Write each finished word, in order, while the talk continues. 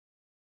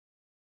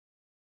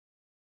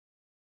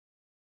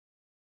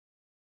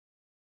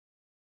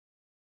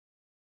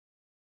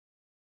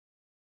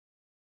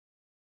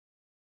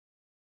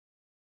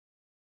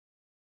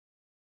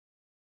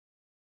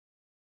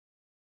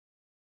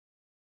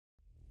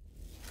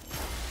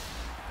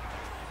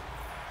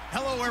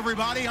Hello,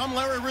 everybody. I'm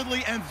Larry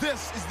Ridley, and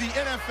this is the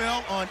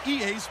NFL on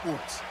EA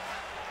Sports.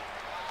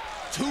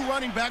 Two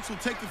running backs will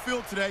take the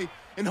field today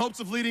in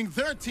hopes of leading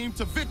their team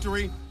to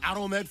victory out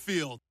on that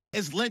field.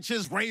 It's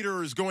Lynch's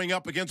Raiders going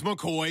up against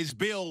McCoy's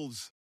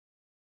Bills.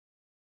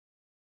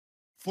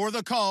 For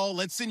the call,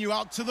 let's send you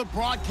out to the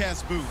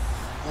broadcast booth,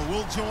 where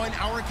we'll join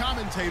our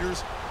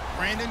commentators,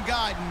 Brandon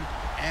Gaudin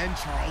and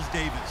Charles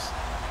Davis.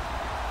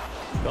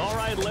 All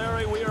right,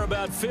 Larry, we are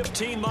about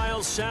 15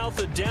 miles south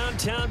of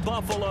downtown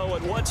Buffalo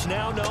at what's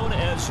now known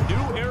as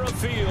New Era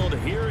Field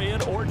here in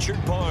Orchard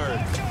Park.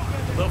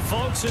 The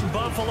folks in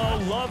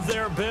Buffalo love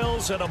their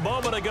Bills, and a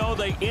moment ago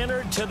they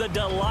entered to the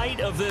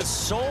delight of this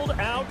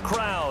sold-out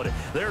crowd.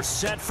 They're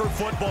set for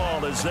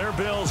football as their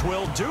Bills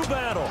will do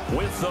battle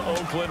with the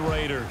Oakland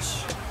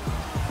Raiders.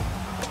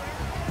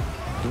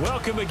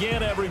 Welcome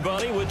again,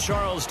 everybody, with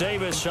Charles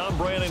Davis. I'm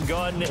Brandon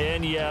Gaudin,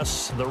 and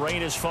yes, the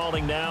rain is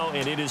falling now,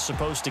 and it is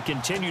supposed to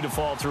continue to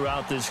fall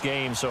throughout this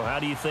game. So how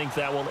do you think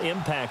that will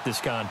impact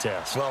this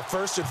contest? Well,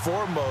 first and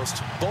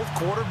foremost, both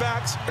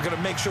quarterbacks are going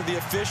to make sure the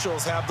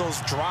officials have those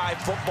dry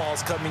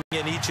footballs coming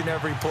in each and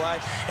every play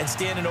and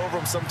standing over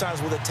them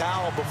sometimes with a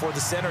towel before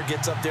the center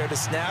gets up there to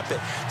snap it.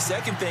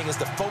 Second thing is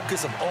the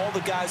focus of all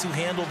the guys who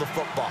handle the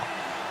football.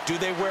 Do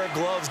they wear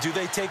gloves? Do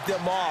they take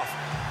them off?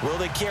 Will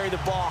they carry the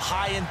ball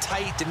high and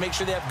tight to make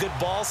sure they have good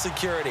ball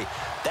security?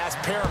 That's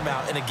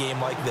paramount in a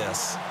game like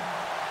this.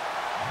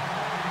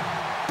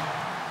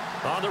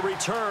 On the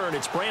return,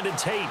 it's Brandon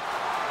Tate.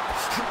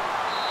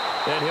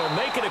 And he'll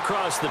make it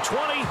across the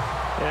 20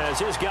 as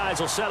his guys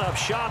will set up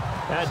shop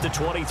at the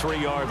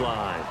 23-yard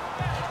line.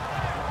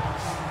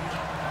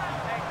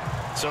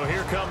 So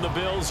here come the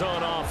Bills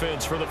on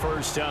offense for the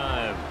first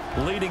time.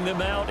 Leading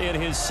them out in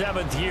his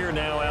 7th year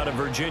now out of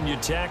Virginia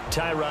Tech,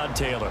 Tyrod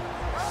Taylor.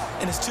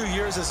 In his 2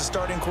 years as a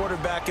starting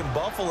quarterback in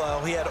Buffalo,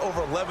 he had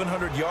over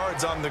 1,100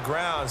 yards on the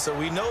ground, so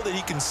we know that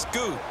he can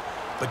scoot.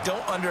 But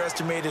don't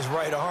underestimate his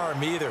right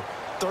arm either.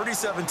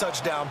 37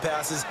 touchdown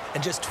passes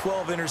and just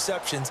 12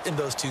 interceptions in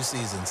those 2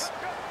 seasons.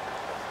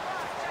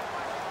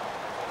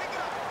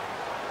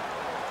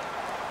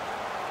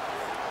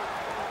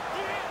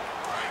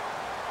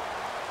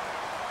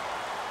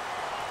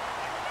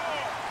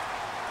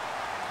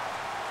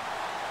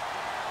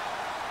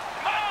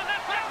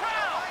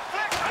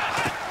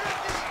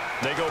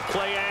 They go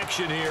play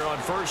action here on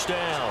first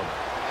down.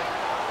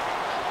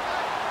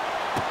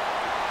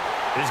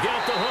 He's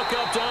got the hook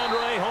up to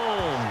Andre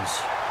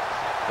Holmes.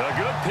 A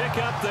good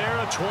pickup there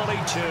at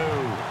 22.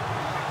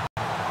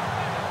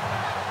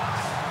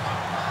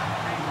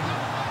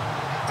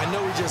 I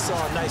know we just saw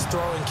a nice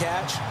throw and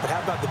catch, but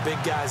how about the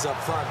big guys up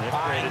front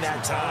buying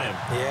that time?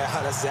 Yeah,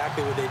 that's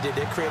exactly what they did.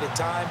 They created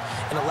time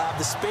and allowed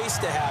the space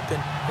to happen,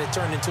 and it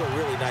turned into a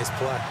really nice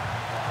play.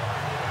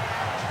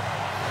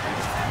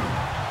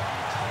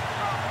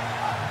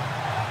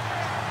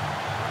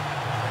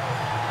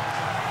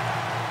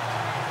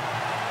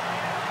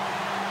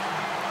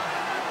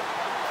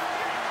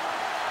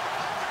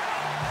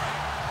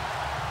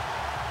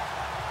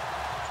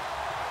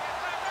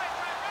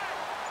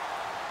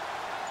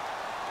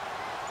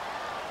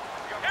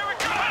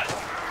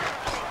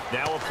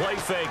 Now a play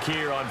fake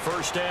here on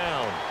first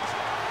down.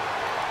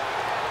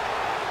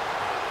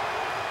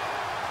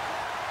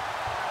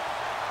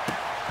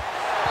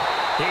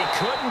 He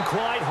couldn't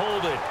quite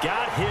hold it.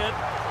 Got hit.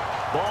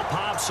 Ball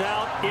pops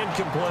out.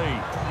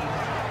 Incomplete.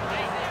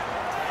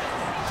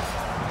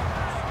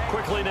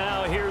 Quickly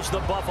now, here's the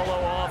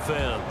Buffalo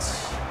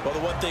offense. Well,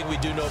 the one thing we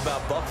do know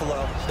about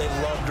Buffalo, they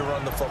love to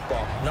run the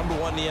football. Number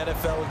 1 in the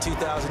NFL in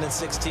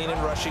 2016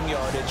 in rushing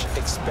yardage.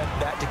 Expect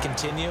that to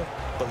continue,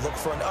 but look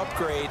for an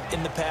upgrade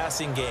in the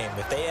passing game.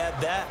 If they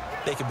add that,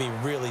 they could be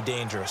really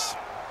dangerous.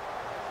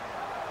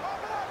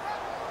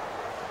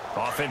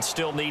 Offense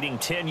still needing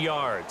 10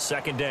 yards.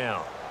 Second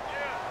down.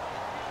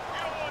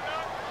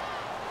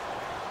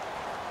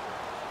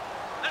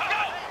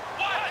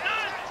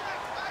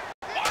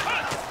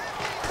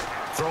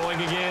 Throwing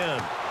again.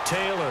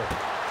 Taylor.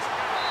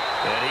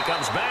 And he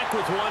comes back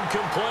with one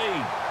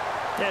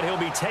complete. And he'll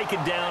be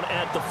taken down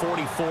at the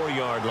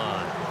 44-yard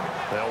line.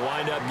 They'll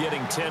wind up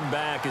getting 10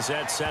 back as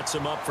that sets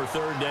him up for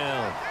third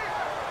down.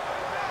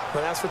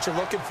 But that's what you're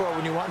looking for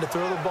when you want to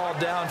throw the ball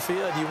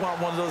downfield. You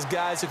want one of those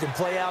guys who can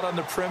play out on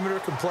the perimeter,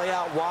 can play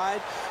out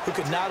wide, who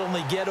can not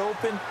only get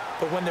open,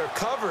 but when they're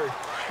covered,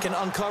 can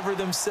uncover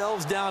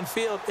themselves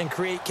downfield and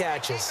create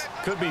catches.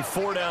 Could be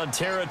 4-down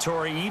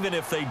territory even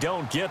if they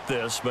don't get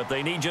this, but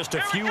they need just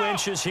a few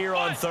inches here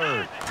on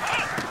third.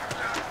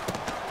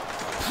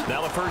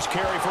 Now the first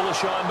carry for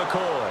LaShawn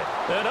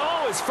McCoy. And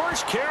oh, his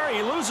first carry,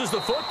 he loses the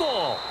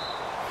football.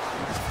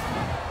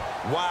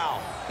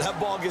 Wow, that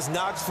ball gets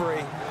knocked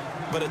free,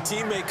 but a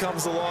teammate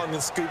comes along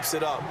and scoops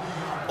it up.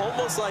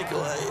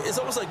 It's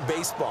almost like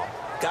baseball.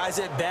 Guys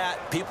at bat,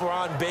 people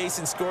are on base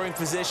in scoring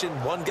position.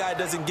 One guy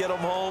doesn't get him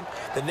home.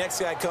 The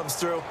next guy comes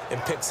through and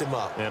picks him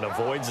up. And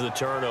avoids the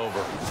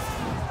turnover.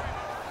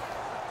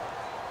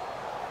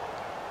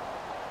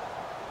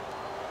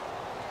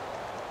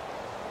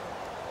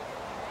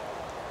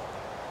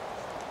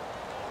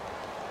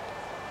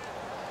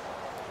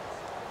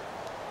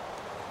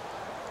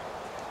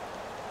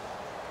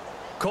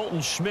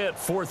 Colton Schmidt,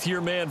 fourth-year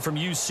man from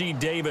UC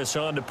Davis,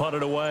 on to punt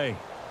it away.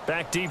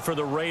 Back deep for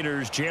the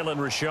Raiders, Jalen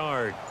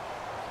Richard.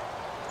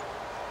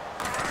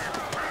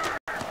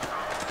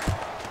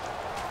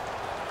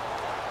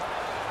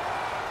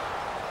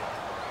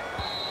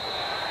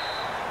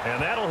 And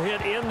that'll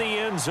hit in the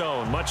end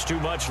zone. Much too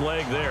much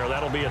leg there.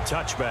 That'll be a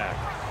touchback.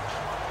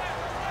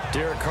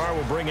 Derek Carr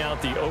will bring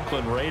out the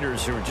Oakland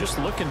Raiders, who are just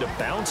looking to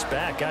bounce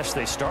back. Gosh,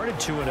 they started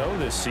 2-0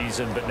 this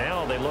season, but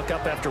now they look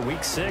up after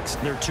week 6.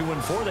 They're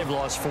 2-4. They've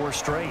lost 4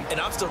 straight. And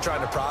I'm still trying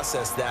to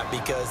process that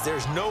because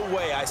there's no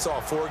way I saw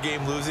a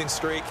 4-game losing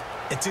streak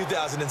in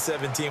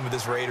 2017 with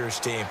this Raiders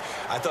team.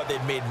 I thought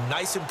they'd made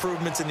nice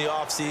improvements in the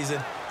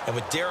offseason, and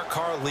with Derek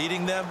Carr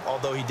leading them,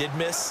 although he did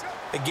miss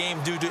a game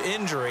due to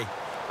injury,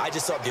 I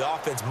just thought the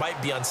offense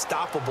might be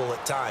unstoppable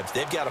at times.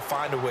 They've got to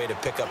find a way to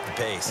pick up the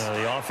pace.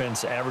 The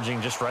offense averaging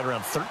just right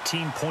around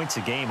 13 points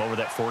a game over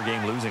that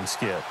 4-game losing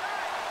skid.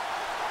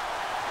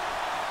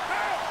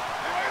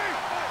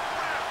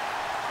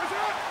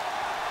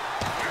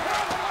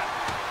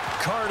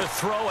 Carr to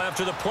throw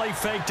after the play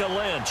fake to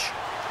Lynch.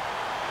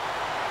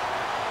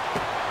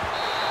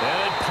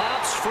 And it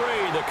pops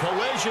free. The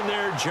collision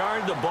there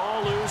jarred the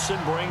ball loose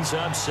and brings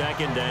up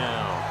second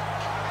down.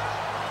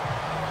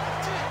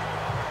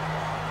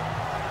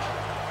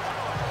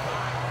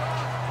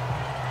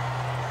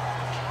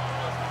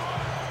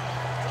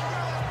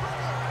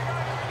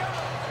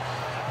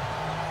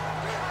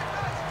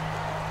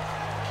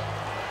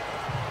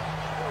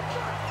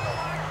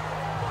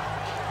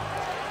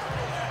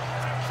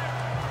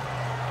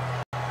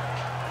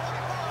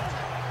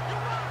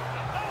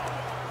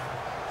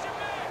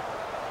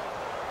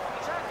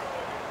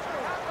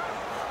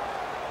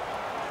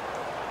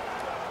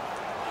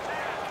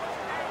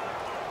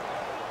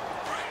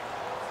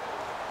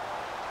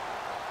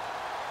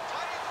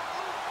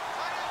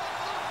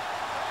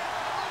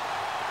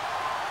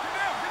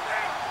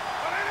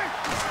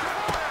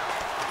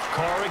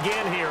 Carr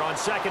again here on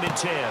 2nd and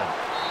 10.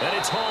 And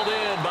it's hauled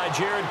in by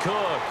Jared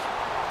Cook.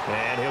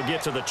 And he'll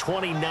get to the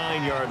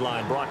 29-yard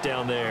line, brought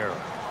down there.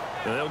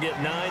 And they'll get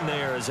 9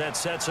 there as that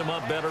sets him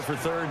up better for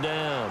 3rd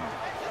down.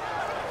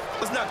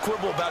 Let's not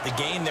quibble about the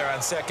gain there on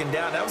 2nd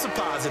down. That was a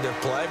positive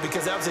play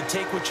because that was a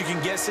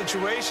take-what-you-can-get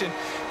situation.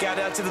 Got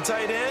out to the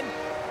tight end.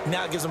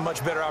 Now it gives them a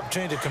much better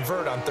opportunity to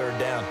convert on 3rd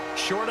down.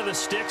 Short of the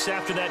sticks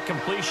after that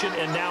completion,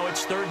 and now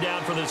it's 3rd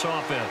down for this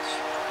offense.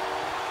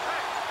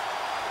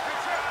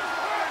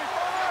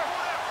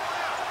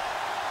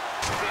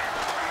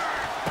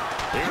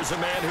 Here's a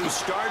man who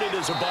started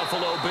as a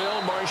Buffalo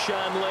Bill,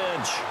 Marshawn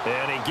Lynch.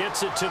 And he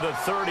gets it to the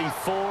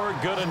 34,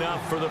 good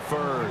enough for the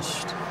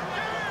first.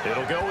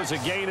 It'll go as a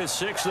gain of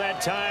 6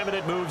 that time, and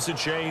it moves the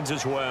chains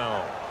as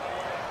well.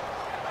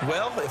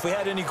 Well, if we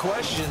had any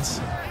questions,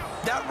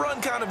 that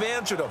run kind of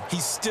answered him.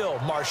 He's still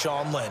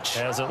Marshawn Lynch.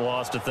 Hasn't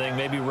lost a thing,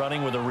 maybe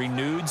running with a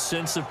renewed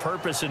sense of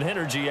purpose and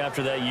energy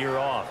after that year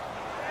off.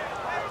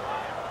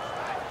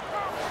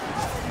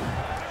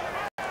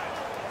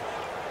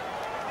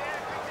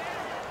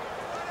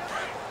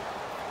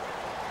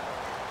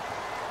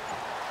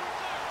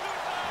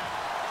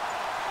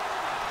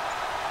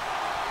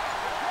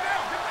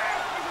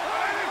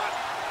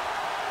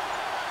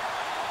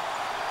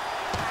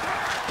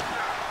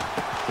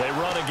 They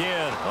run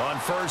again on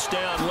 1st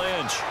down.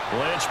 Lynch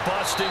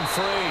busting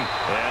free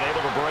and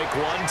able to break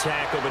 1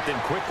 tackle, but then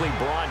quickly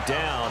brought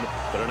down.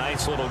 But a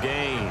nice little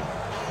gain.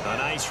 A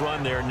nice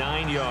run there,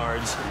 9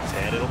 yards,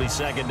 and it'll be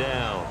 2nd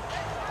down.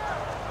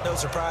 No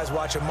surprise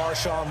watching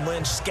Marshawn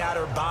Lynch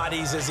scatter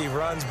bodies as he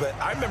runs, but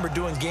I remember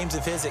doing games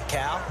of his at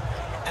Cal,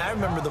 and I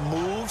remember the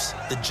moves,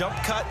 the jump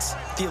cuts,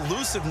 the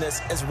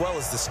elusiveness, as well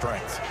as the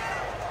strength.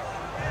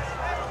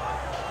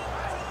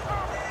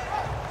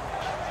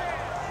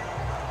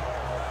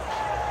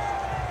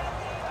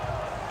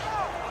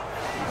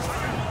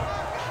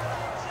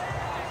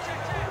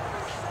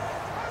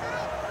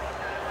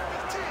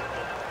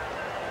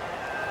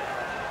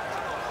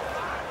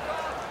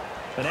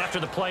 And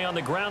after the play on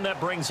the ground, that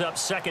brings up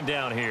 2nd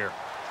down here.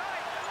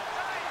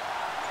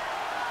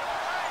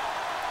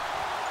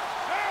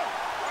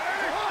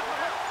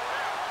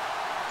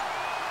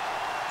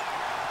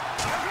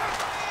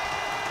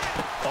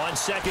 On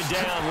 2nd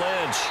down,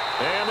 Lynch.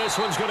 And this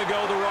one's going to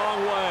go the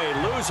wrong way.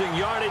 Losing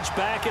yardage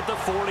back at the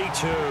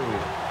 42.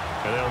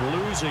 And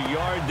they'll lose a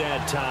yard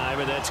that time,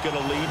 and that's going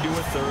to lead to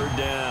a 3rd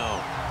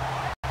down.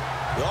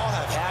 We all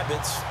have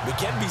habits. We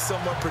can be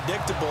somewhat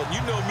predictable, and you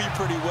know me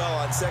pretty well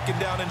on 2nd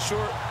down and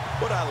short.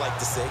 What I like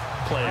to see.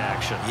 Play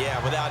action. Yeah,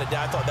 without a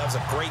doubt. I thought that was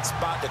a great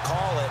spot to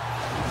call it.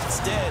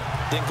 Instead,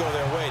 didn't go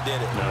their way, did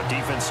it? No,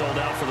 defense sold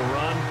out for the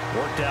run.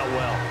 Worked out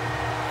well.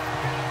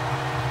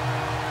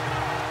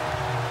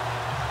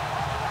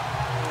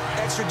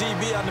 Extra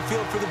DB on the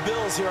field for the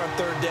Bills here on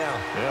 3rd down.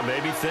 Yeah,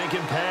 maybe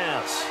thinking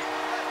pass.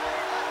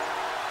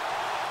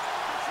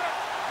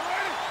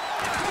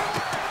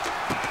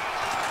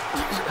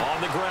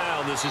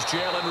 Ground. This is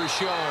Jalen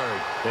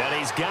Richard. And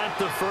he's got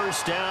the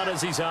 1st down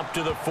as he's up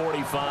to the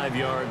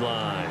 45-yard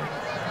line.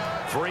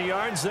 3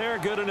 yards there,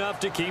 good enough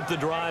to keep the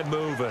drive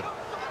moving.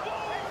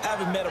 I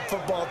haven't met a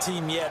football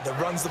team yet that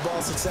runs the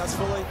ball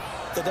successfully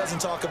that doesn't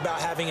talk about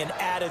having an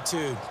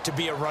attitude to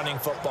be a running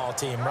football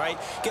team, right?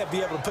 You got to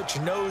be able to put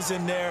your nose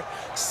in there,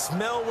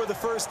 smell where the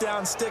first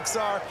down sticks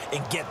are,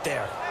 and get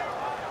there.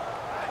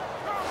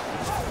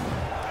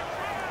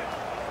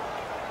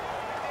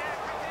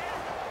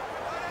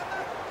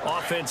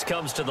 Offense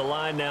comes to the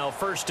line now,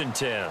 1st and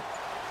 10.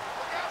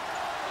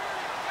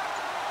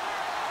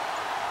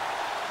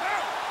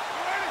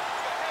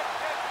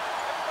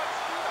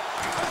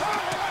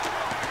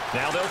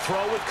 Now they'll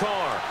throw with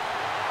Carr.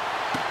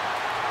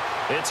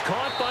 It's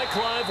caught by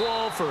Clive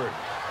Walford.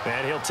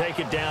 And he'll take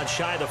it down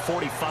shy of the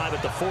 45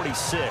 at the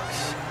 46.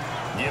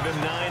 Give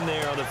him 9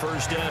 there on the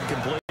first down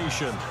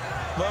completion.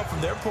 Well,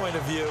 from their point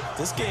of view,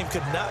 this game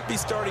could not be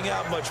starting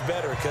out much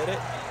better, could it?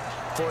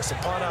 Force a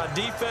punt on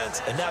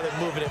defense, and now they're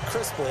moving it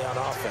crisply on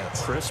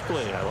offense.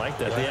 Crisply, I like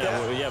that.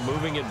 Yeah,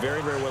 moving it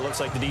very, very well.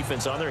 Looks like the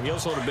defense on their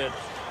heels a little bit.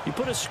 You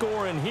put a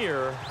score in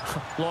here,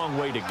 long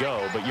way to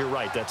go, but you're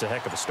right, that's a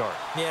heck of a start.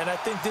 Yeah, and I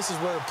think this is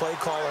where the play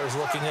caller is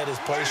looking at his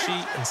play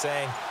sheet and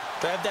saying,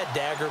 do I have that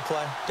dagger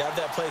play? Do I have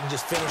that play and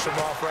just finish him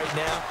off right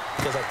now?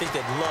 Because I think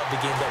they'd love to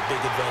gain that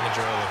big advantage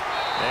early.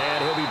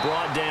 And he'll be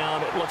brought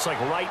down, it looks like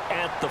right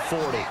at the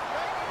 40.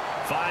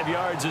 5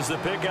 yards is the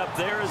pickup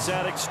there as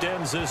that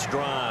extends this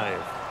drive.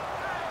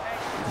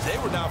 They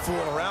were not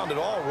fooling around at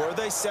all, were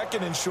they?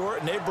 2nd and short,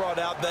 and they brought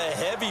out the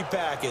heavy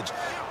package.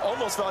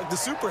 Almost felt like the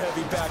super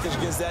heavy package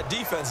against that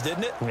defense,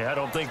 didn't it? Yeah, I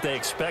don't think they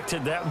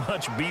expected that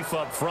much beef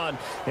up front,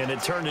 and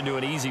it turned into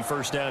an easy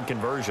first down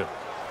conversion.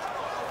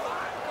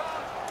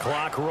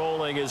 Clock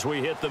rolling as we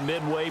hit the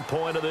midway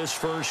point of this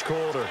first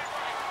quarter.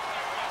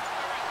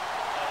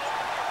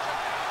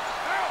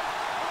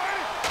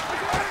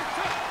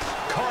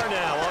 Carr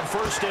now on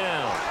first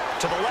down.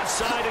 To the left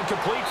side and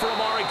complete for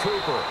Amari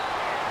Cooper.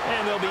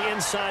 And they'll be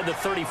inside the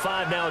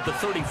 35 now at the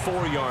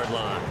 34-yard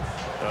line.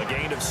 A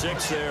gain of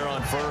 6 there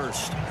on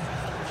first.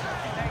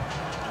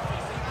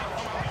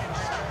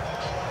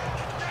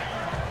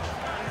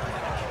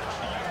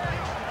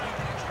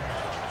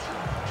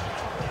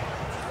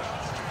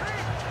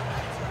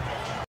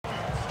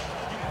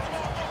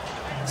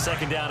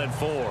 Second down and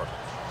 4.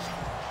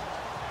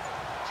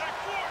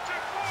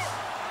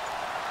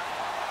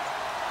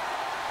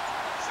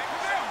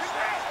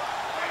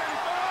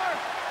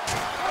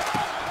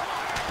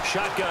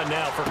 Shotgun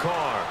now for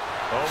Carr.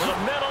 Over the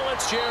middle,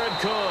 it's Jared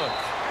Cook.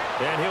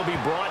 And he'll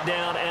be brought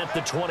down at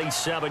the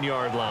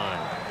 27-yard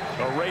line.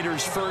 A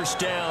Raiders first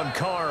down.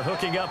 Carr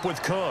hooking up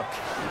with Cook.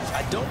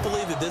 I don't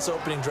believe that this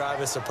opening drive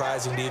is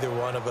surprising to either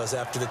one of us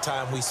after the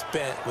time we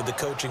spent with the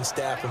coaching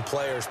staff and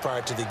players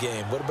prior to the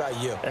game. What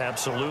about you?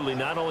 Absolutely.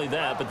 Not only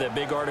that, but that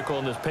big article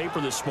in this paper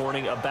this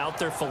morning about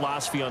their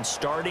philosophy on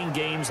starting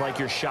games like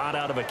you're shot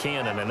out of a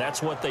cannon, and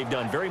that's what they've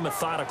done. Very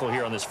methodical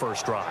here on this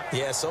first drive.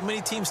 Yeah, so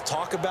many teams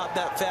talk about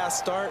that fast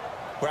start.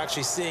 We're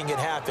actually seeing it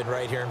happen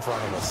right here in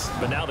front of us.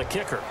 But now the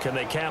kicker. Can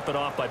they cap it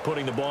off by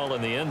putting the ball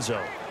in the end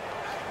zone?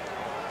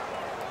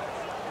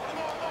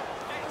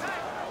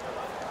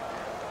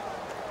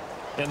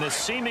 And this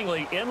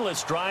seemingly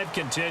endless drive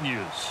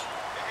continues.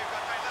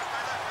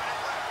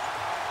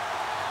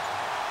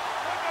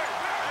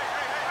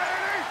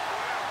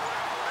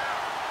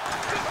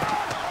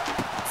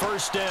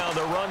 First down,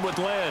 the run with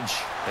Lynch.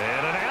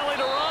 And an alley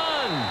to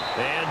run.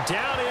 And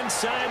down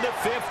inside the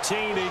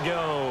 15 he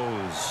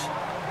goes.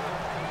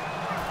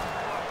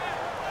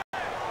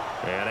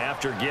 And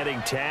after getting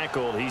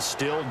tackled, he's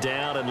still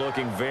down and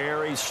looking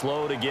very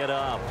slow to get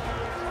up.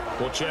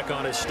 We'll check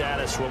on his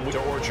status when we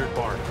to Orchard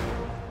Park.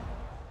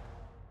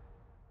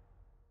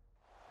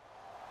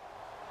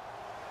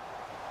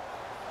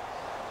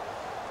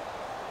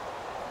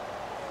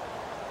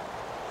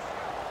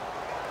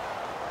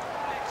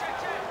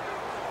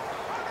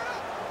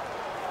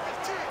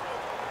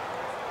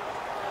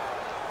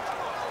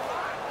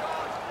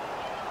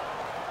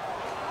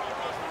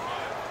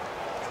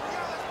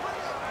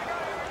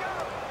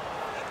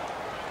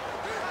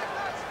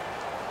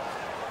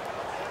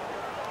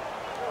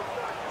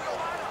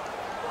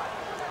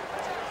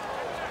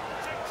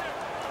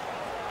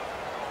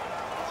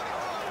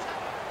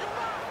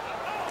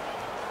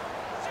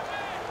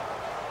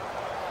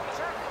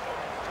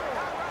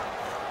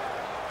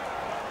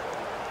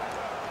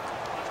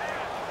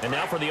 And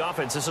now for the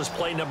offense, this is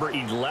play number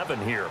 11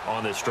 here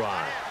on this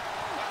drive.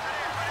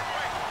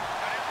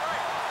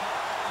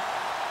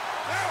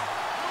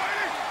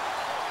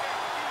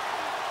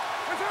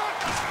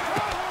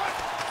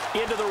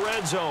 Into the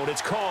red zone,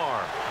 it's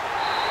Carr.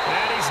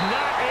 And he's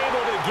not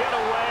able to get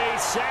away.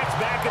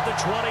 Sacked back at the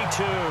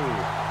 22.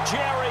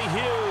 Jerry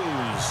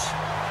Hughes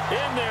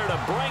in there to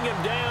bring him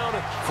down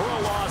for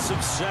a loss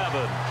of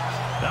 7.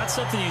 Not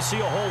something you see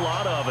a whole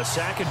lot of, a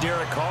sack of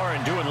Derek Carr,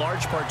 and due in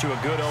large part to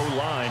a good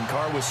O-line.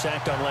 Carr was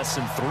sacked on less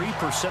than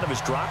 3% of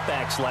his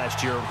dropbacks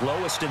last year,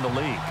 lowest in the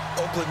league.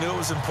 Oakland knew it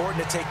was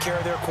important to take care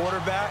of their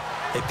quarterback.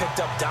 They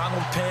picked up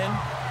Donald Penn,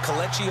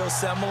 Kelechi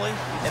Osemele,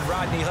 and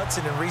Rodney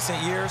Hudson in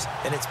recent years,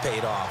 and it's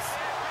paid off.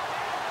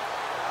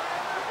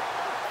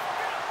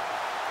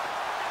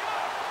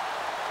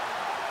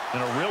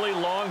 And a really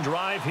long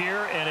drive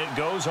here, and it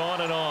goes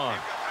on and on.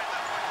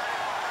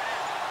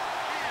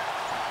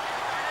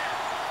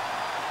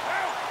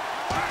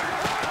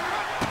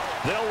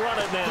 They'll run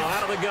it now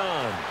out of the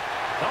gun.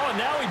 Oh, and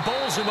now he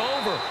bowls him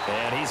over.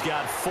 And he's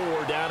got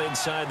 4 down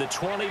inside the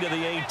 20 to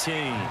the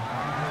 18.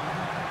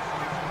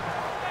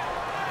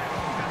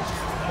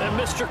 And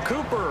Mr.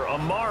 Cooper,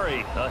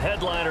 Amari, a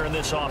headliner in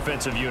this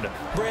offensive unit.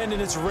 Brandon,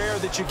 it's rare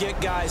that you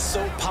get guys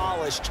so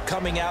polished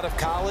coming out of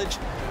college,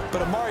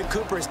 but Amari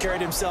Cooper has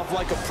carried himself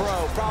like a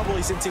pro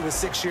probably since he was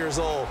 6 years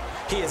old.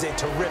 He is a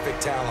terrific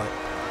talent.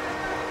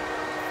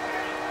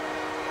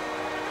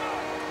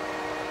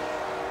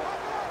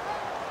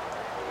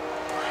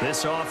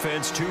 This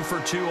offense 2 for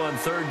 2 on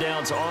third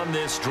downs on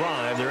this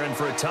drive. They're in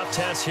for a tough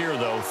test here,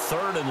 though.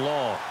 3rd and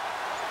long.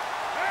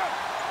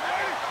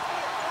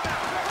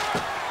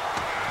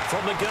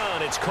 From the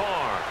gun, it's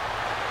Carr.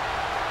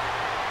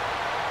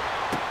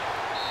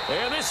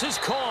 And this is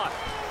caught.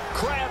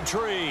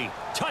 Crabtree.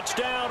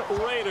 Touchdown,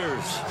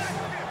 Raiders.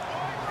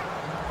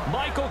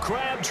 Michael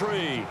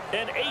Crabtree,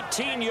 an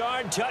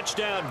 18-yard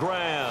touchdown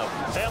grab.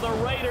 And the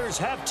Raiders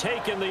have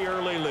taken the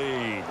early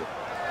lead.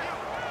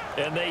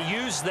 And they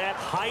use that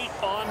height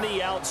on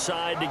the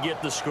outside to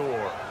get the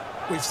score.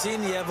 We've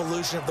seen the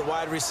evolution of the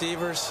wide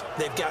receivers.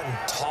 They've gotten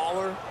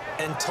taller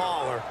and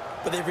taller,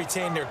 but they've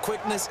retained their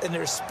quickness and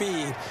their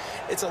speed.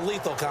 It's a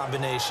lethal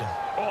combination.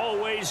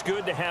 Always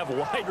good to have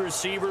wide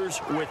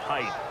receivers with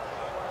height.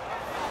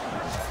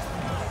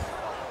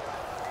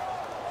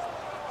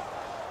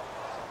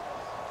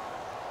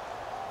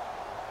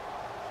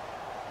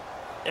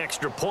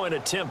 Extra point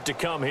attempt to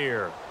come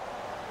here.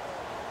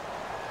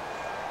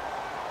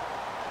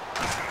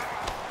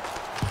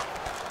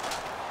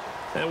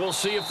 And we'll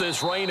see if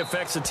this rain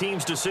affects the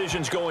team's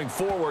decisions going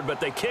forward, but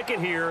they kick it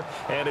here,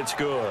 and it's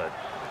good.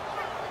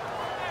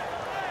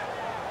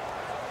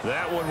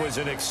 That one was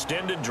an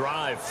extended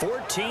drive,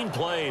 14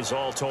 plays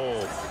all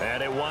told,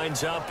 and it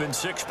winds up in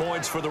 6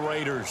 points for the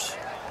Raiders.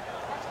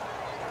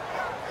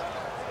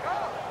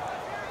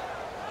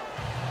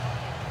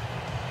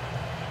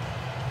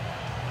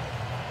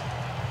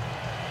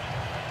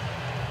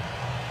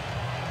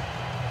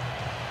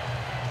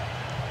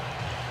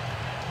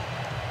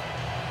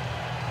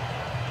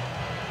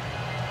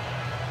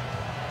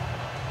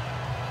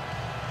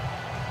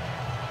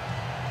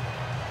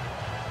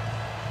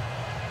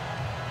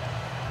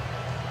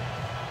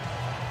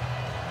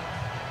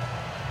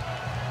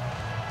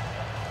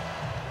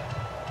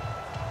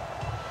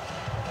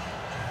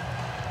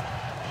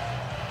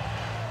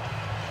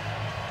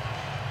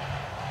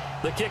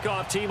 The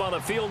kickoff team on the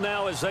field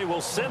now as they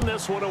will send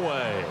this one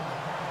away.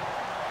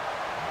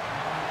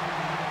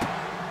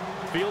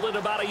 Fielded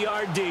about a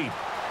yard deep.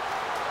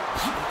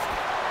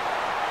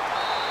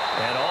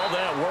 And all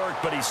that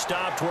worked, but he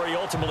stopped where he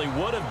ultimately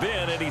would have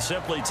been had he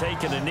simply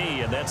taken a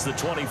knee, and that's the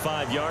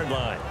 25-yard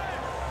line.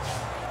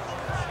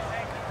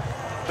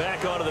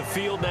 Back onto the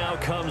field now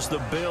comes the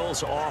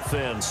Bills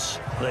offense.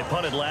 They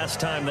punted last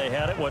time they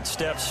had it. What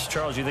steps,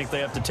 Charles, you think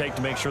they have to take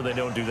to make sure they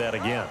don't do that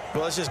again?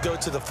 Well, let's just go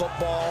to the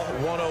football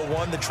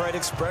 101, the trade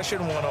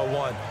expression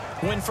 101.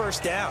 Win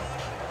first down.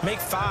 Make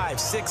 5,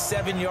 6,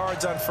 7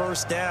 yards on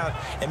first down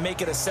and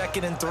make it a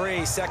 2nd and 3,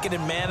 2nd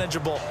and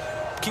manageable.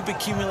 Keep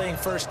accumulating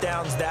first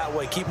downs that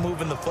way. Keep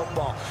moving the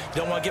football.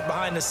 You don't want to get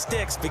behind the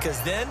sticks because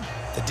then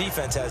the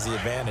defense has the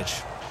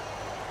advantage.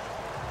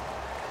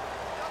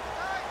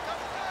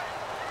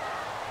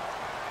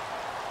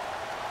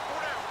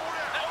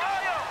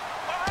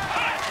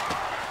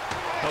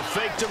 A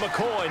fake to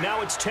McCoy.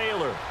 Now it's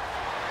Taylor.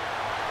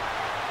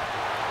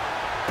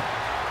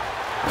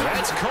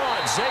 That's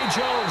caught. Zay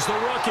Jones, the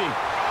rookie.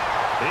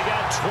 He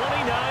got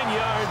 29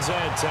 yards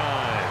that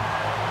time.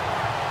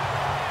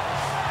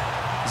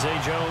 Zay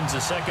Jones,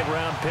 a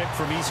 2nd-round pick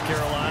from East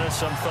Carolina.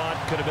 Some thought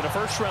could have been a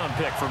 1st-round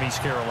pick from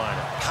East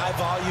Carolina.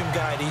 High-volume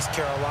guy at East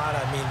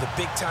Carolina. I mean, the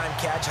big-time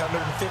catch,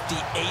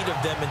 158 of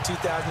them in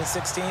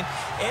 2016.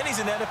 And he's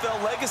an NFL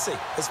legacy.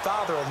 His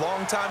father, a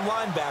longtime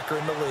linebacker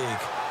in the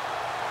league.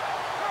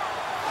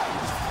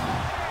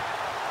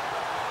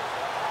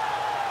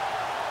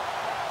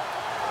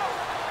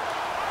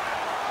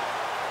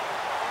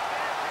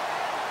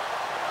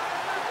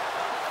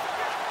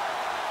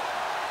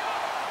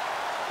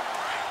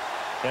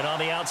 And on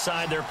the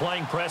outside, they're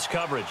playing press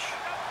coverage.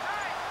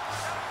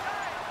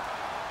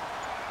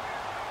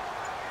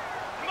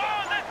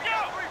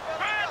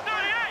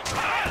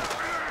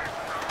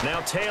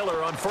 Now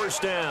Taylor on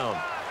first down.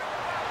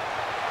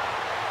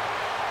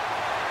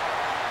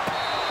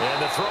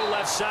 And the throw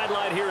left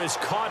sideline here is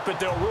caught, but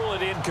they'll rule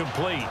it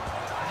incomplete.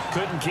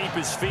 Couldn't keep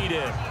his feet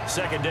in.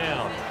 2nd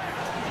down.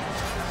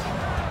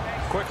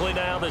 Quickly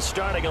now, the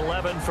starting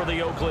 11 for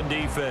the Oakland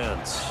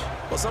defense.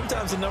 Well,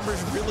 sometimes the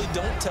numbers really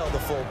don't tell the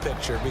full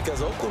picture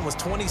because Oakland was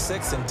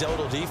 26th in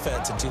total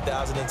defense in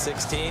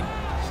 2016.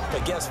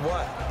 But guess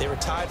what? They were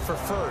tied for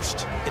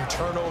 1st in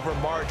turnover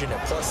margin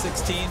at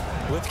 +16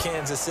 with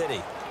Kansas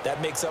City.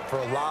 That makes up for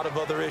a lot of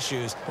other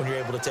issues when you're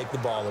able to take the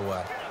ball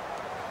away.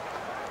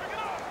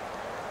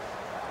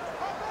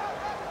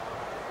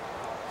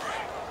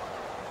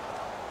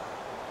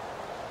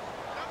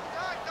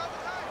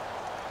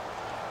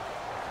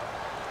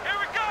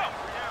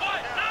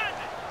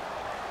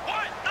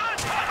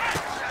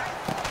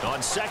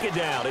 On second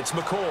down, it's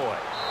McCoy.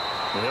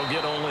 And he'll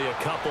get only a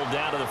couple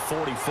down to the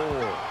 44.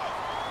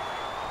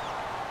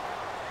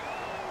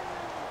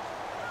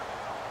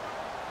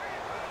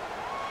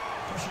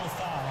 Personal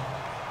foul.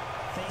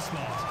 Face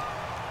mask.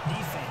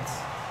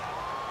 Defense.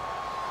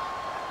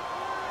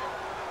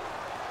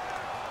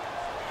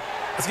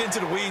 Let's get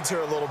into the weeds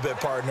here a little bit,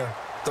 partner.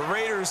 The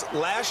Raiders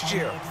last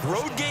year,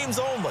 road games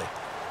only,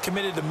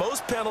 committed the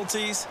most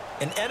penalties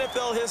in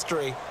NFL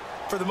history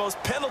for the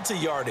most penalty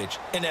yardage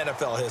in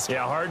NFL history.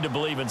 Yeah, hard to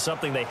believe in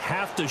something they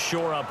have to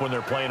shore up when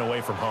they're playing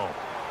away from home.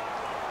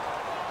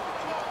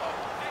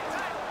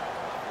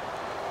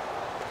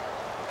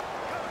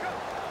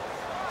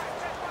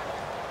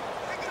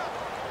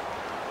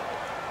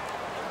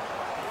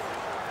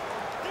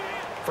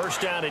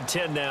 First down and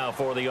 10 now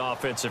for the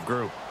offensive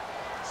group.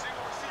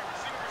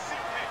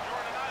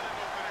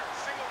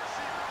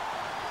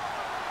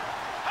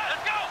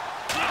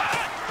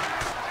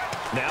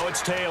 Now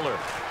it's Taylor.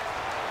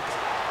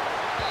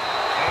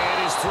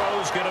 And his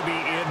throw's going to be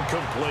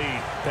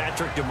incomplete.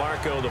 Patrick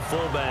DeMarco, the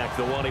fullback,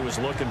 the one he was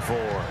looking for.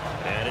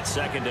 And it's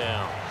second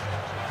down.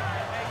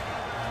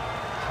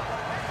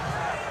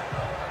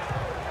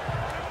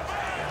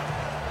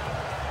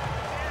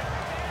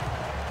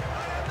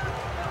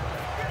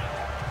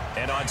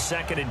 And on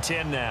second and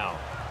 10 now.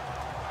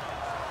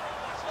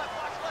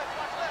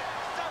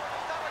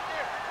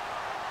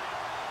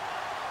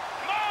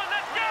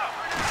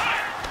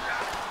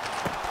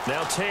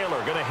 Now Taylor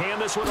going to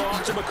hand this one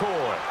off to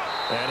McCoy.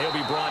 And he'll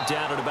be brought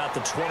down at about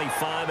the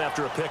 25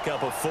 after a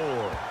pickup of 4.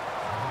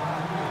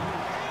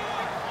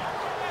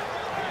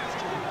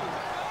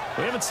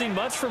 We haven't seen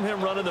much from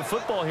him running the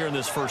football here in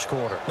this first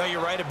quarter. No,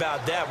 you're right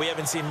about that. We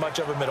haven't seen much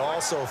of him at all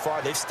so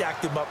far. They've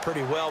stacked him up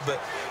pretty well. But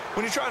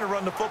when you're trying to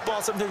run the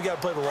football, sometimes you got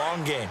to play the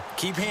long game.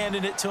 Keep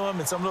handing it to him,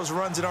 and some of those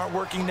runs that aren't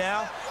working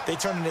now, they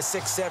turn into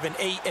 6, 7,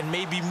 8, and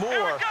maybe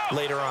more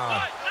later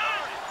on.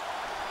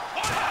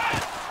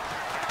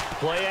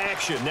 Play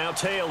action. Now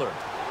Taylor.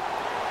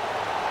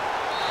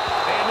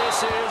 And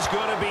this is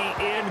going to be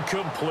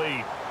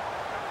incomplete.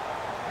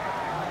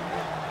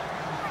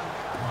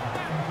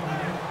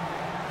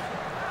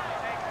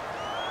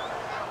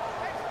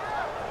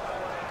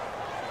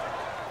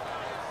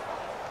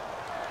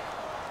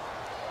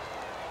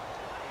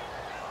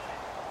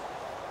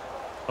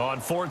 On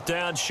fourth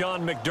down,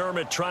 Sean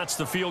McDermott trots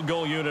the field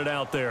goal unit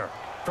out there.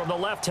 From the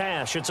left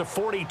hash, it's a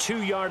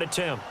 42-yard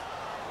attempt.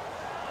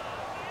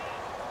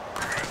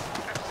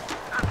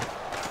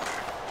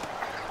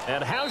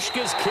 And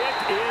Hauschka's kick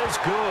is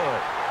good.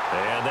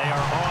 And they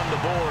are on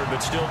the board, but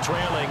still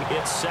trailing.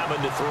 It's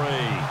 7-3.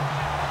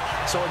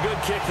 So a good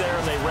kick there,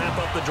 and they wrap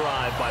up the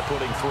drive by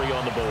putting 3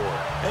 on the board.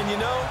 And you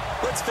know,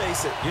 let's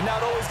face it, you're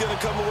not always going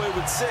to come away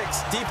with 6.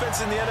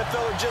 Defense in the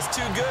NFL are just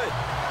too good.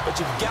 But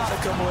you've got to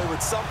come away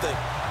with something.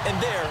 And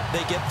there,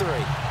 they get 3.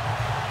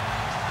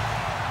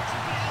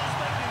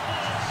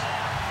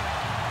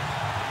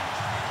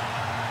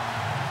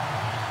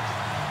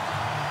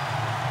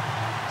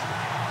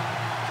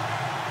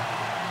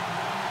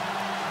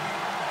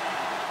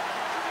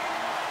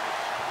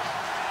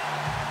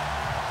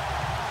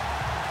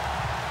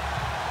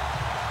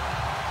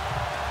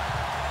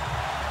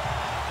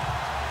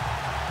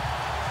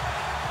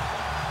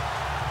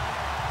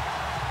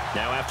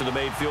 Now after the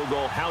made field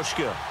goal,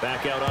 Hauschka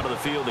back out onto the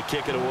field to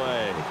kick it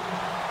away.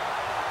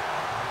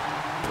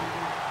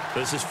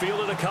 This is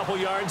fielded a couple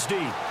yards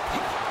deep.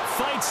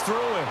 Fights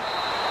through him.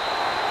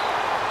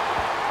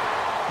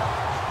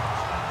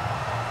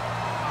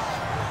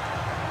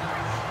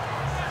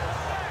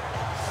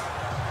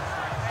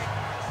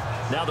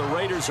 Now the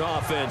Raiders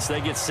offense, they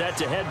get set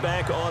to head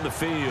back on the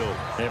field.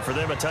 And for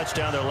them, a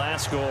touchdown their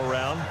last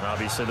go-around.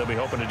 Obviously, they'll be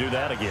hoping to do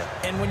that again.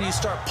 And when you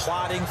start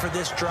plotting for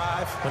this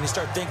drive, when you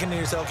start thinking to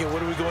yourself, okay,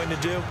 what are we going to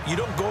do? You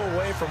don't go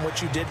away from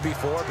what you did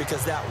before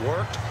because that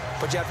worked,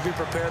 but you have to be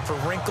prepared for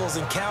wrinkles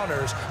and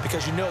counters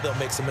because you know they'll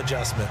make some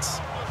adjustments.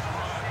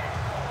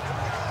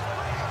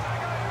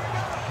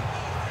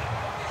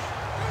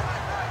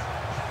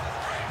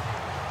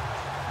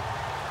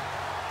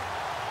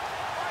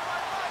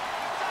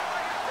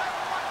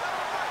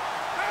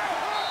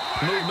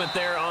 Movement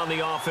there on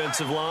the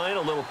offensive line,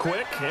 a little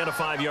quick, and a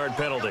 5-yard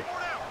penalty.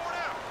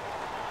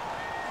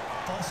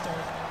 False start,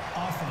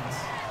 offense.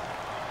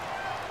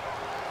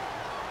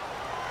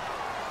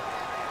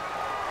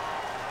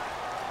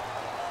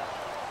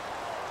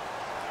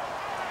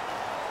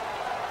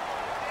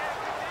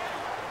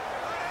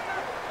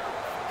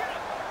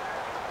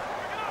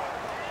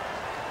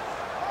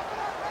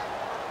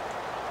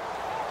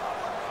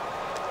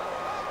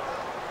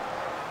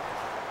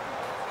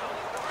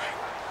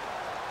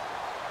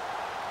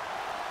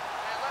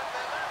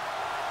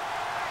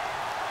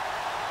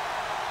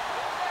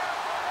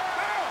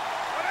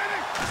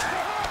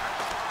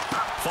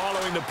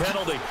 Following the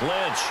penalty,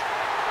 Lynch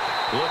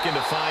looking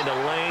to find a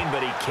lane,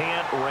 but he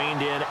can't,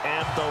 reined in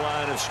at the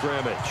line of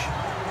scrimmage.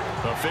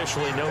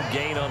 Officially no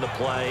gain on the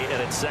play,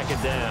 and it's second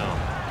down.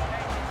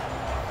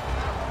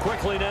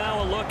 Quickly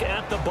now, a look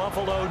at the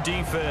Buffalo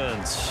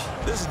defense.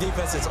 This is a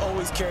defense that's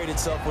always carried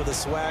itself with a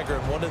swagger,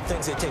 and one of the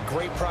things they take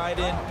great pride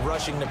in,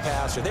 rushing the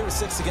passer. They were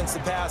 6th against the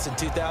pass in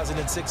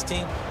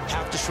 2016.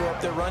 Have to shore up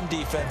their run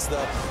defense,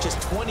 though. Just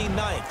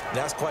 29th.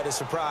 That's quite a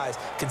surprise,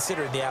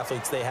 considering the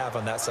athletes they have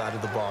on that side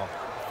of the ball.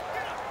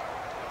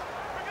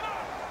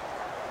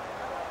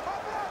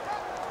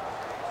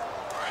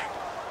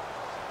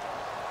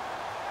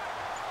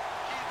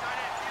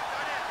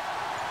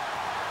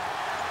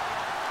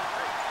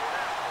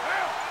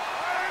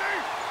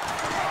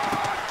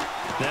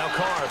 Now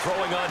Carr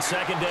throwing on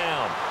 2nd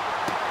down.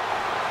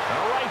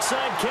 A right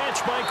side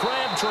catch by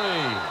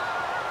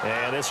Crabtree.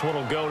 And this one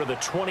will go to the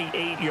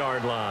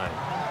 28-yard line.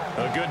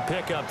 A good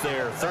pickup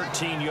there,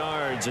 13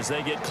 yards as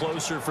they get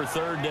closer for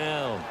 3rd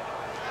down.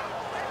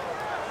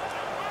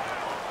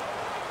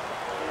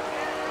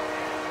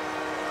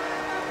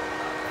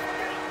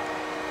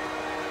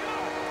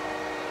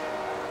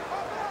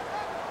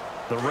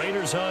 The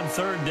Raiders on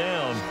 3rd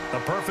down. A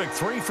perfect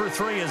 3 for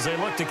 3 as they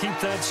look to keep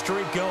that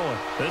streak going.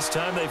 This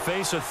time they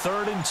face a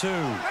 3rd and 2.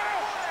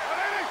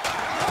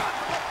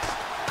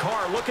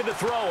 Carr looking to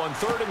throw on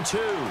 3rd and 2.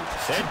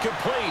 And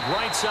complete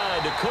right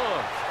side to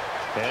Cook.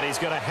 And he's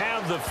going to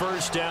have the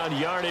 1st down,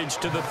 yardage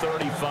to the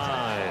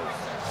 35.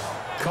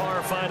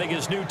 Carr finding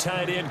his new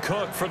tight end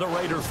Cook for the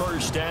Raider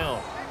 1st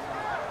down.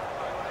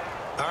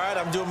 All right,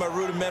 I'm doing my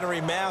rudimentary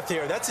math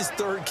here. That's his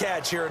 3rd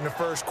catch here in the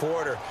 1st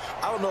quarter.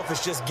 I don't know if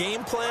it's just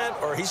game plan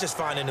or he's just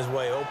finding his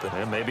way open.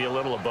 And maybe a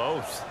little of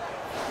both.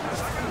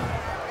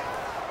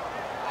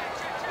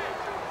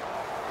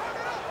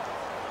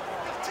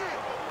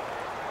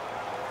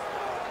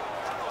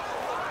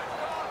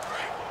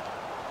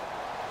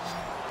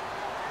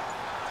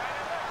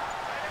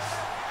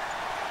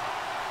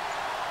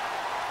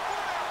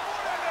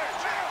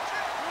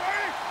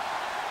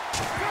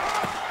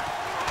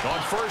 On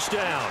 1st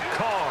down,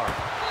 Carr.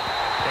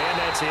 And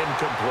that's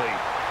incomplete.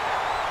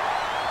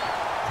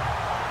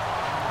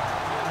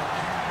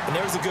 And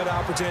there's a good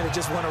opportunity to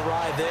just went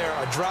awry there.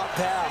 A drop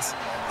pass.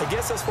 I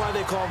guess that's why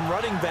they call them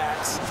running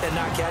backs and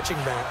not catching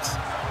backs.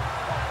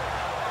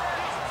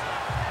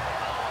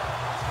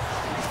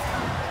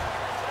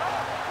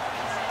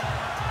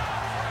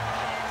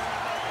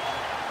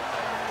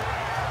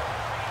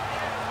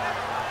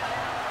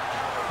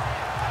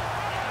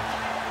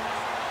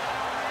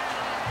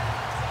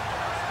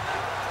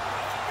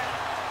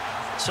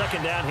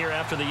 Second down here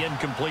after the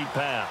incomplete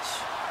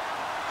pass.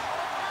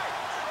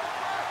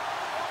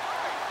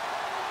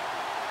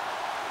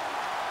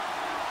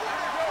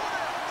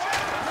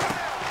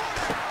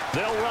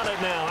 They'll run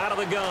it now out of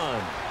the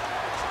gun.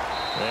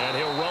 And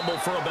he'll rumble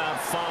for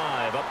about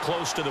 5, up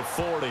close to the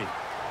 40.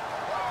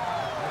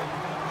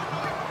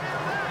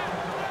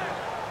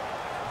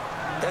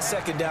 That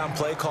 2nd down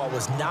play call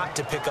was not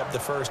to pick up the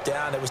 1st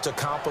down. It was to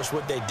accomplish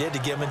what they did to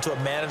get them into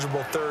a manageable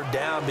 3rd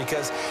down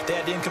because they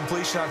had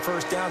incompletion on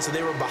 1st down, so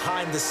they were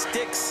behind the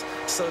sticks,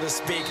 so to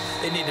speak.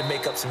 They needed to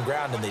make up some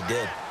ground, and they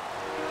did.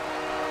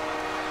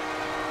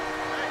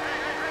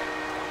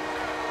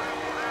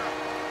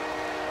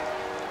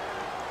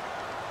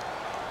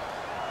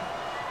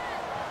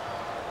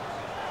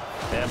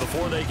 And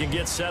before they can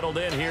get settled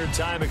in here,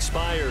 time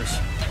expires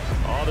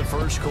on the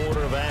 1st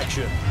quarter of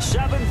action.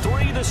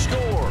 7-3 the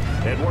score.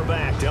 And we're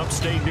back to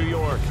upstate New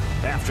York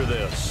after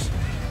this.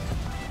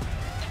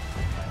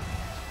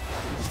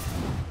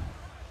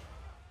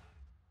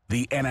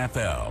 The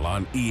NFL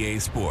on EA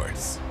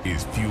Sports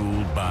is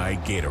fueled by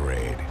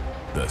Gatorade,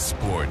 the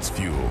sports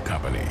fuel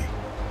company.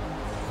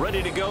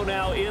 Ready to go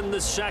now in the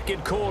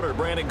 2nd quarter.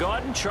 Brandon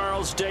Gaudin,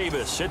 Charles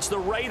Davis. It's the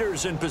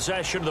Raiders in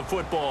possession of the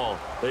football.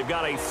 They've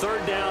got a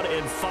 3rd down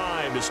and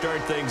 5 to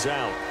start things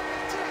out.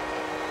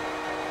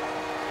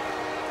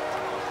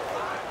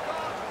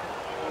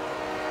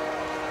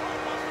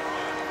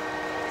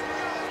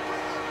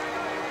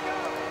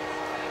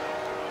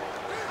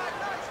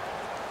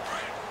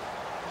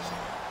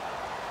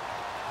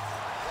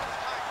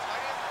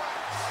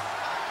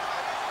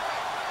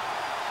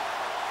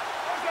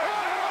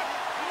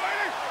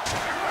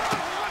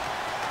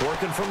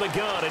 Working from the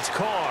gun, it's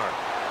Carr.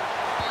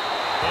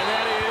 And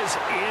that is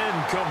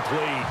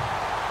incomplete.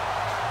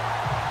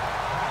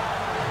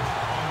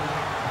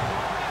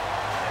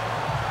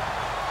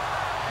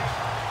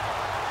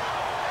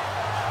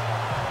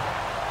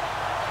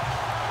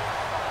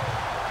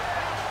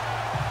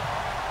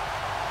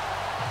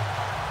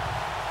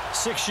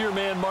 Six-year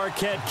man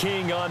Marquette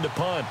King on to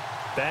punt.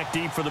 Back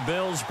deep for the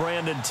Bills,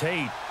 Brandon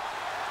Tate.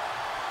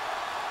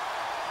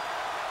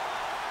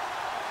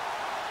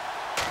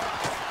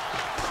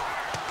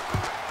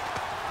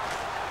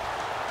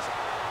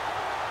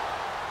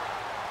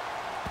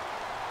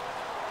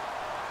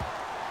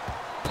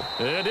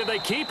 Did they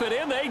keep it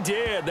in? They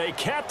did. They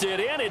kept it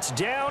in. It's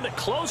down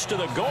close to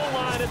the goal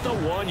line at the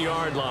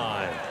 1-yard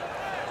line.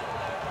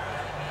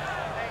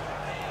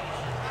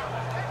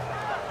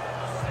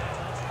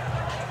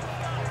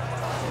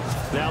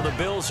 Now the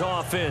Bills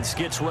offense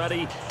gets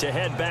ready to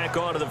head back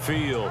onto the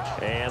field.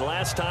 And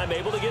last time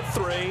able to get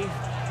 3.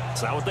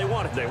 It's not what they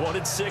wanted. They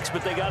wanted 6,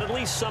 but they got at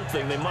least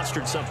something. They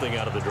mustered something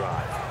out of the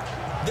drive.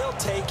 They'll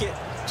take it.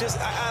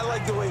 I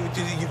like the way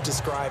you've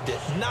described it.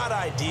 Not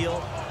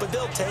ideal, but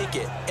they'll take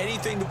it.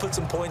 Anything to put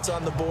some points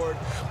on the board.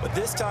 But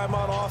this time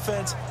on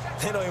offense,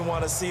 they don't even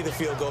want to see the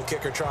field goal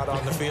kicker trot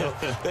on the field.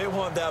 They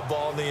want that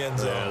ball in the end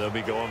zone. Yeah, they'll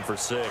be going for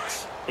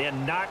 6.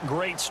 And not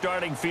great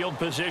starting field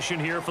position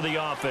here for the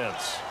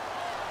offense.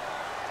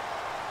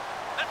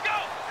 Let's go.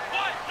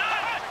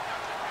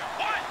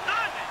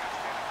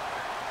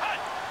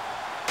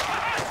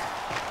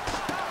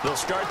 They'll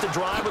start the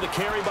drive with a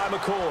carry by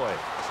McCoy.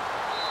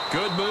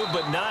 Good move,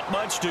 but not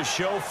much to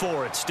show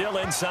for it. Still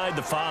inside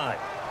the 5.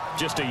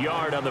 Just a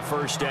yard on the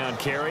first down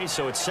carry,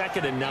 so it's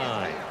 2nd and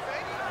 9.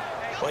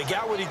 Well, he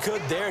got what he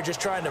could there,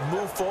 just trying to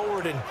move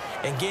forward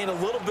and gain a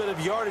little bit of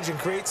yardage and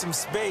create some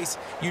space.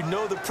 You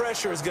know the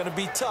pressure is going to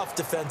be tough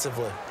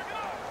defensively.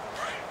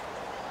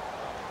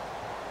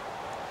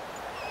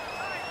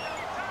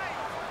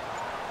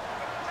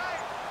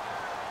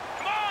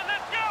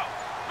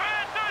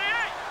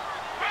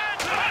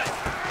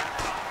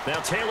 Now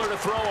Taylor to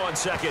throw on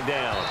 2nd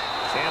down.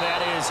 And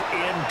that is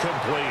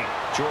incomplete.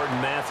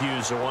 Jordan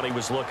Matthews, the one he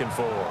was looking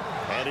for.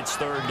 And it's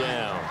 3rd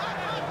down.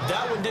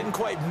 That one didn't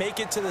quite make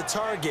it to the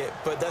target,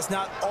 but that's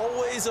not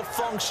always a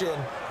function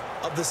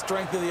of the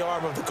strength of the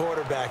arm of the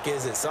quarterback,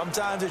 is it?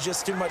 Sometimes there's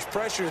just too much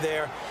pressure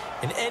there.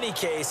 In any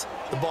case,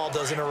 the ball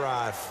doesn't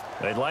arrive.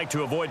 They'd like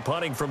to avoid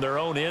punting from their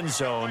own end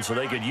zone so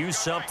they could use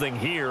something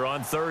here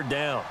on 3rd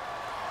down.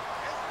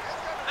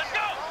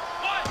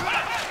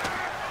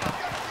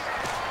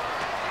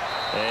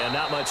 And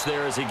not much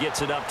there as he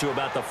gets it up to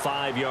about the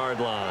 5-yard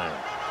line.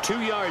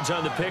 2 yards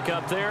on the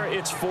pickup there.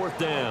 It's 4th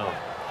down.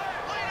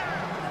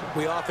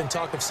 We often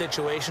talk of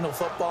situational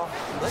football.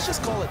 Let's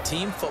just call it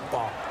team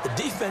football. The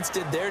defense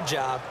did their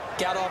job,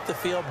 got off the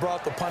field,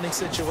 brought the punting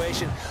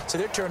situation, so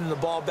they're turning the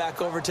ball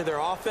back over to their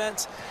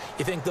offense.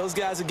 You think those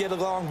guys will get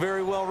along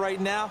very well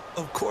right now?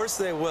 Of course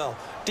they will.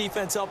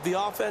 Defense helped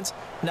the offense.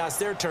 Now it's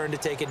their turn to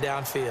take it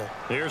downfield.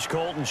 Here's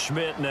Colton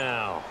Schmidt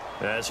now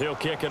as he'll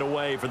kick it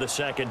away for the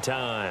 2nd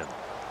time.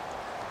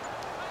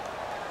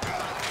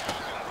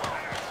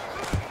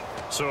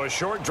 So a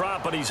short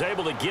drop, but he's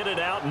able to get it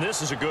out, and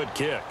this is a good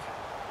kick.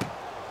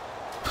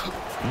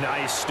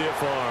 Nice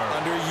stiff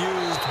arm.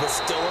 Underused, but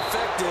still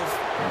effective.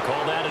 And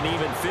call that an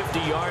even 50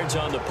 yards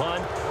on the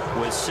punt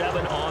with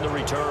 7 on the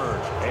return.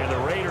 And the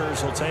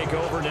Raiders will take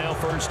over now,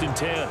 1st and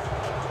 10.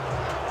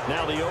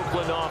 Now the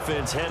Oakland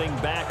offense heading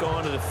back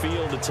onto the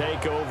field to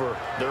take over.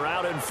 They're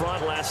out in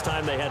front. Last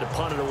time they had to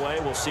punt it away.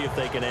 We'll see if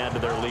they can add to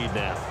their lead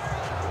now.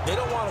 They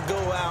don't want to go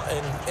out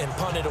and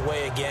punt it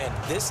away again.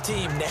 This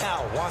team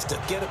now wants to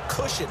get a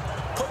cushion,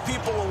 put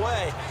people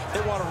away.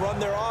 They want to run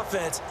their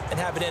offense and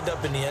have it end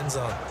up in the end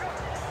zone.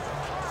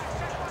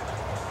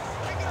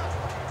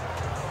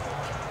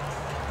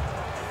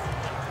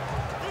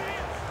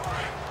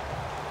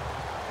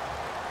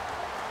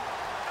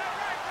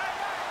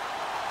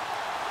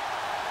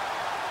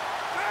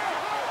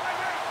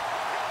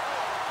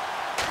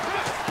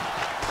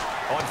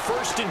 On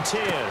 1st and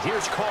 10,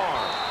 here's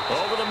Carr.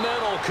 Over the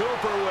middle,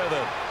 Cooper with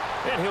it.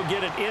 And he'll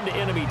get it into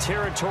enemy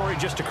territory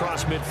just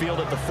across midfield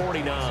at the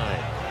 49.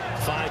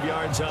 5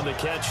 yards on the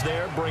catch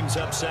there, brings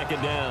up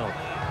 2nd down.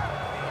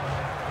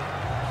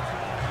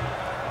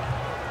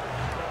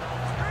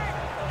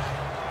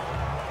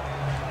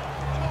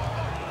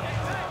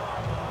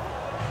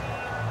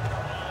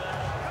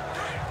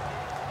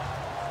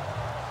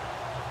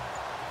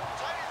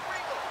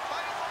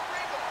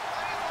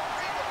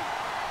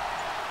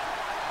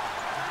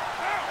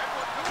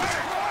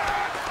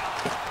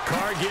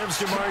 Gives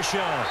to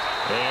Marshawn.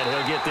 And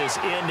he'll get this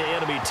into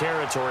enemy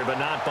territory, but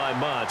not by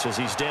much as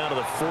he's down to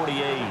the 48.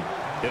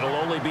 It'll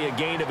only be a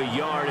gain of a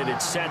yard, and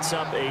it sets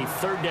up a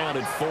 3rd down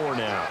and 4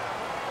 now.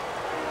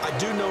 I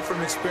do know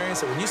from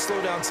experience that when you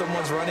slow down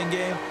someone's running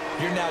game,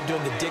 you're now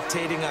doing the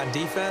dictating on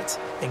defense.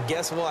 And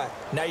guess what?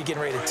 Now you're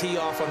getting ready to tee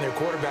off on their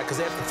quarterback because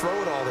they have to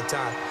throw it all the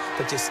time.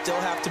 But you still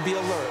have to be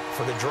alert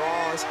for the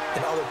draws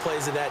and other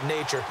plays of that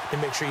nature to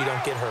make sure you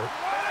don't get hurt.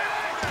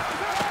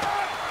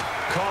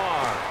 Carr.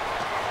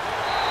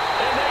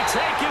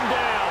 Take him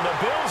down. The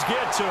Bills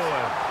get to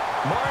him.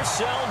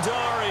 Marcel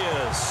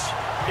Darius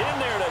in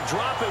there to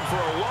drop him for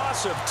a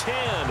loss of 10.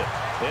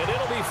 And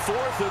it'll be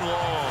 4th and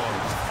long.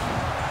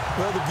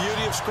 Well, the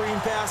beauty of screen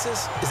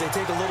passes is they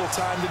take a little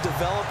time to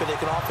develop, and they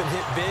can often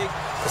hit big.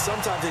 But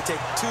sometimes they take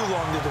too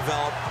long to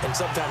develop, and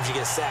sometimes you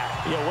get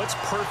sacked. Yeah, what's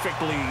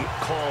perfectly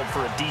called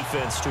for a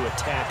defense to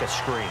attack a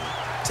screen?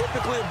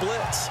 Typically a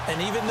blitz,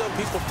 and even though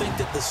people think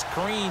that the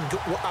screen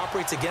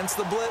operates against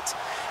the blitz,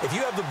 if you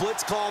have the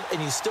blitz called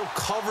and you still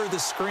cover the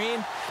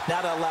screen,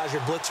 now that allows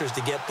your blitzers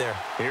to get there.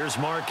 Here's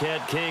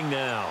Marquette King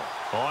now.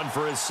 On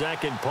for his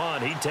 2nd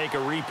punt. He'd take a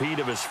repeat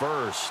of his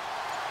 1st.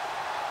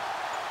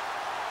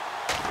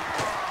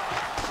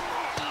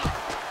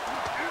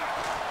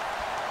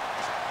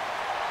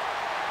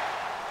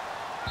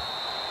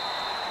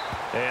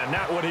 And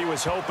not what he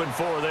was hoping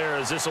for there,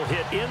 as this will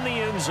hit in the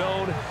end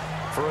zone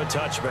for a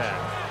touchback.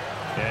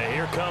 And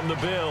here come the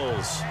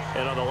Bills.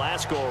 And on the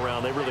last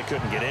go-around, they really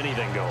couldn't get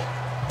anything going.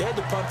 They had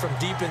to punt from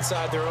deep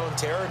inside their own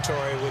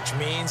territory, which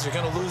means you're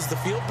going to lose the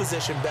field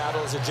position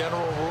battle as a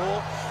general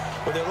rule.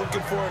 What they're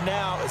looking for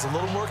now is a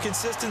little more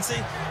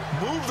consistency,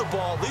 move the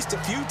ball at least a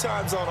few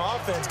times on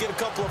offense, get a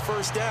couple of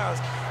first downs,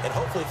 and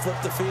hopefully flip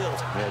the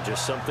field. Yeah,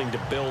 just something to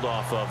build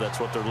off of. That's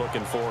what they're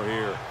looking for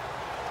here.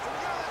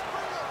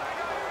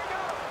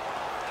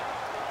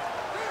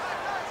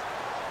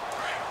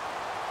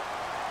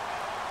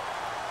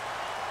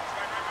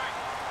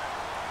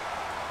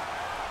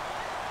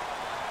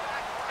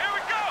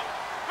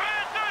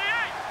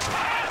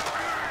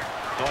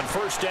 On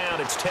first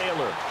down, it's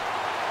Taylor.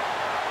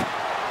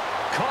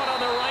 Caught on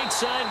the right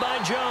side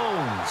by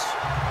Jones.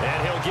 And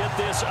he'll get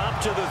this up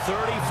to the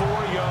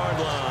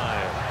 34-yard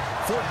line.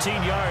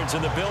 14 yards,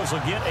 and the Bills will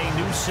get a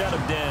new set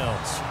of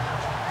downs.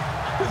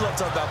 We love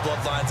talking about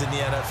bloodlines in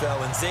the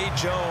NFL, and Zay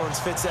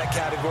Jones fits that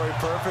category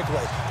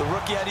perfectly. The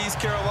rookie at East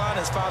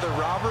Carolina, his father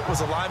Robert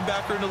was a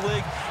linebacker in the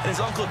league, and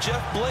his uncle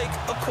Jeff Blake,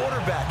 a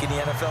quarterback in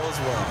the NFL as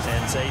well.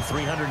 And Zay,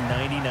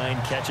 399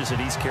 catches at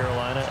East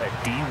Carolina, a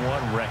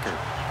D1 record.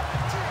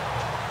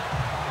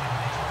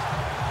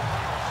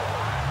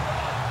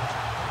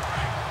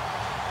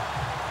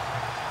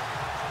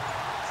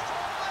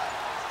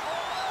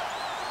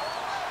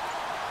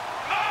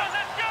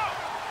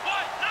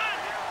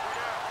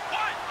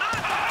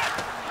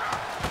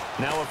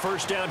 Now a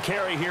first down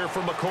carry here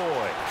for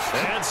McCoy.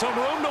 And some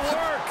room to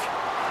work.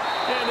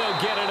 And they'll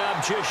get it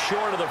up just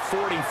short of the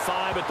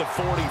 45 at the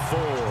 44.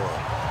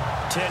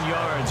 10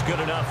 yards,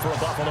 good enough for a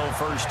Buffalo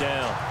first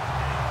down.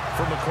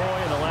 For McCoy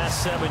in the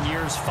last 7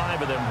 years,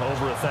 5 of them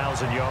over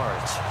 1,000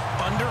 yards.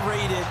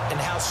 Underrated in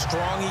how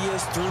strong he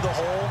is through the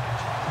hole.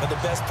 But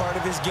the best part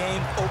of his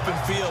game, open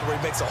field, where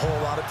he makes a whole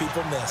lot of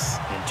people miss.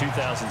 In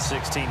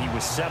 2016, he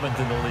was 7th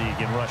in the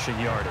league in rushing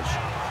yardage.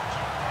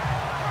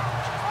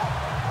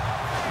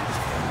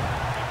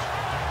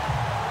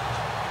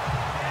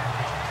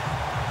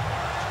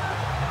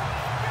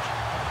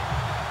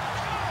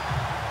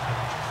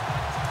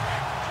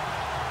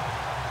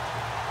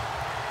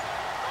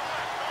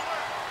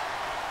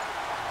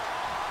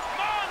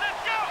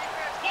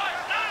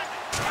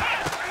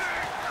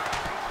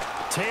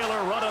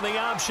 Taylor running the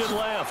option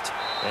left.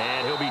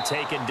 And he'll be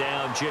taken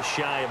down just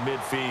shy of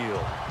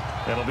midfield.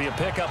 It'll be a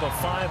pickup of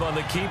 5 on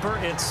the keeper.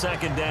 It's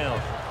second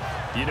down.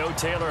 You know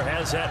Taylor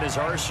has that in his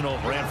arsenal.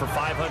 Ran for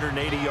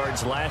 580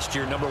 yards last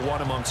year,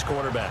 #1 amongst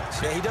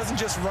quarterbacks. Yeah, he doesn't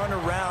just run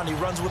around. He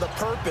runs with a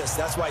purpose.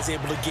 That's why he's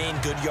able to gain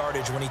good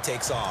yardage when he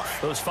takes off.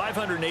 Those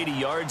 580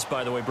 yards,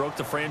 by the way, broke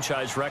the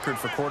franchise record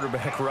for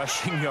quarterback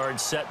rushing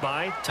yards set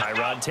by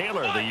Tyrod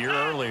Taylor the year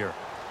earlier.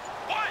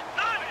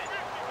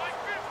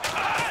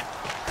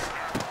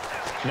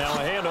 Now a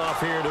handoff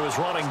here to his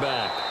running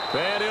back.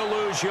 And he'll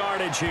lose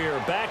yardage here.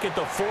 Back at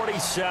the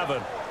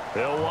 47.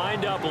 They'll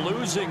wind up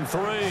losing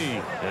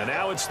 3. And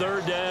now it's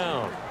third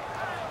down.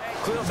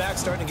 Khalil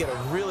Mack's starting to get a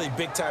really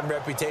big-time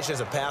reputation as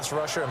a pass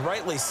rusher, and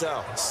rightly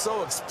so.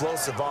 So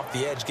explosive off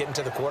the edge getting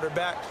to the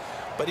quarterback.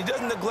 But he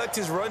doesn't neglect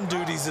his run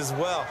duties as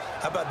well.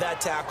 How about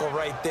that tackle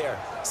right there?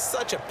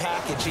 Such a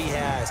package he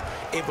has,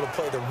 able to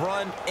play the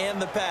run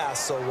and the pass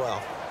so well.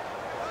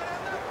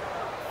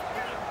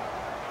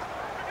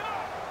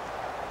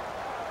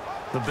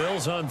 The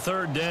Bills on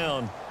third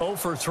down. 0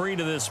 for 3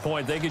 to this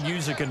point. They could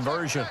use a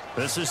conversion.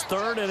 This is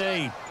 3rd and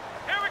 8.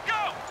 Here we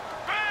go.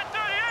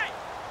 38.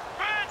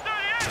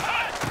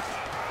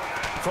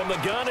 38. From the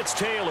gun, it's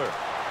Taylor.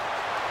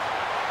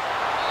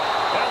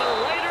 And the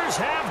Raiders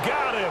have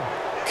got him.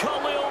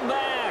 Khalil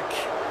Mack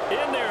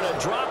in there to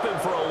drop him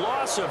for a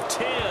loss of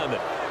 10.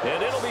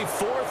 And it'll be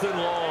 4th and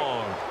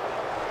long.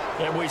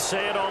 And we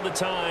say it all the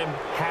time,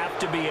 have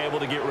to be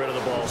able to get rid of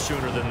the ball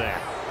sooner than that.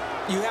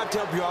 You have to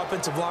help your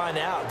offensive line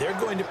out. They're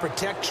going to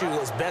protect you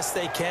as best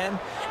they can.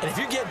 And if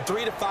you're getting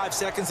 3 to 5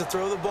 seconds to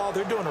throw the ball,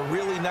 they're doing a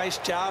really nice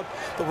job.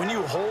 But when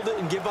you hold it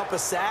and give up a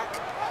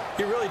sack,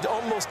 you're really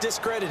almost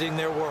discrediting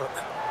their work.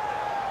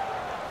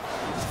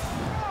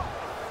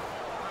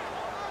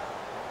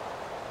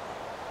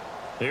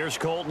 Here's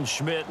Colton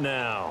Schmidt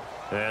now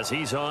as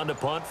he's on to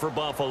punt for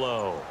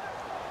Buffalo.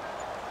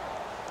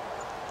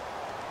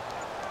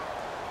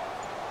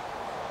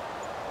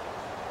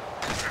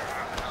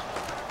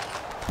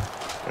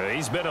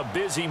 He's been a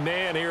busy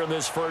man here in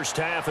this first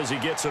half as he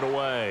gets it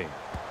away.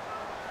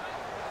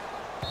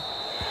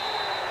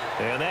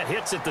 And that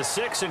hits at the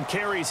 6 and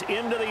carries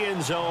into the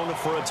end zone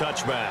for a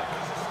touchback.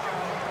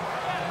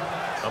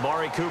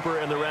 Amari Cooper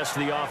and the rest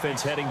of the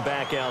offense heading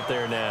back out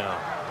there now.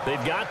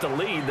 They've got the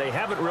lead. They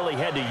haven't really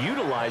had to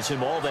utilize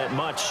him all that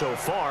much so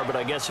far, but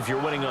I guess if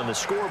you're winning on the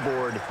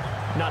scoreboard,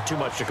 not too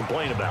much to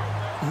complain about.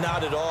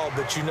 Not at all,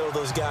 but you know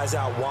those guys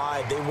out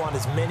wide, they want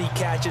as many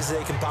catches as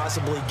they can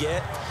possibly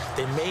get.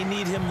 They may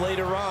need him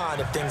later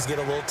on if things get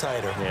a little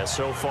tighter. Yeah,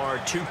 so far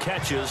 2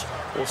 catches.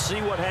 We'll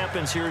see what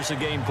happens here as the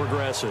game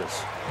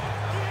progresses.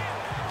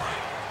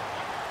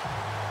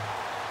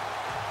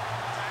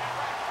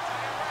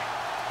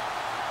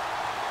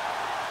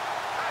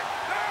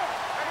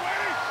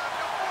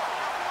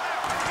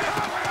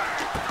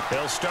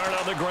 He'll start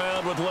on the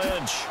ground with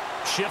Lynch.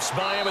 Shifts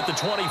by him at the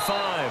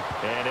 25.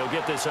 And he'll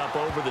get this up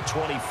over the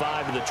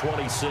 25 to the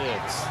 26.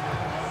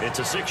 It's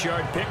a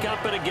 6-yard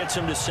pickup, and it gets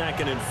him to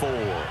 2nd and 4.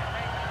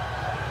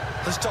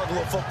 Let's talk a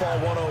little football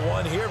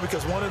 101 here,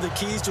 because one of the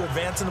keys to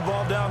advancing the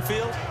ball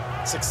downfield,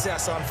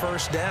 success on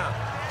first down.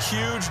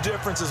 Huge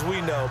difference, as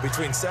we know,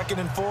 between 2nd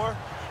and 4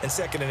 and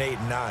 2nd and 8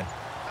 and 9.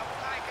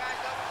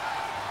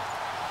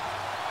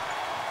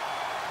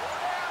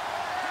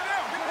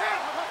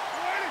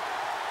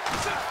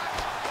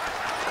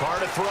 Carr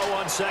to throw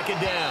on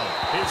 2nd down.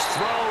 His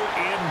throw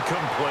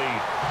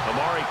incomplete.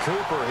 Amari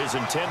Cooper, his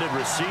intended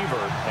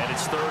receiver, and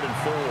it's 3rd and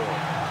 4.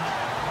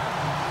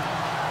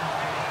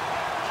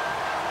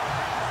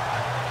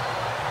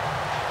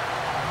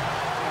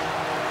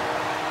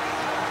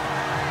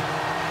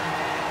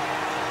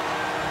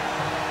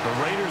 The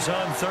Raiders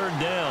on 3rd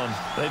down.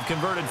 They've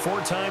converted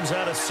 4 times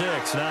out of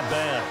 6. Not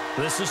bad.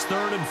 This is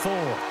 3rd and 4.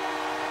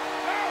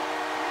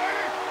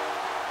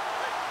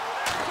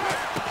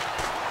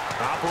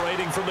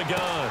 Operating from the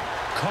gun,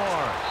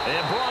 Carr,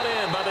 and brought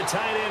in by the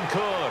tight end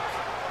Cook.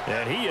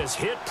 And he is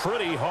hit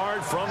pretty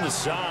hard from the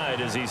side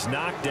as he's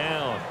knocked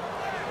down.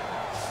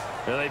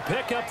 And they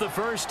pick up the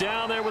first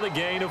down there with a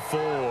gain of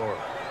 4.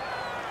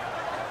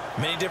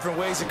 Many different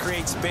ways to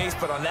create space,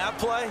 but on that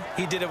play,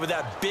 he did it with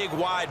that big,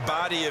 wide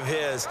body of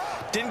his.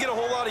 Didn't get a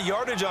whole lot of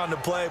yardage on the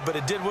play, but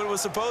it did what it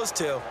was supposed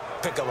to.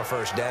 Pick up a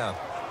first down.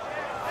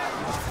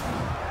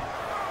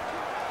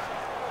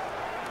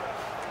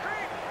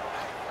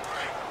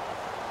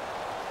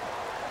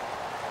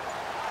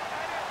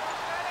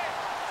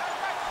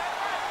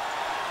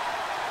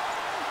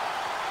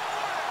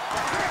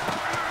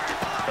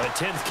 A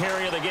 10th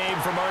carry of the game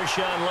for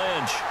Marshawn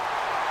Lynch.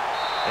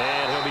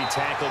 And he'll be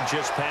tackled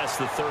just past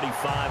the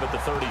 35 at the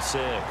 36.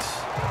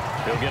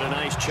 He'll get a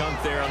nice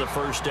chunk there on the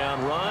first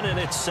down run, and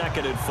it's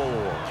 2nd and 4.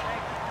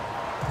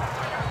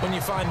 When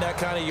you find that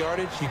kind of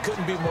yardage, you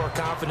couldn't be more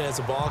confident as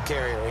a ball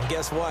carrier. And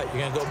guess what?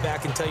 You're going to go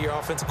back and tell your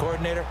offensive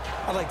coordinator,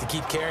 I'd like to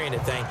keep carrying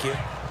it, thank you.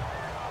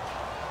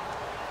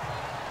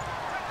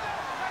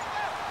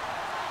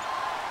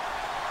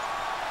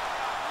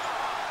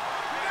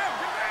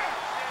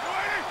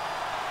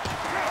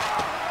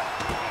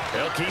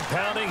 Keep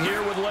pounding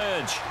here with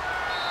Lynch.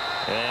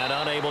 And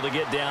unable to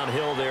get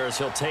downhill there as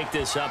he'll take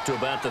this up to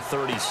about the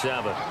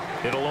 37.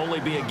 It'll only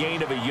be a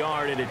gain of a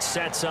yard, and it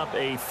sets up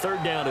a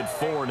 3rd down and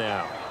 4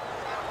 now.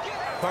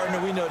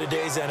 Partner, we know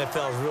today's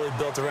NFL is really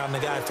built around the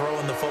guy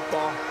throwing the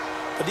football.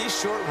 But these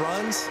short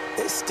runs,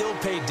 they still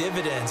pay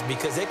dividends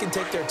because they can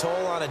take their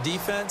toll on a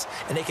defense,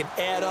 and they can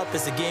add up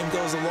as the game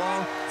goes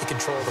along. You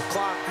control the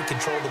clock, you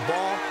control the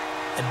ball,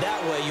 and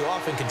that way you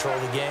often control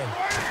the game.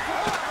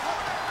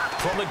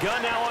 From the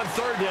gun now on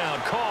 3rd down,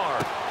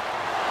 Carr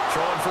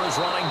throwing for his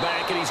running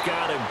back, and he's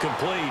got him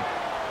complete.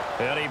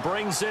 And he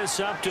brings this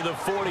up to the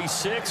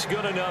 46,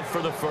 good enough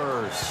for the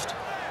first.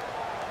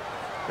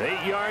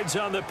 8 yards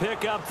on the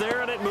pickup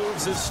there, and it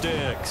moves the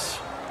sticks.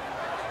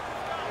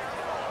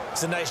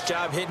 It's a nice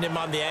job hitting him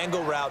on the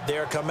angle route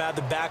there. Come out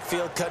of the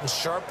backfield, cutting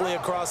sharply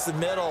across the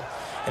middle.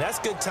 And that's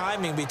good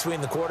timing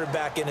between the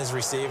quarterback and his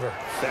receiver.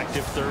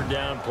 Effective 3rd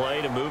down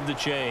play to move the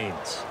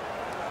chains.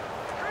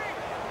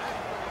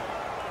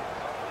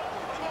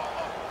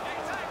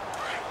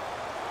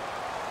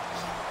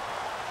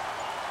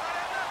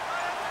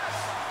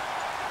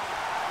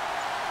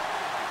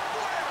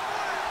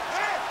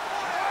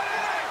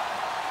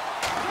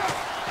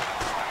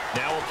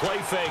 Play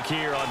fake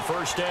here on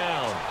 1st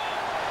down.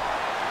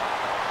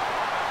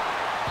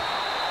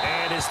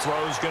 And his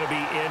throw's going to be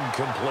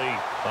incomplete.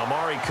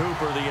 Amari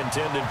Cooper, the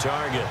intended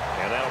target.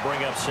 And that'll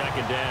bring up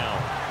 2nd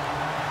down.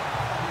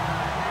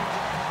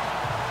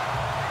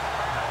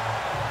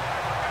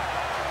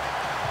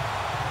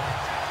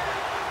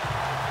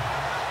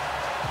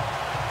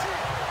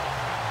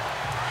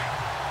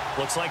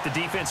 Looks like the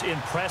defense in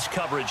press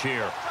coverage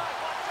here.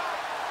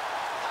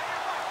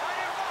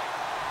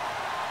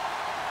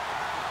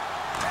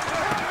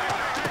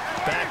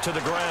 Back to the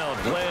ground,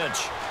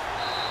 Lynch.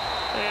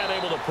 And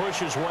able to push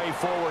his way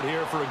forward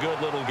here for a good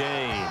little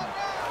gain.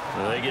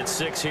 They get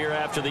 6 here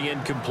after the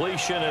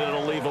incompletion, and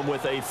it'll leave them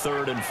with a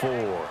 3rd and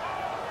 4.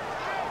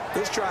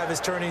 This drive is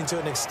turning into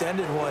an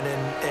extended one,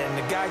 and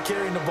the guy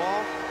carrying the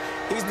ball,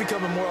 he's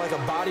becoming more like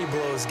a body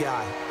blows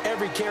guy.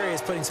 Every carry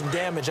is putting some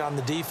damage on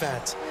the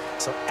defense.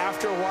 So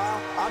after a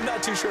while, I'm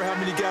not too sure how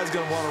many guys are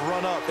going to want to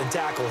run up and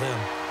tackle him.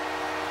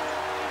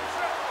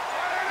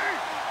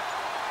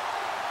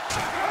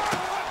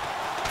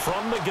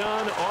 From the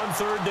gun on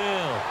 3rd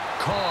down,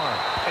 Carr.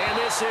 And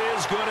this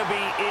is going to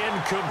be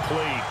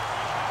incomplete.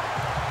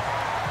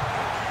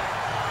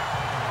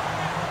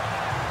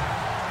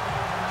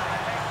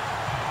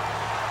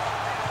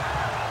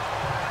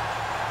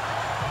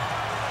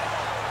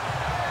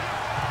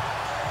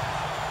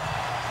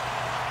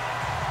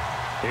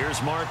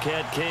 Here's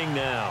Marquette King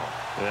now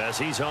as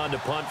he's on to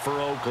punt for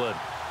Oakland.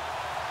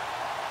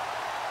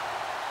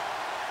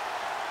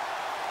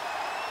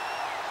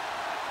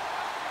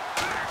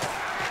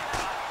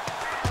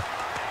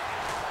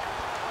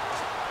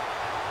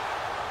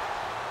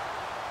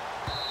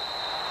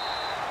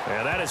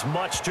 And that is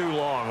much too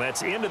long.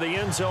 That's into the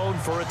end zone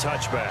for a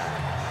touchback.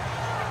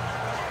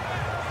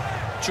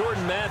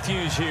 Jordan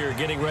Matthews here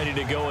getting ready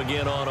to go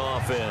again on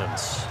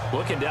offense.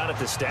 Looking down at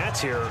the stats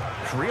here,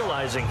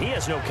 realizing he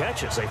has no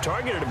catches. They've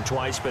targeted him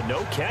twice, but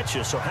no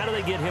catches. So how do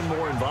they get him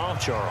more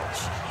involved,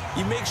 Charles?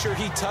 You make sure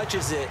he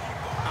touches it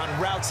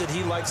on routes that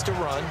he likes to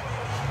run.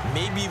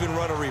 Maybe even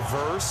run a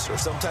reverse or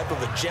some type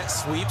of a jet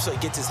sweep so he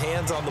gets his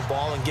hands on the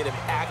ball and get him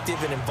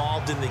active and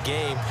involved in the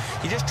game.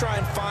 You just try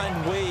and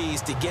find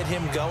ways to get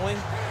him going,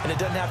 and it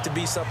doesn't have to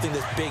be something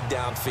that's big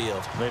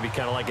downfield. Maybe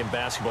kind of like in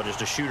basketball,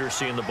 just a shooter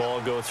seeing the ball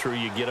go through,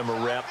 you get him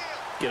a rep,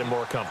 get him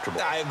more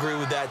comfortable. I agree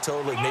with that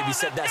totally. Maybe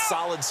set that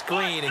solid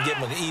screen and give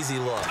him an easy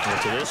look.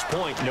 And to this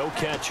point, no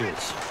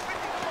catches.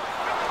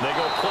 They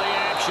go play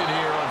action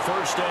here on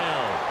first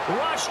down.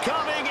 Rush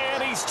coming,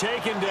 and he's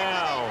taken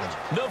down.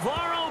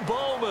 Navarro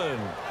Bowman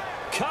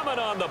coming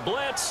on the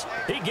blitz.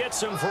 He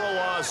gets him for a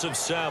loss of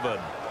 7.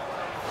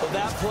 Well,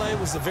 that play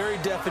was the very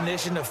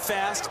definition of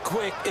fast,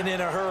 quick, and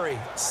in a hurry.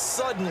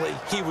 Suddenly,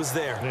 he was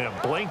there. Yeah,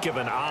 blink of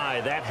an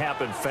eye. That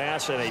happened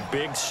fast and a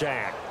big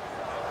sack.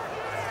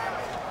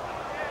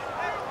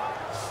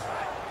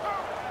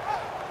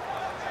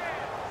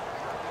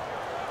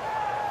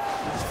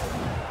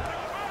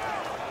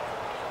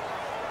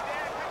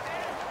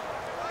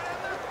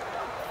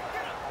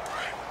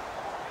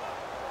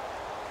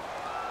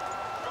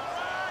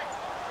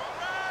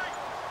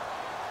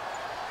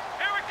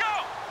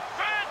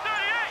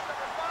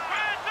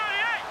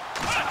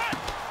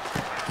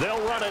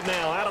 They'll run it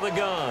now out of the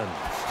gun.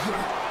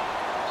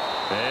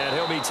 And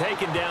he'll be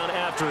taken down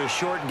after a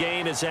short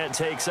gain as that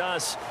takes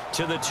us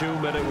to the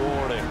 2-minute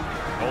warning.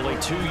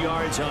 Only 2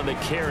 yards on the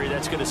carry.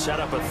 That's going to set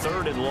up a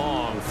 3rd and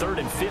long, 3rd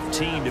and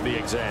 15 to be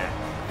exact.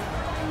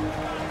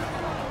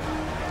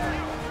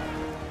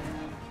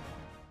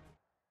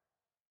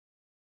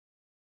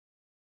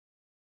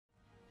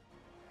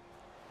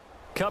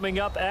 Coming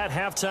up at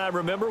halftime,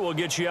 remember, we'll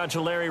get you out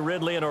to Larry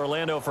Ridley in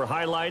Orlando for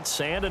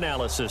highlights and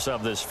analysis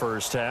of this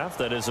first half.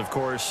 That is, of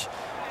course,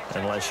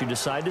 unless you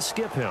decide to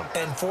skip him.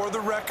 And for the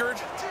record,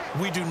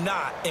 we do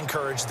not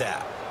encourage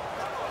that.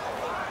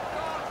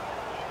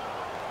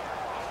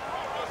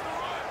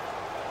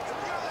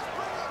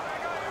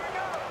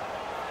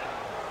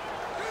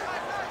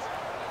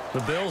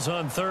 The Bills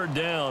on 3rd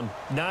down.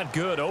 Not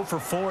good. 0 for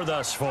 4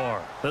 thus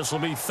far. This will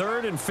be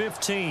 3rd and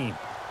 15.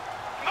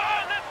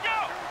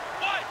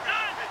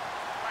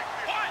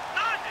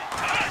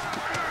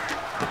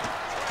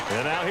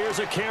 And now here's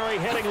a carry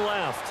heading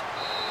left.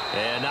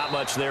 And not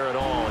much there at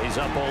all. He's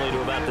up only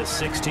to about the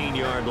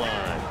 16-yard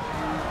line.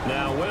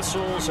 Now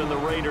whistles, and the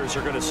Raiders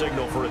are going to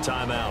signal for a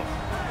timeout.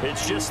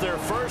 It's just their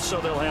first,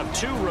 so they'll have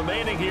 2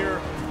 remaining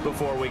here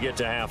before we get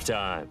to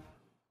halftime.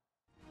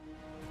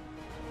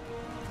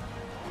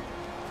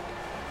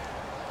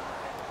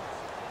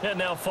 And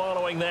now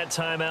following that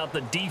timeout,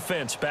 the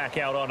defense back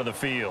out onto the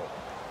field.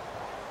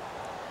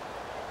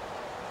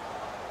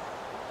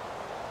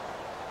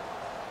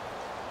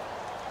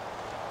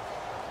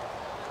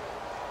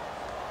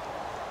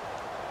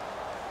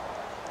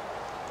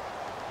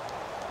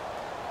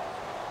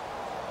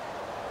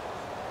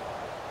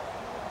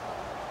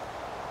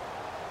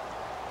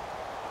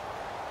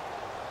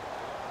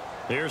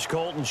 Here's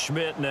Colton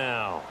Schmidt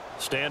now,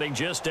 standing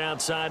just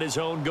outside his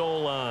own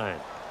goal line.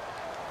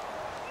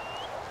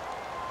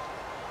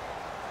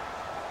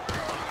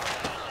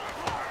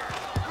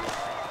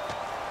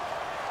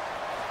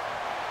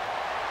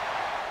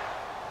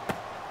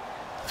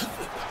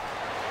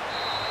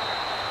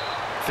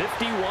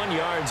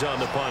 Yards on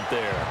the punt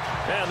there.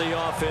 And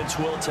the offense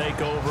will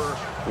take over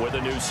with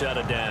a new set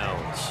of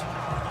downs.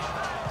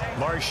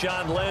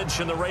 Marshawn Lynch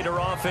and the Raider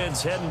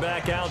offense heading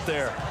back out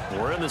there.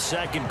 We're in the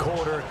 2nd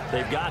quarter.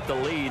 They've got the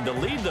lead. The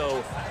lead,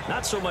 though,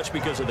 not so much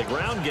because of the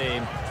ground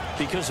game,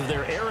 because of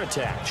their air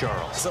attack,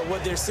 Charles. So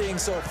what they're seeing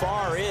so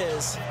far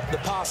is the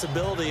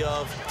possibility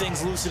of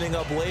things loosening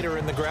up later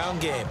in the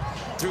ground game.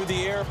 Through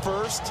the air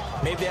first,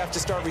 maybe they have to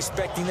start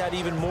respecting that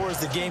even more as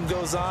the game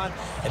goes on,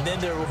 and then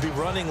there will be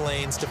running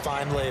lanes to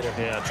find later.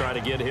 Yeah, try to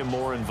get him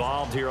more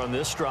involved here on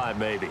this drive,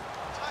 maybe.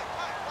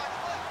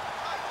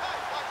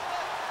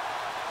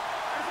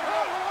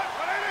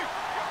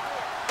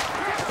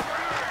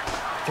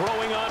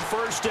 Throwing on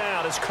first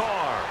down is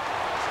Carr.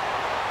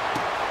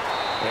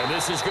 And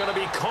this is going to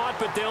be caught,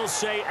 but they'll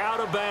say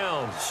out of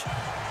bounds.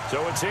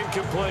 So it's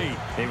incomplete.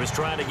 He was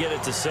trying to get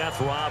it to Seth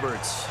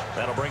Roberts.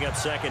 That'll bring up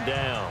 2nd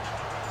down.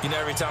 You know,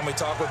 every time we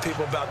talk with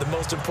people about the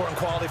most important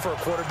quality for a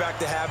quarterback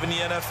to have in the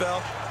NFL,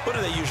 what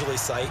do they usually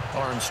cite?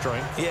 Arm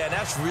strength. Yeah, and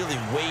that's really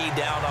way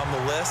down on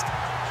the list.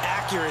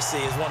 Accuracy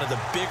is one of the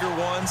bigger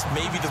ones,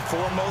 maybe the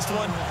foremost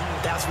one.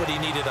 That's what he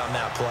needed on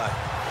that play.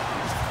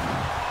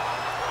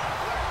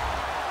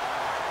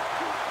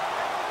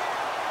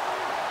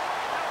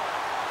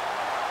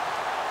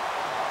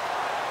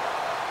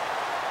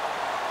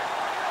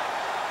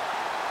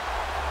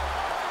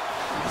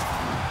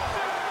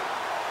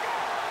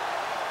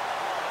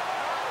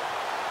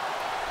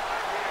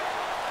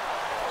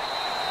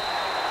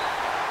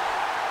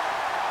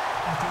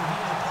 After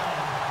reviewing the play,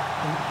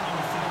 the line on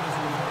the field is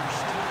reversed.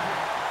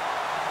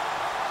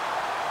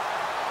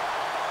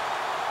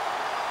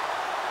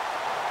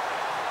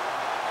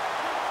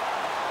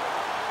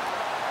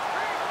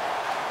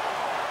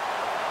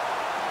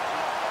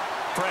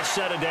 fresh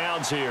set of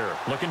downs here.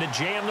 Looking to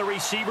jam the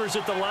receivers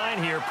at the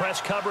line here.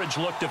 Press coverage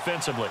look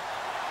defensively.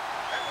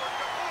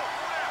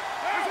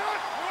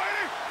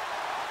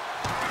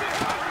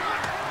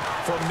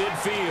 From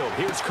midfield,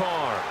 here's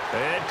Carr.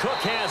 And Cook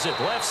has it,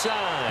 left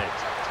side.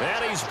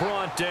 And he's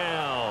brought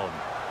down.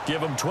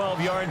 Give him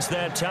 12 yards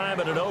that time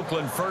at an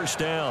Oakland first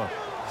down.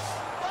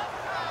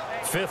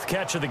 5th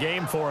catch of the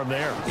game for him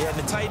there. Yeah, and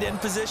the tight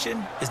end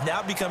position is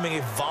now becoming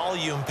a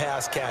volume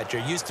pass catcher.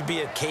 Used to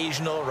be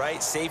occasional,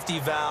 right? Safety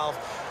valve.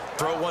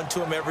 Throw one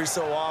to him every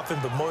so often,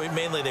 but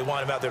mainly they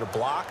want him out there to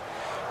block.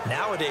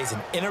 Nowadays, an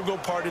integral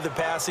part of the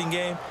passing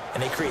game,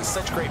 and they create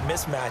such great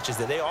mismatches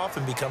that they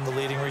often become the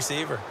leading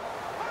receiver.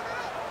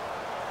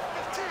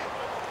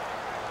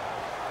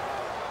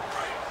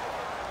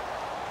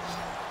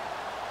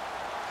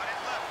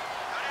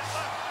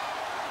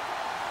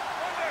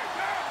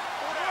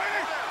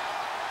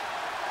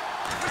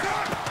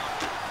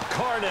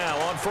 Now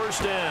on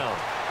first down.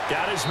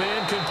 Got his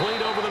man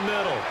complete over the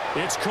middle.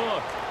 It's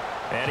Cook.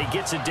 And he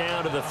gets it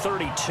down to the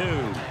 32.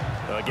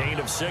 A gain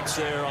of 6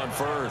 there on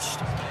first.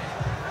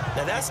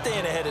 Now that's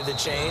staying ahead of the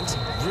chains.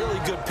 Really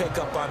good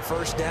pickup on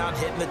first down,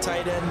 hitting the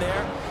tight end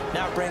there.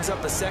 Now it brings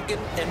up a second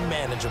and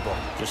manageable.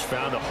 Just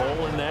found a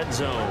hole in that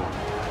zone.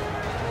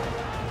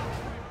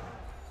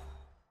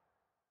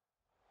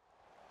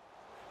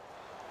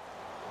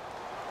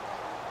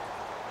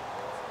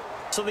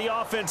 So the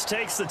offense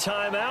takes the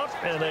timeout,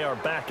 and they are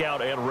back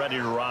out and ready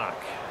to rock.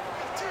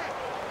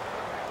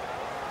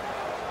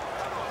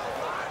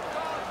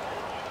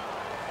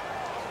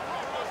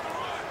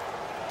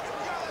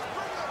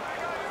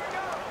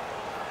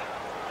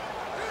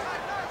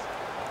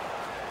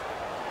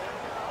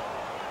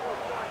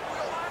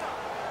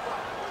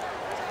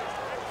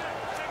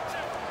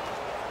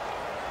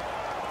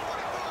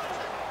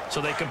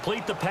 So they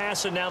complete the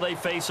pass, and now they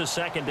face a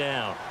second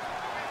down.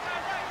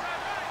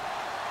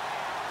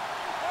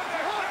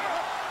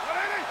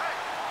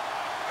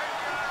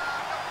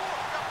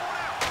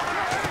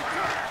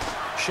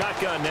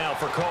 Shotgun now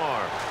for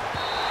Carr.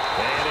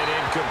 And an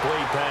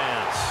incomplete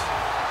pass.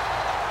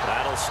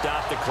 That'll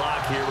stop the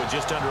clock here with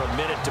just under a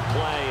minute to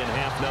play in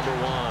half number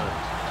 1.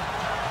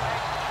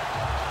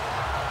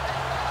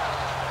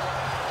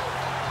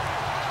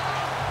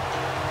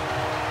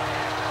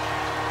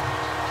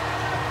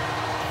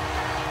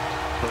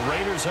 The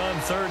Raiders on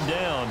 3rd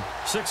down.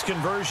 6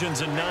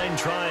 conversions and 9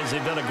 tries.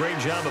 They've done a great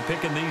job of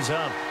picking these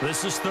up.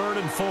 This is 3rd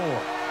and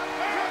 4.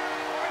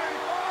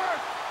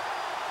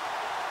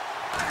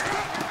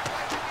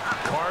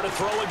 To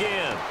throw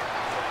again.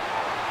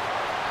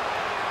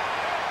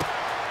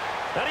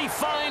 And he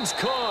finds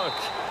Cook.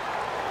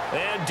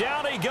 And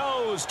down he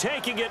goes,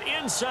 taking it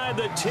inside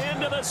the 10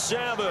 to the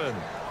 7.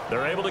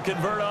 They're able to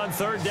convert on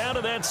 3rd down,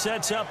 and that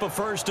sets up a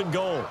 1st and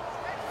goal.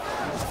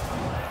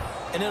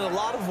 And in a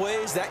lot of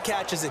ways, that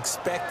catch is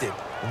expected.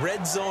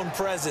 Red zone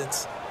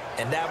presence,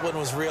 and that one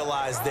was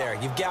realized there.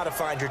 You've got to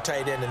find your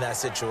tight end in that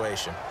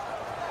situation.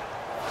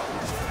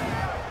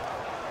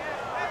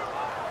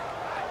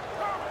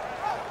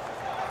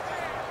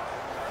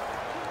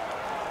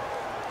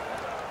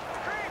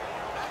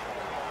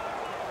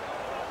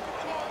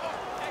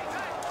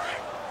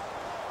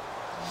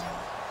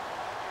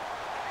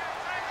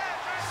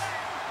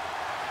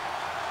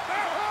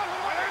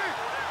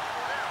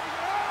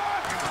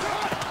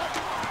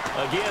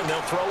 Again,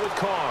 they'll throw with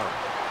Carr.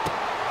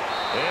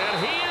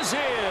 And he is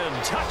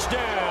in.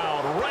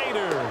 Touchdown,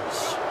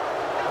 Raiders.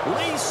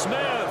 Lee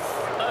Smith,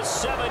 a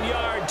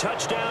 7-yard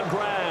touchdown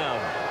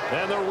grab.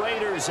 And the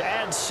Raiders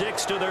add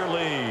 6 to their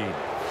lead.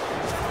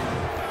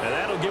 And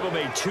that'll give them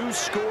a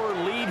 2-score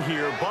lead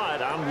here,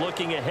 but I'm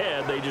looking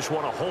ahead. They just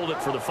want to hold it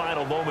for the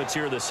final moments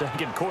here in the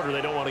 2nd quarter.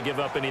 They don't want to give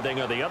up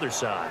anything on the other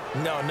side.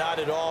 No, not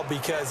at all,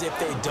 because if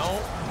they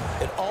don't,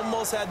 it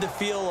almost had the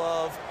feel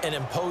of an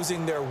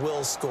imposing their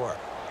will score.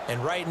 And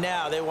right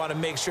now, they want to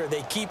make sure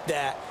they keep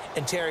that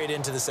and carry it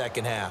into the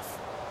 2nd half.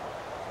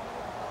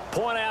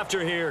 Point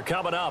after here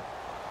coming up.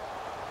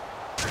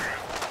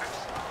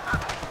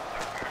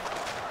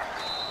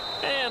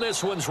 And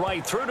this one's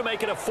right through to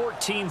make it a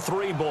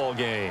 14-3 ball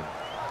game.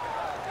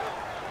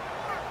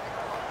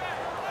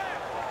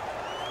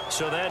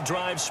 So that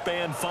drive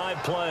spanned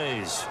 5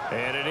 plays,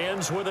 and it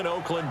ends with an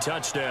Oakland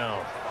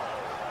touchdown.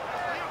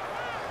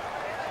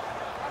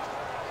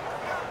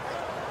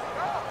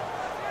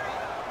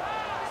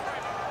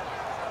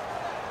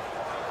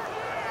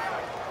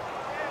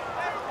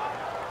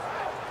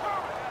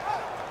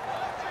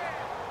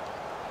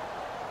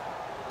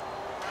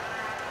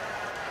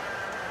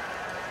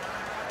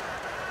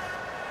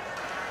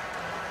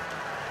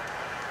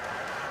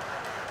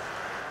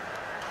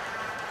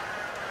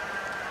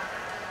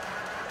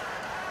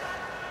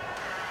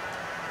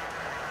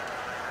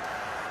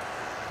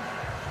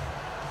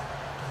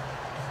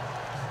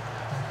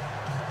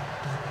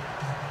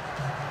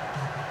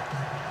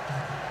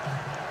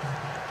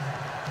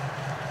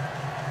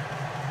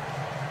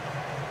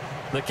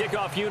 The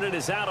kickoff unit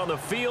is out on the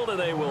field, and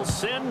they will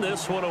send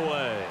this one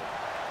away.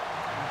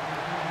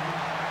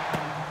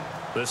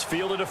 This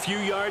fielded a few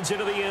yards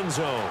into the end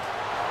zone.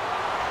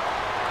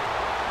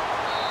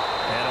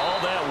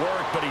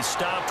 but he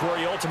stopped where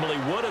he ultimately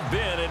would have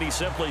been, and he's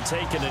simply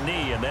taken a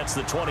knee, and that's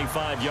the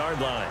 25-yard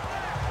line.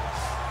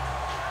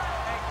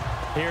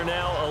 Here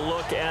now, a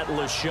look at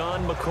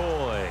LaShawn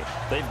McCoy.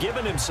 They've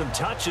given him some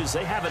touches.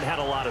 They haven't had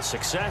a lot of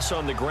success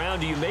on the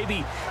ground. Do you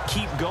maybe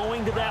keep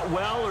going to that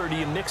well, or do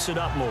you mix it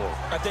up more?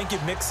 I think you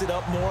mix it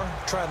up more,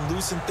 try and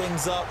loosen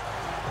things up.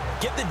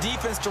 Get the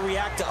defense to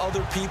react to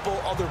other people,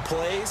 other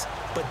plays,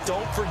 but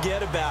don't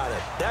forget about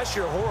it. That's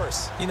your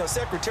horse. You know,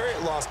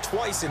 Secretariat lost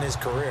twice in his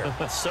career.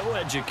 So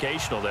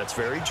educational. That's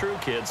very true,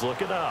 kids.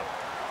 Look it up.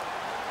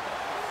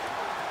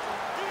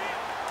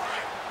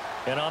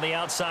 And on the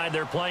outside,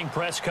 they're playing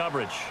press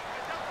coverage.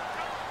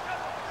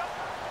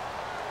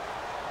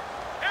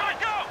 Here we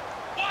go.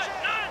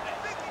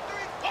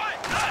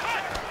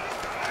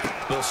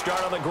 They'll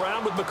start on the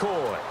ground with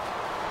McCoy.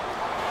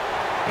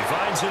 He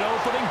finds an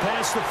opening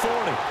past the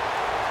 40.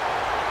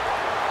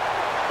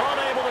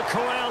 Unable to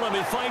corral him.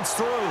 He fights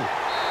through.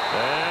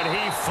 And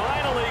he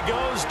finally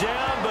goes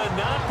down, but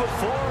not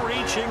before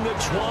reaching the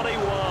 21.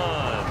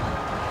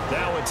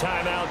 Now a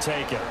timeout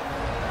taken.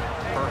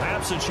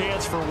 Perhaps a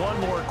chance for one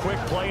more quick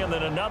play and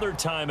then another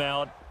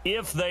timeout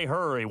if they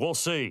hurry. We'll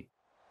see.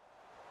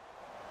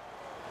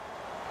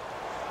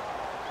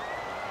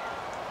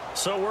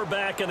 So we're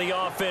back in the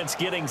offense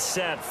getting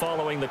set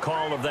following the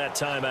call of that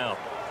timeout.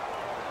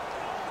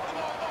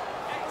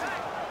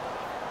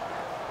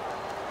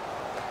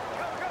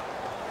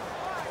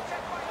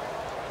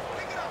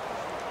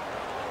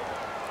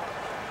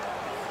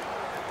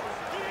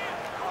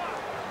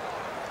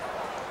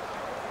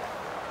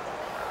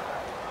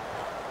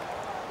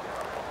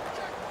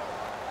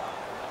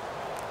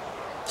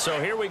 So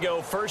here we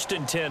go, 1st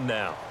and 10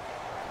 now.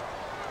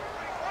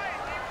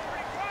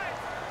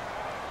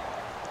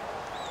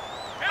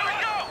 Here we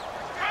go.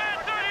 Red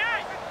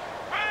 38.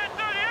 Red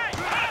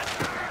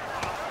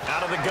 38.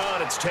 Out of the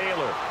gun, it's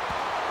Taylor.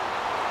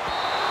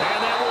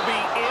 And that will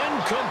be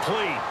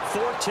incomplete.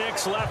 4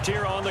 ticks left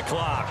here on the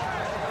clock.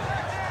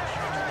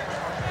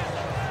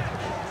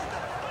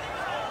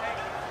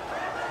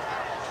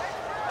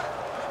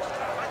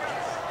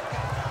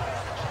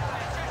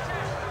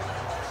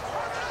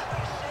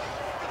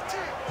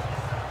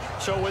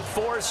 So with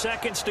 4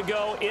 seconds to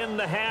go in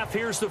the half,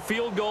 here's the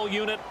field goal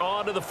unit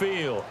onto the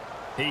field.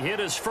 He hit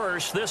his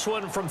first, this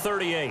one from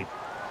 38.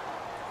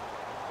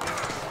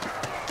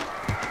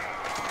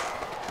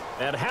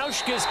 And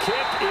Hauschka's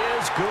kick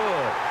is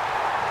good.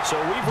 So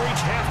we've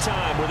reached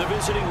halftime with the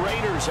visiting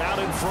Raiders out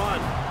in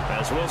front.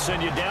 As we'll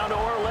send you down to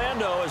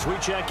Orlando as we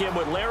check in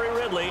with Larry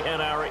Ridley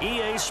and our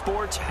EA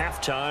Sports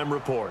Halftime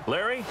Report.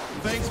 Larry?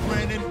 Thanks,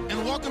 Brandon,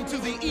 and welcome to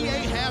the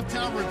EA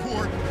Halftime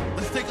Report.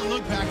 Let's take a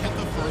look back at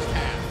the first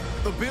half.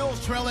 The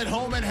Bills trail at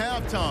home at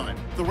halftime.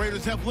 The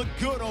Raiders have looked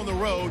good on the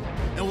road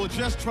and will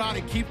just try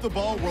to keep the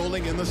ball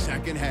rolling in the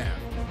second half.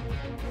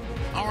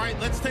 All right,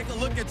 let's take a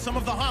look at some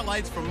of the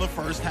highlights from the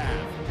first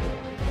half.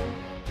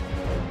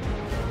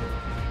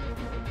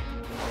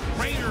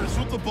 Raiders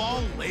with the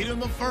ball late in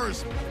the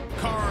first.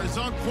 Carr is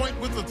on point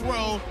with the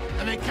throw,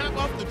 and they cap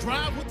off the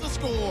drive with the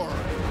score.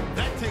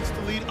 That takes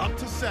the lead up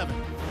to 7.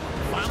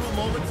 Final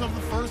moments of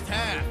the first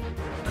half.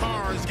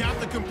 Carr's got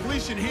the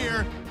completion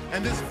here,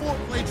 and this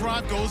 4-play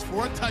drive goes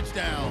for a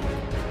touchdown.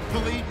 The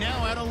lead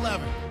now at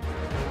 11.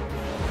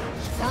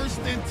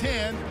 1st and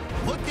 10.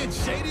 Look at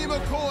Shady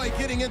McCoy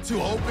getting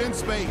into open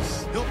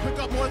space. He'll pick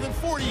up more than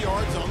 40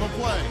 yards on the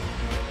play.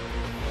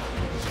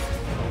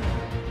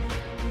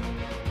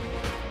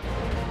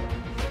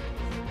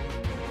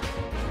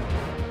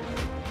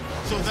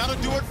 So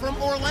that'll do it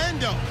from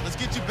Orlando. Let's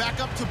get you back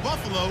up to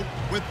Buffalo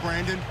with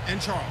Brandon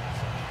and Charles.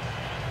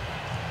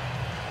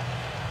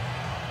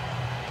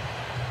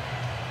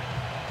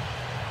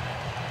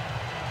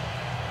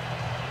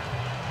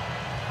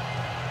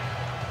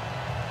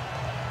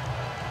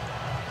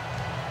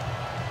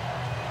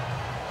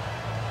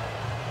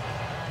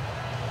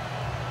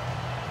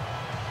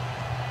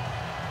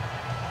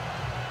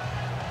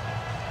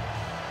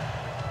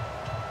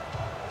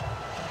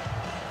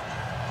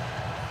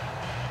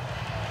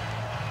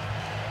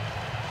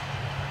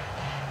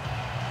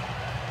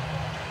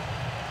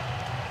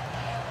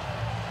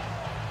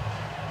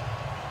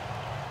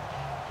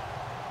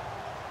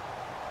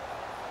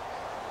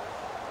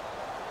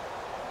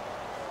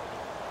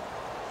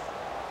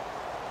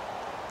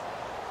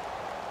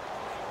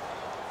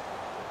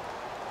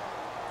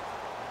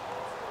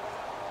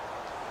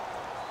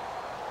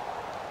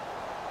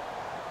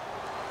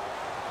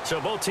 So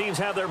both teams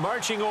have their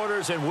marching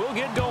orders, and we'll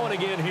get going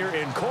again here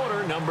in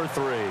quarter number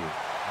 3.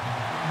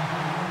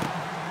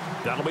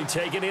 That'll be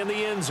taken in the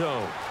end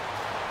zone.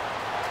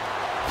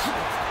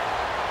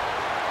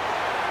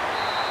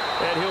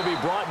 And he'll be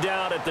brought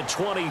down at the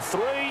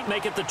 23,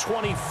 make it the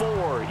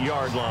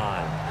 24-yard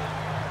line.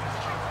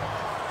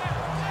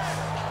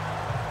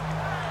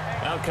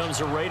 Out comes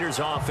the Raiders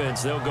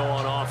offense. They'll go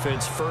on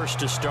offense first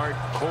to start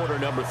quarter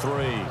number 3.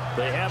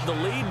 They have the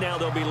lead now.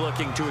 They'll be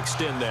looking to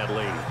extend that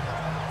lead.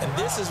 And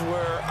this is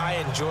where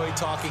I enjoy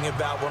talking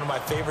about one of my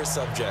favorite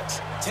subjects,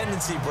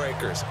 tendency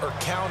breakers, or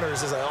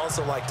counters as I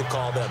also like to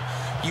call them.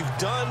 You've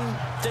done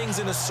things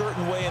in a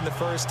certain way in the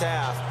first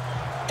half,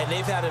 and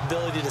they've had an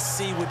ability to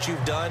see what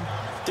you've done.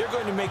 They're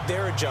going to make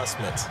their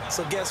adjustments.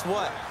 So guess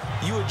what?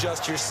 You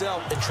adjust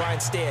yourself and try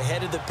and stay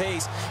ahead of the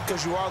pace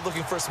because you are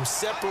looking for some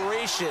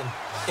separation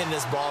in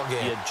this ball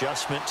game. The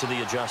adjustment to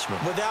the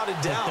adjustment. Without a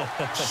doubt.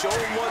 Show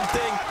them one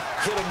thing,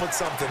 hit them with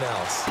something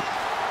else.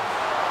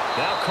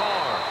 Now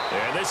Carr,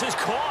 and this is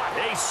caught.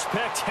 A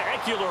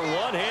spectacular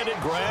one-handed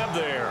grab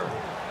there.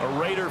 A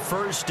Raider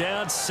first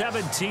down,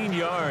 17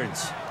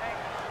 yards.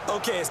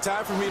 Okay, it's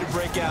time for me to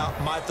break out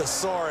my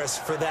thesaurus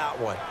for that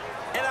one.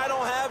 And I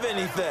don't have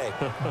anything.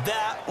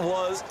 That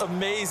was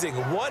amazing.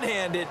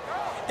 One-handed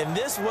in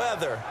this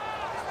weather.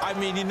 I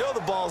mean, you know the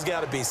ball's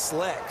got to be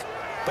slick.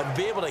 But to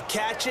be able to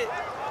catch it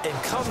and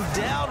come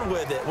down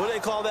with it, what do they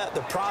call that?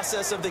 The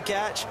process of the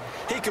catch?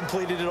 He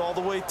completed it all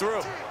the way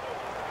through.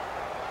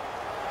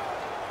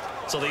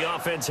 So the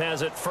offense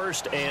has it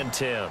 1st and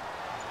 10.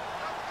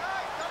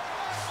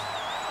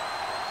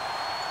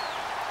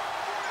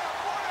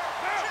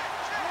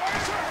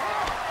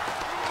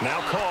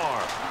 Now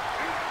Carr.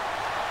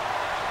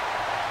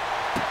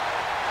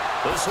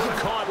 This one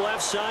caught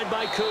left side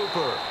by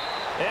Cooper.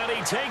 And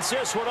he takes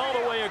this one all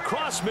the way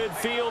across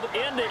midfield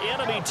into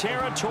enemy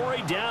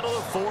territory down to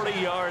the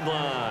 40-yard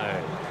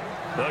line.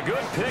 A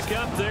good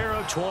pickup there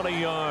of 20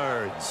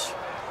 yards.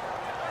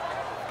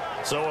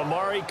 So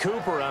Amari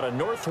Cooper out of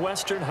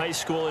Northwestern High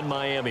School in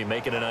Miami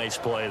making a nice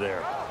play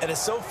there. And it's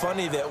so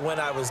funny that when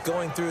I was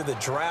going through the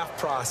draft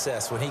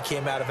process when he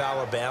came out of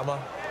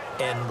Alabama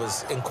and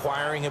was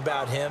inquiring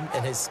about him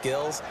and his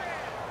skills,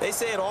 they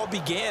say it all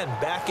began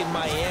back in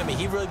Miami.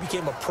 He really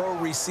became a pro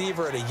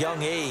receiver at a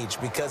young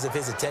age because of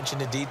his attention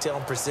to detail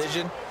and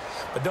precision.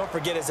 But don't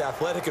forget his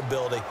athletic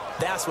ability.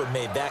 That's what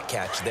made that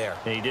catch there.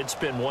 And he did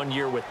spend 1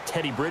 year with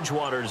Teddy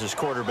Bridgewater as his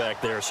quarterback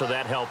there, so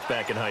that helped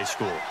back in high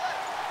school.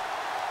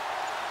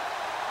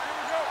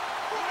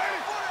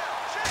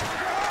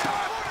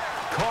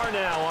 Carr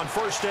now on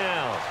 1st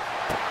down.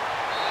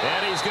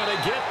 And he's going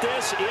to get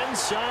this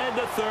inside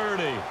the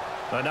 30.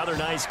 Another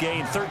nice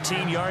gain,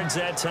 13 yards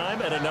that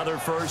time, and another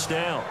 1st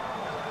down.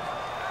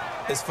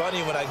 It's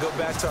funny when I go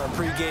back to our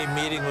pregame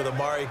meeting with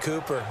Amari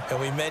Cooper, and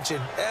we mentioned,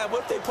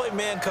 what if they play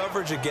man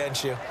coverage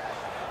against you?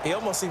 He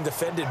almost seemed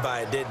offended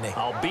by it, didn't he?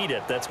 I'll beat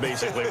it. That's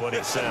basically what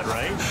he said,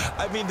 right?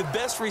 I mean, the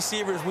best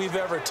receivers we've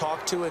ever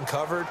talked to and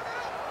covered,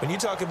 when you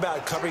talk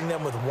about covering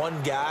them with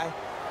one guy,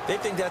 they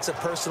think that's a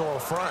personal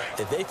affront.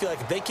 If they feel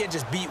like if they can't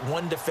just beat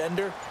one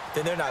defender,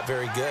 then they're not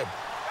very good.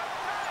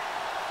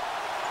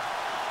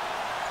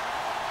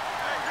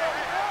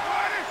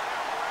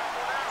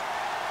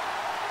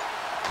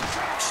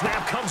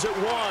 Snap comes at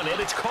 1, and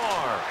it's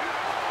Carr.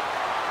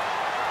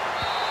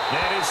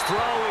 And his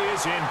throw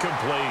is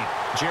incomplete.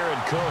 Jared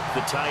Cook,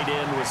 the tight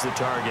end, was the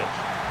target.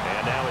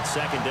 And now it's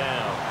 2nd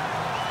down.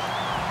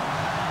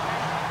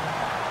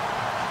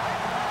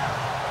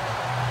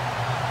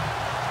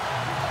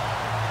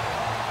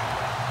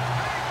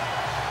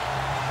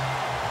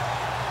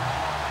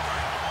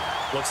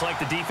 Looks like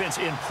the defense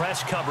in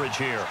press coverage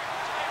here.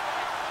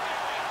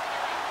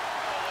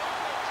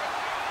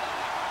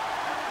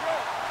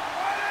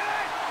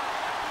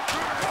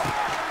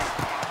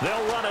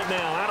 They'll run it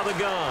now out of the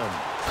gun.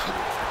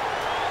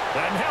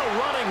 And now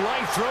running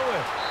right through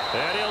it.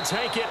 And he'll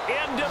take it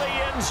into the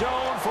end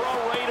zone for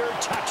a Raider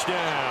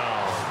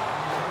touchdown.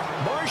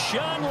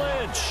 Marshawn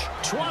Lynch,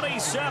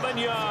 27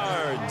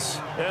 yards.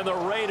 And the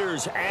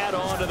Raiders add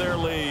on to their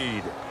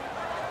lead.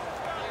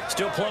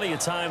 Still plenty of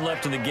time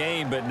left in the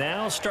game, but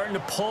now starting to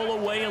pull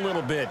away a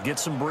little bit. Get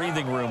some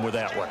breathing room with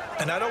that one.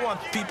 And I don't want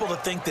people to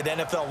think that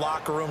NFL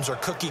locker rooms are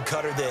cookie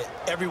cutter, that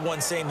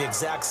everyone's saying the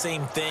exact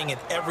same thing in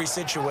every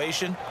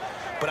situation.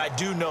 But I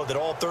do know that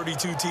all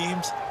 32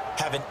 teams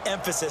have an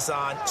emphasis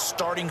on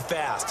starting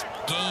fast.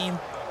 Game,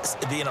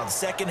 the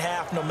second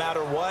half, no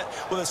matter what,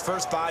 whether it's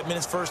first 5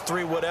 minutes, first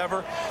 3,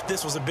 whatever.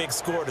 This was a big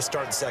score to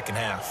start the second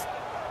half.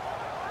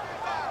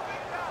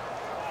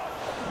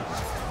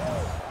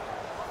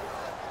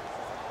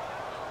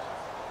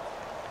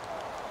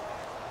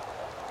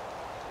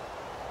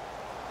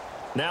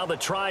 Now the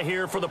try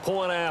here for the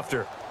point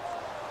after.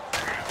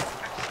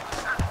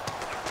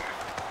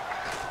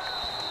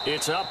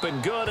 It's up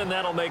and good, and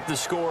that'll make the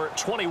score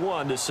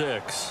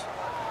 21-6.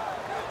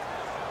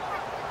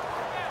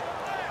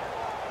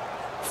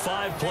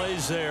 5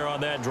 plays there on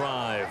that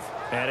drive.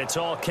 And it's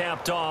all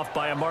capped off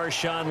by a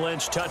Marshawn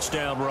Lynch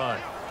touchdown run.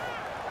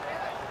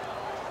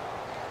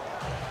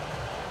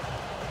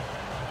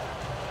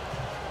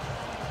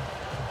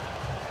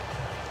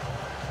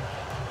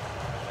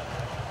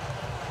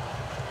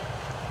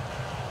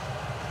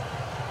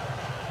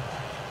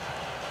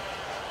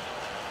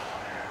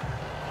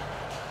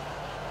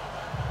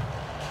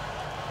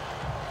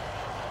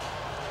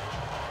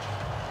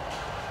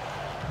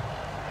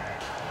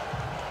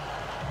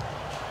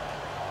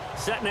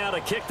 Set now to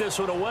kick this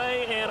one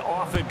away, and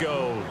off it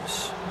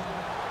goes.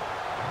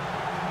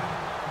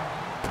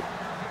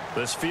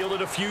 This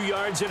fielded a few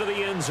yards into the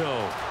end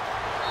zone.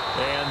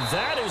 And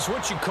that is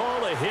what you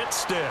call a hit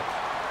stick.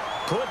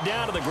 Put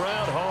down to the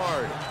ground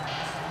hard.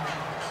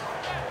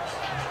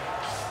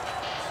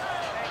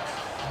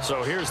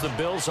 So here's the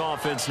Bills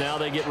offense now.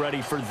 They get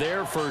ready for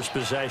their first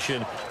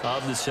possession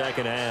of the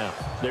second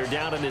half. They're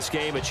down in this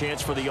game. A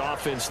chance for the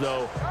offense,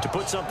 though, to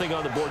put something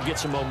on the board, get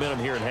some momentum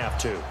here in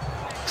half two.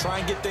 Try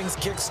and get things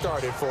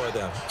kick-started for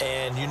them.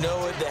 And you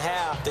know at the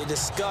half, they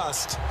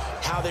discussed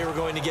how they were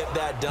going to get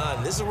that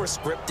done. This is where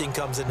scripting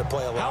comes into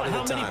play a lot of the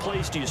time. How many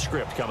plays do you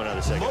script coming out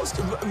of the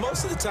second?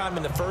 Most of the time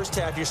in the first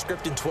half, you're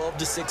scripting 12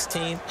 to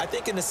 16. I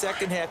think in the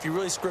second half, you're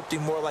really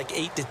scripting more like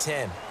 8 to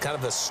 10. Kind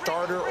of a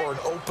starter or an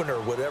opener,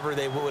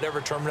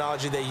 whatever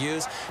terminology they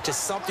use.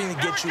 Just something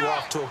to get you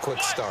off to a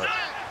quick start.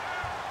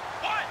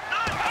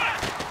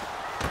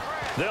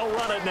 They'll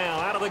run it now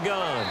out of the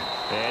gun.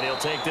 And he'll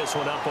take this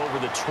one up over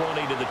the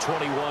 20 to the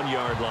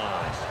 21-yard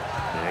line.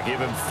 And give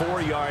him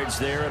 4 yards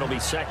there. It'll be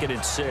 2nd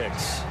and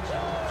 6.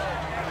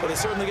 Well, they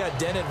certainly got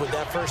dented with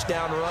that first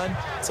down run.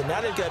 So now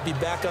they've got to be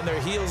back on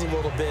their heels a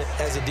little bit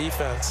as a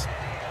defense.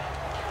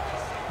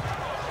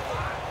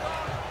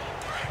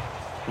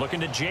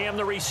 Looking to jam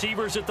the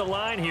receivers at the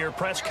line here.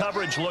 Press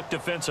coverage look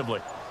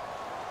defensively.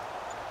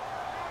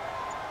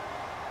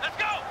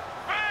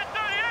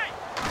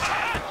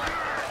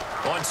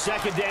 On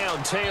second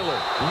down, Taylor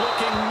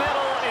looking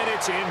middle, and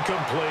it's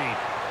incomplete.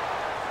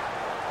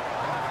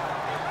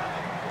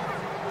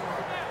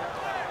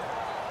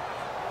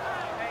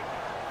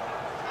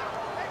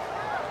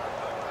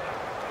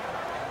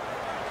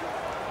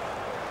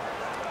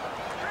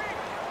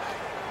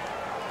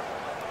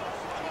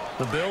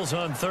 The Bills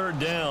on third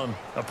down.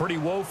 A pretty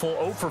woeful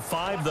 0 for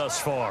 5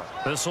 thus far.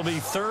 This will be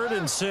 3rd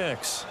and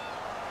 6.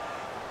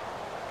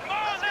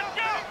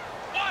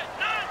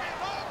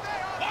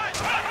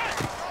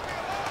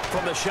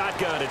 From the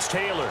shotgun, it's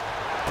Taylor.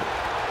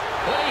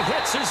 And he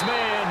hits his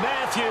man,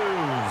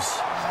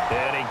 Matthews.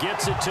 And he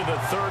gets it to the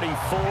 34.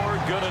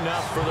 Good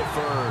enough for the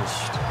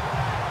first.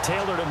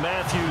 Taylor to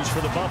Matthews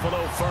for the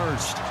Buffalo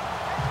first.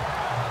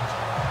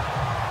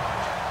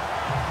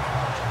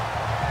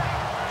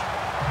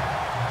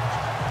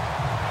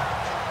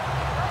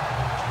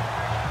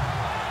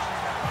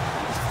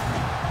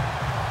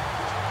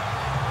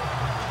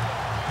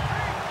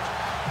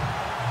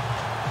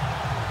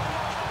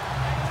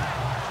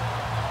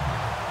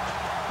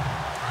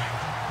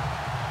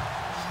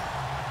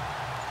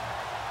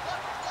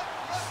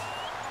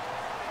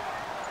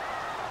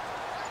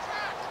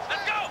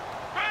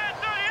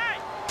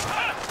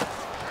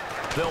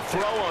 They'll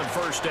throw on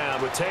first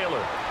down with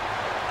Taylor.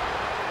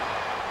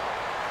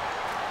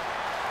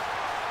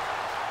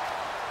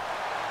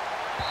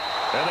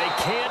 And they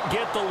can't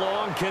get the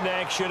long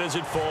connection as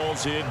it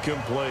falls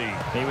incomplete.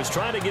 He was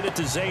trying to get it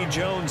to Zay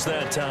Jones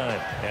that time.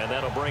 And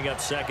that'll bring up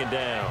 2nd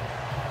down.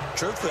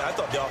 Truthfully, I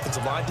thought the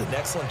offensive line did an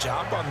excellent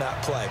job on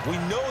that play. We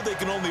know they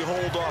can only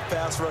hold off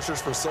pass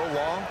rushers for so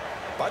long.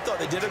 But I thought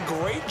they did a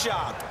great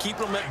job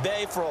keeping them at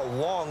bay for a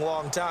long,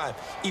 long time,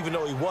 even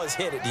though he was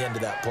hit at the end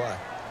of that play.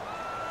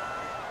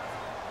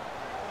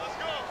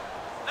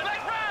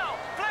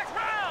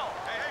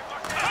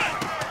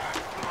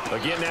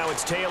 Again, now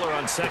it's Taylor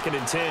on 2nd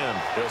and 10.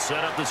 He'll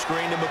set up the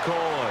screen to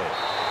McCoy.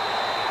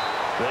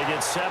 They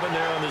get 7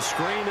 there on the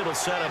screen. It'll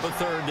set up a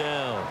 3rd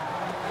down.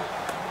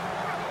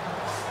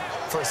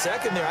 For a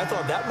second there, I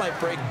thought that might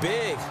break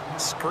big.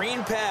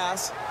 Screen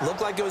pass.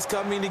 Looked like it was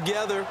coming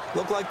together.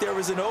 Looked like there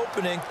was an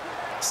opening.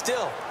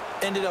 Still,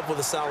 ended up with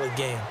a solid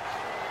game.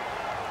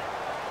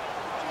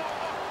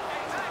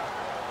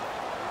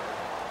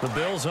 The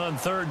Bills on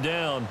 3rd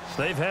down.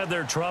 They've had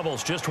their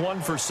troubles. Just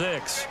 1 for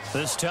 6.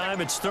 This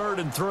time it's 3rd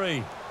and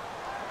 3.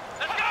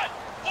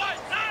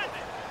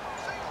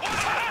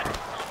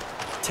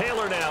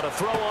 Taylor now to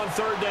throw on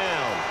 3rd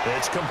down.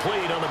 It's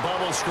complete on the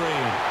bubble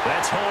screen.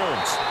 That's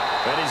Holmes.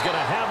 And he's going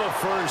to have a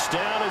first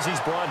down as he's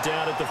brought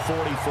down at the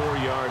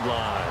 44-yard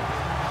line.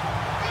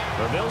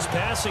 The Bills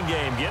passing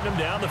game, getting them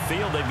down the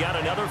field. They've got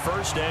another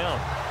first down.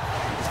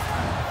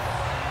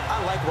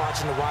 I like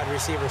watching the wide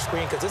receiver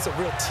screen because it's a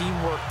real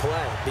teamwork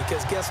play.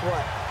 Because guess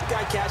what? The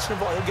guy catching the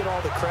ball, he'll get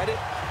all the credit.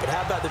 But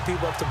how about the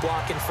people up to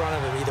block in front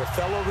of him, either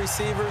fellow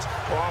receivers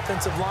or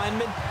offensive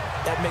linemen?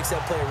 That makes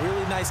that play a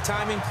really nice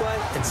timing play,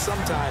 and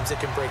sometimes it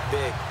can break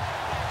big.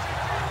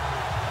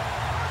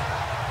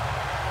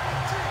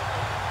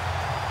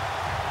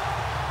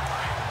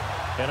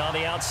 And on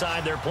the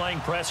outside, they're playing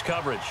press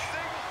coverage.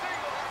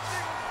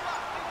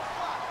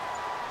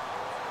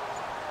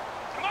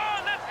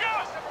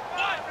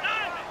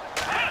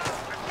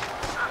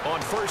 On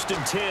 1st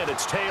and 10,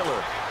 it's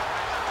Taylor.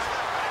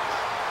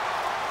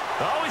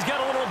 Oh, he's got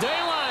a little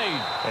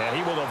daylight. And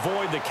he will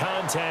avoid the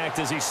contact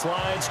as he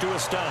slides to a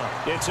stop.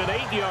 It's an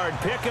 8-yard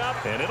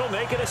pickup, and it'll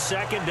make it a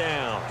 2nd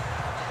down.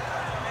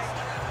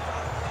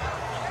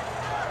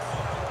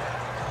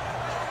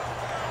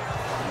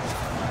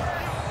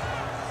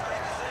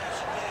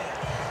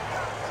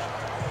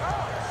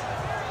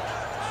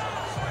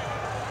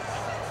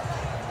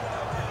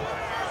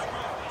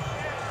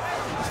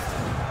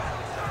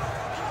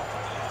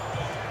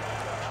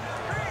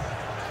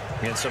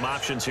 And some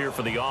options here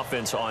for the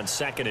offense on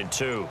 2nd and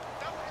 2.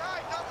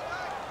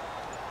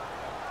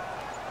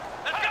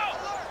 Let's go.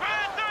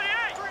 Ryan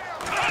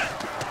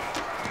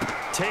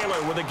 38.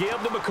 Taylor with a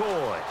give to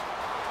McCoy.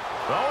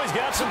 Oh, he's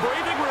got some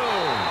breathing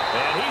room.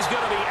 And he's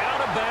going to be out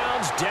of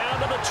bounds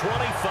down to the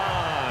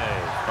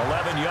 25.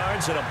 11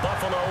 yards and a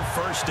Buffalo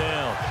first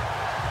down.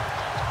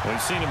 We've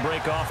seen him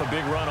break off a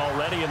big run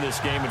already in this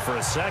game, and for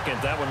a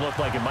second, that one looked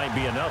like it might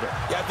be another.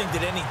 Yeah, I think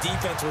that any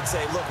defense would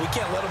say, look, we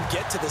can't let him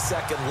get to the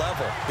second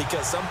level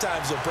because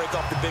sometimes he'll break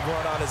off the big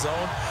run on his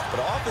own,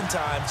 but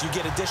oftentimes you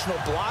get additional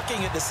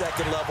blocking at the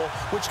second level,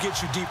 which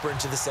gets you deeper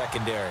into the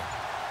secondary.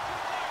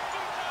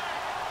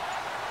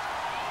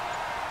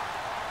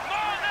 Come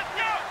on, let's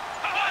go.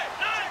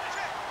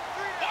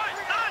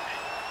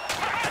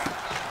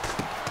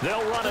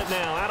 They'll run it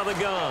now out of the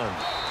gun.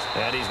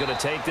 And he's going to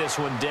take this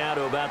one down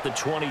to about the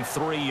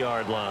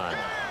 23-yard line.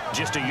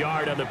 Just a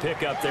yard on the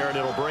pickup there, and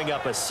it'll bring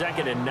up a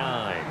 2nd and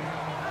 9.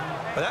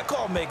 Well, that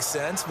call makes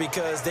sense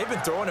because they've been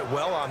throwing it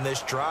well on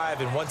this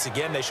drive, and once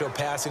again, they show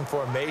passing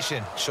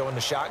formation, showing the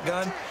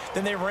shotgun.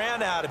 Then they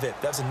ran out of it.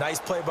 That's a nice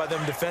play by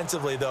them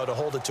defensively, though, to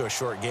hold it to a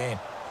short gain.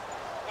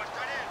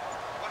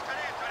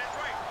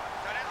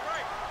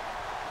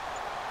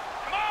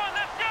 Come on,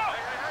 let's go.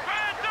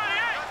 Ryan 38.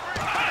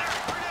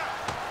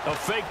 A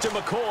fake to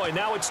McCoy.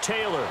 Now it's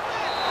Taylor.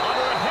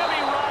 Under a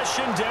heavy rush,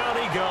 and down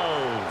he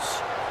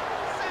goes.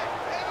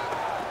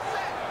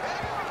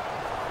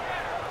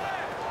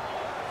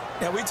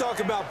 Now, we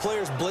talk about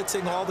players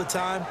blitzing all the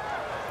time.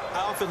 I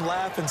often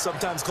laugh and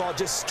sometimes call it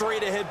just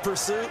straight-ahead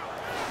pursuit.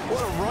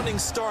 What a running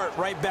start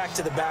right back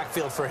to the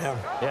backfield for him.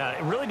 Yeah,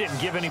 it really didn't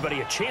give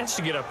anybody a chance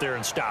to get up there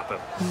and stop him.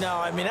 No,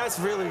 I mean, that's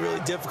really, really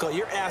difficult.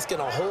 You're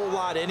asking a whole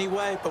lot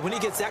anyway, but when he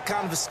gets that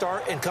kind of a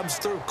start and comes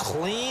through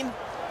clean,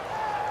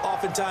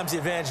 oftentimes the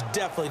advantage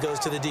definitely goes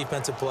to the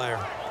defensive player.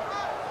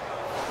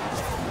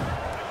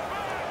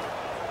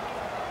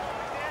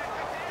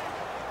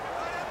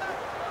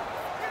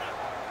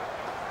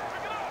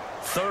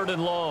 Third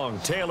and long.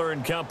 Taylor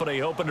and company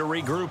hoping to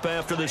regroup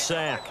after the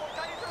sack.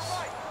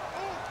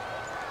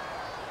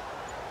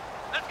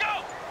 Let's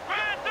go.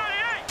 Ryan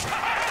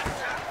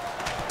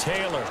 38.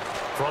 Taylor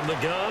from the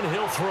gun.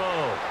 He'll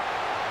throw.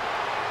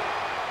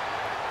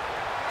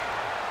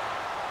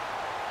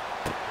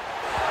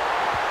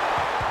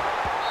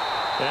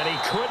 And he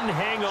couldn't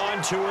hang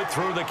on to it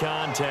through the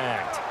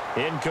contact.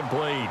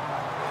 Incomplete.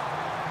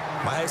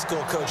 My high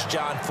school coach,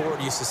 John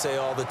Ford, used to say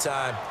all the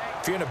time,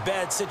 if you're in a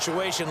bad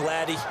situation,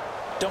 laddie,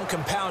 don't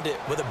compound it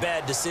with a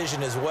bad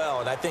decision as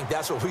well. And I think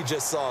that's what we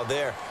just saw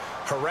there.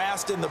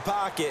 Harassed in the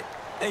pocket,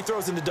 and he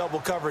throws into double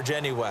coverage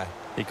anyway.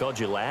 He called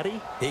you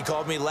laddie? He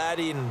called me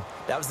laddie, and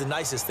that was the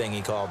nicest thing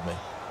he called me.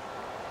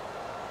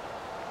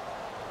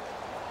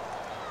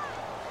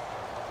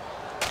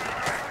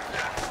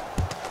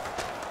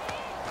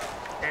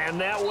 And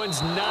that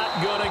one's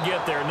not going to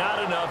get there. Not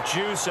enough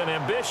juice. An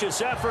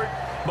ambitious effort,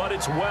 but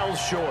it's well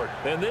short.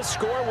 And this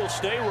score will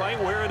stay right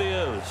where it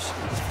is.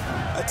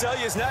 I tell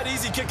you, it's not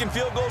easy kicking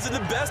field goals in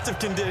the best of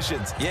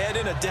conditions. Yet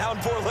in a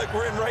downpour like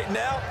we're in right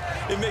now,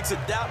 it makes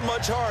it that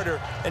much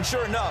harder. And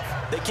sure enough,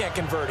 they can't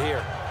convert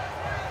here.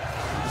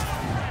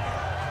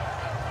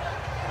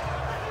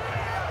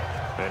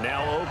 And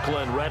now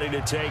Oakland ready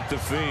to take the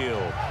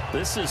field.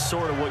 This is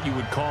sort of what you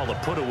would call a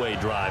put-away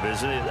drive,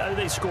 isn't it?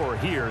 They score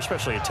here,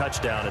 especially a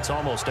touchdown. It's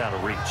almost out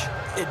of reach.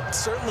 It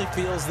certainly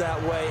feels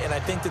that way, and I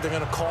think that they're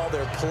going to call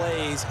their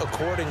plays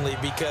accordingly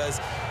because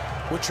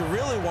what you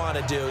really want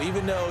to do,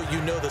 even though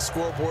you know the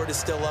scoreboard is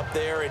still up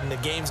there and the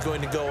game's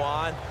going to go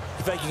on,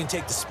 in fact, you can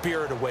take the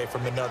spirit away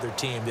from another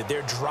team, that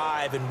their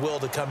drive and will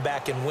to come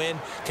back and win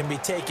can be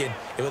taken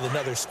with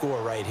another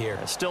score right here.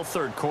 It's still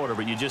third quarter,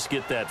 but you just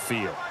get that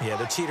feel. Yeah,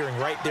 they're teetering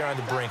right there on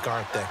the brink,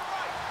 aren't they?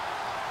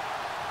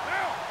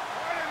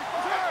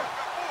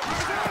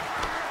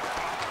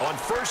 On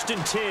 1st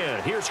and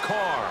 10, here's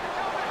Carr.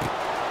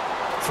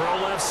 Throw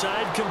left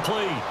side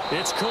complete.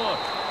 It's Cook.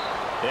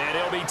 And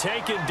he'll be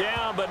taken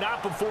down, but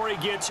not before he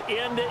gets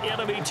into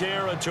enemy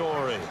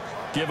territory.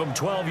 Give him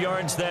 12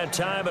 yards that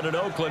time and an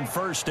Oakland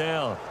first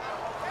down.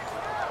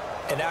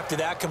 And after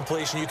that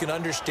completion, you can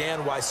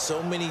understand why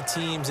so many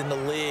teams in the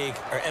league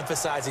are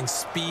emphasizing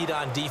speed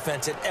on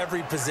defense at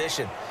every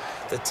position.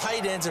 The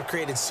tight ends have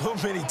created so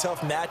many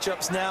tough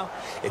matchups now.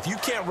 If you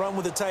can't run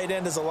with a tight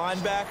end as a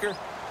linebacker,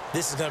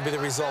 this is going to be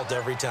the result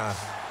every time.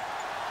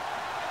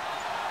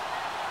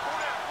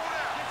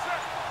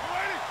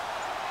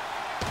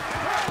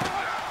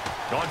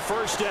 On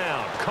first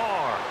down,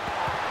 Carr.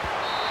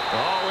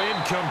 Oh,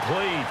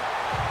 incomplete.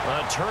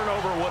 A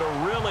turnover would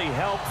have really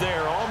helped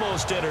there.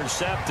 Almost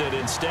intercepted.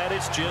 Instead,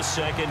 it's just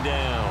second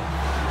down.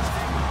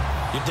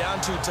 You're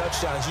down 2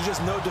 touchdowns. You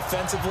just know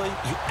defensively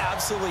you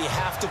absolutely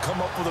have to come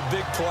up with a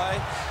big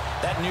play.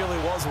 That nearly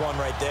was one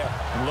right there.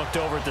 Looked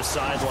over at the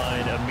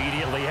sideline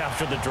immediately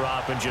after the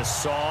drop and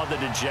just saw the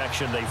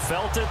dejection. They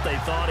felt it. They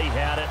thought he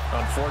had it.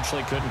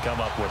 Unfortunately, couldn't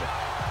come up with it.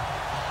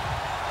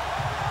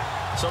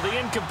 So the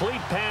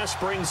incomplete pass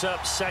brings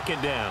up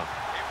second down.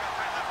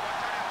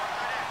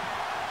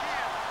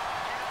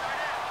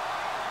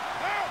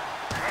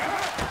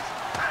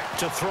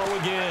 to throw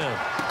again.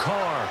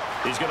 Carr,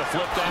 he's going to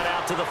flip that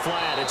out to the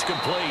flat. It's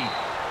complete.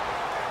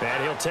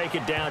 And he'll take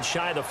it down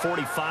shy of the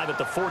 45 at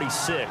the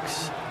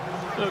 46.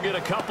 He'll get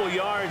a couple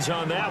yards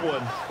on that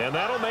one, and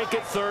that'll make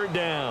it 3rd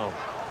down.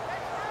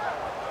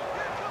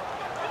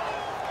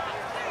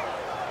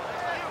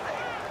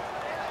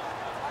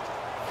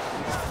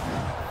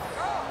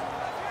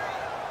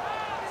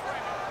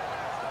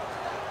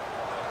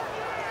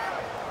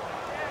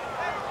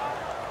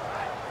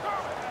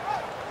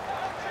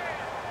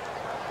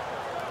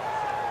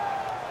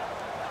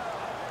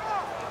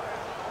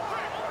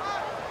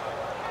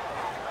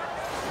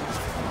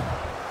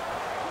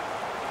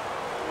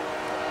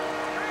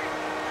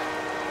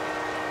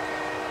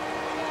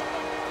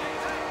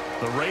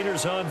 The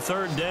Raiders on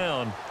 3rd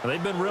down.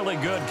 They've been really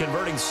good,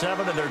 converting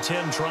 7 of their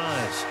 10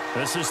 tries.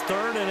 This is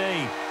 3rd and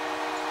 8.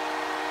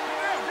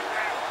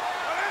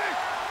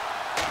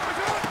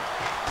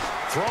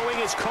 Throwing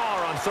his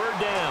Carr on 3rd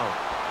down.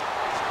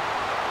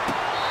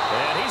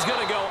 And he's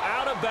going to go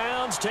out of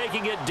bounds,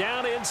 taking it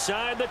down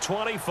inside the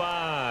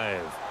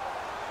 25.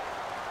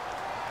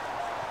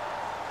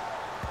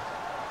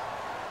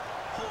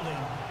 Holding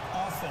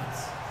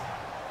offense.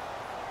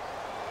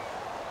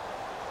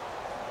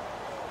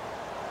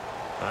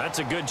 That's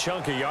a good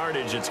chunk of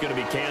yardage. It's going to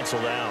be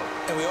canceled out.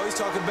 And we always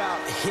talk about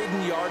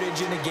hidden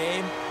yardage in a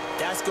game.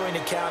 That's going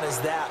to count as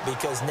that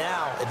because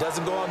now it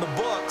doesn't go on the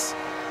books,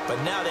 but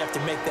now they have to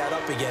make that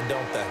up again,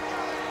 don't they?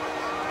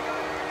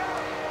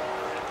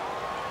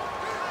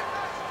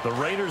 The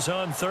Raiders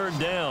on 3rd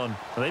down.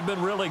 They've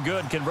been really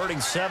good,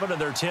 converting 7 of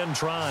their 10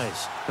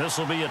 tries. This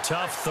will be a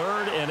tough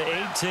 3rd and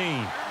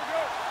 18.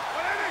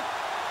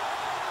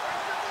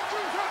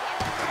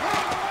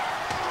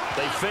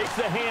 They fake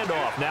the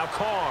handoff. Now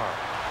Carr.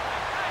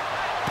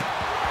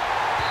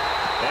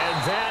 And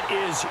that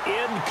is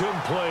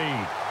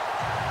incomplete.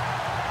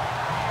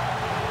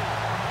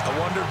 I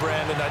wonder,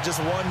 Brandon, I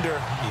just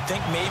wonder, you think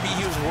maybe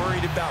he was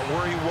worried about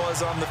where he was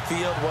on the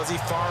field? Was he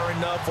far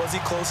enough? Was he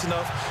close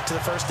enough to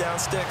the first down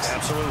sticks?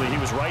 Absolutely. He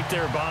was right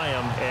there by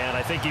him, and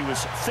I think he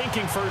was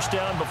thinking first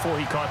down before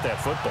he caught that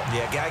football.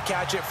 Yeah, got to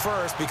catch it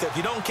first, because if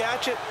you don't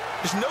catch it,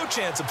 there's no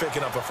chance of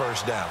picking up a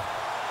first down.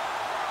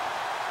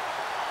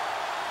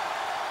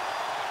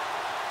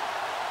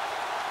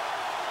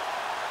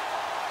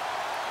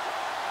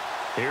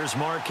 Here's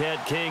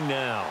Marquette King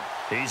now.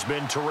 He's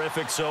been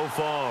terrific so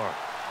far.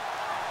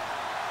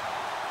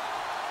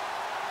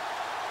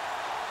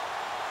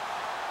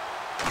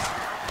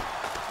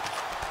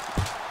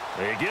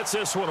 He gets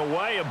this one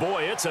away, and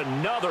boy, it's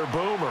another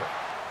boomer.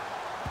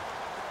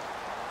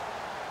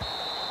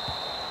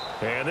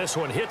 And this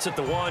one hits at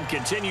the 1,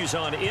 continues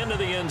on into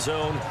the end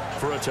zone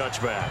for a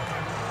touchback.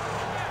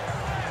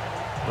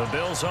 The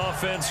Bills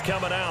offense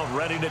coming out,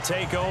 ready to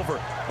take over.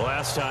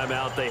 Last time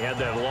out, they had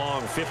that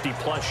long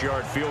 50-plus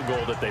yard field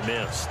goal that they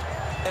missed.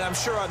 And I'm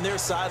sure on their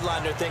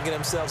sideline, they're thinking to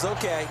themselves,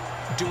 okay,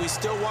 do we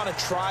still want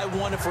to try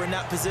one if we're in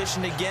that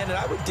position again? And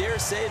I would dare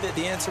say that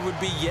the answer would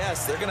be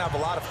yes. They're going to have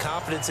a lot of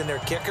confidence in their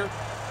kicker.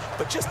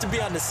 But just to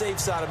be on the safe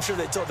side, I'm sure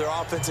they told their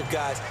offensive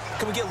guys,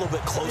 can we get a little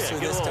bit closer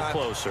this time? Get a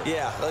little closer.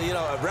 Yeah, well, you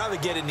know, I'd rather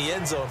get in the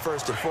end zone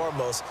first and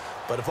foremost.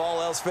 But if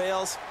all else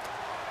fails,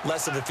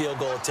 less of a field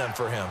goal attempt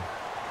for him.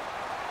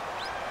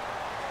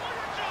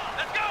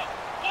 Let's go.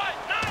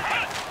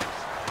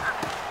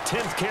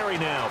 10th carry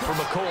now for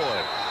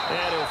McCoy.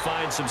 And he'll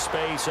find some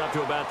space up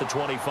to about the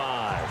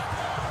 25.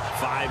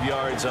 5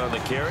 yards on the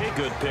carry.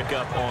 Good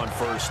pickup on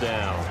first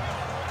down.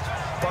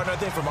 Partner, I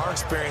think from our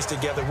experience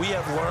together, we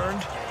have learned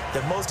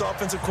that most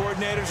offensive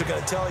coordinators are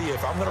going to tell you,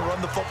 if I'm going to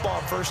run the football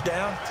on first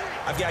down,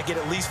 I've got to get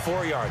at least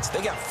 4 yards.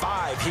 They got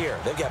 5 here.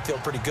 They've got to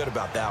feel pretty good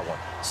about that one.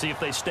 See if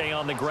they stay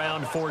on the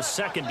ground for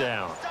second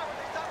down.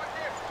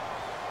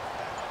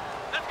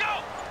 Let's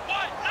go.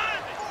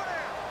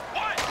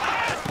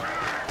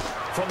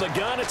 From the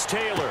gun, it's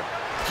Taylor.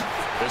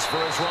 This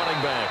for his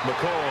running back,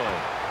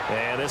 McCoy.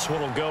 And this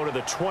one will go to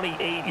the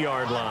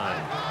 28-yard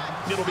line.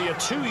 It'll be a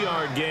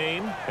 2-yard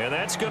gain, and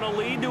that's going to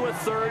lead to a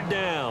third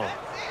down.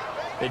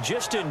 And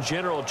just in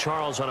general,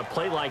 Charles, on a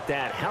play like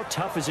that, how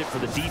tough is it for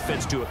the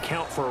defense to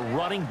account for a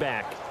running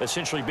back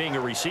essentially being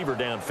a receiver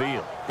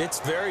downfield? It's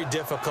very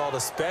difficult,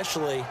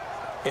 especially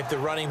if the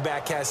running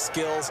back has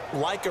skills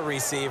like a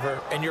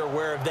receiver, and you're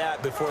aware of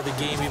that before the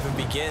game even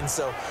begins.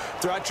 So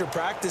throughout your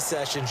practice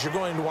sessions, you're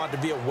going to want to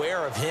be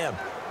aware of him.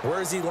 Where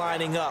is he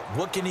lining up?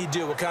 What can he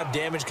do? What kind of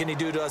damage can he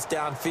do to us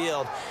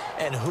downfield?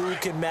 And who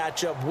can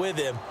match up with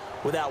him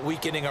without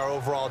weakening our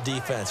overall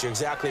defense? You're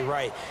exactly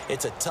right.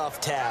 It's a tough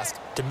task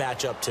to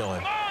match up to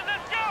him. Come on,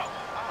 let's go.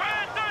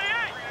 Brand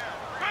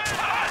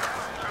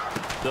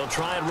 38. They'll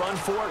try and run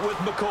for it with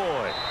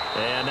McCoy.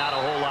 And not a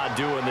whole lot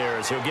doing there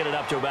as he'll get it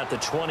up to about the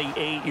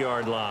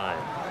 28-yard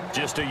line.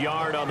 Just a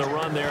yard on the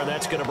run there.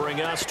 That's going to bring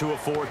us to a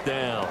fourth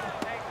down.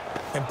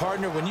 And,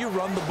 partner, when you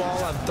run the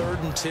ball on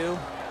 3rd and 2,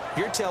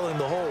 you're telling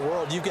the whole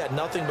world you've got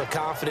nothing but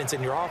confidence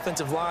in your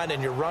offensive line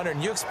and your runner,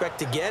 and you expect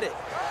to get it.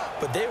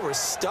 But they were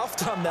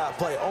stuffed on that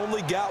play,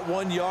 only got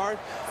 1 yard.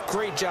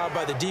 Great job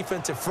by the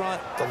defensive front,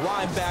 the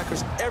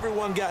linebackers,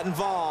 everyone got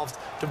involved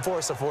to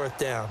force a fourth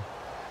down.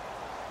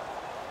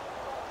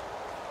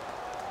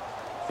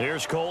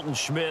 Here's Colton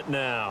Schmidt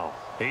now.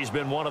 He's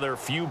been one of their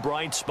few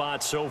bright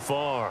spots so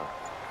far.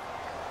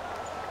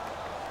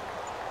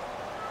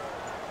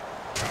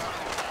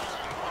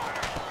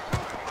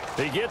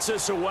 He gets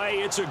us away.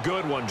 It's a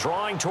good one,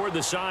 drawing toward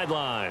the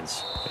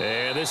sidelines.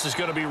 And this is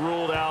going to be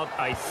ruled out,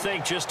 I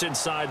think, just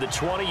inside the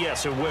 20.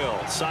 Yes, it will.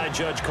 Side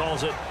judge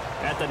calls it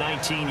at the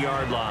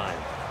 19-yard line.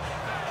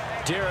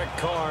 Derek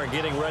Carr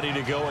getting ready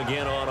to go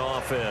again on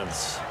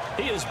offense.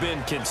 He has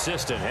been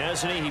consistent,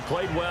 hasn't he? He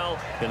played well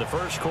in the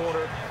first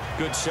quarter,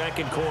 good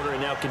second quarter,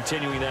 and now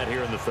continuing that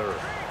here in the third.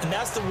 And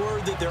that's the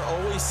word that they're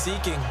always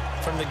seeking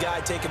from the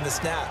guy taking the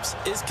snaps,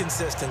 is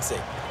consistency.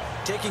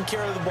 Taking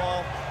care of the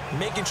ball,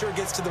 making sure it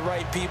gets to the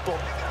right people,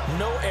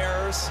 no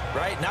errors,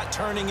 right? Not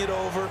turning it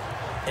over,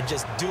 and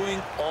just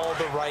doing all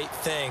the right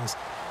things.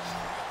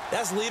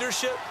 That's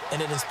leadership,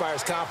 and it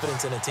inspires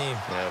confidence in a team.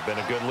 Yeah, been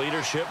a good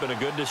leadership and a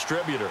good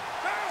distributor.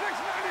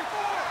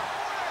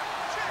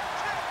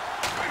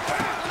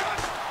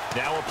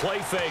 Now a play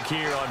fake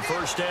here on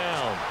first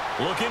down.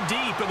 Looking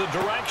deep in the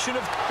direction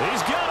of...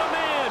 He's got a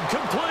man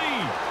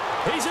complete.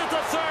 He's at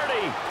the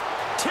 30,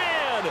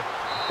 10,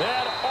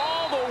 and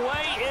all the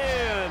way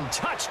in.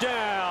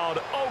 Touchdown,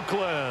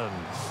 Oakland.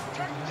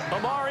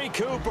 Amari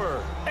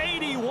Cooper,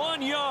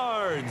 81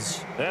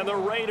 yards. And the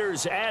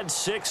Raiders add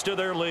 6 to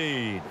their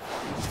lead.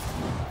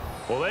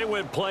 Well, they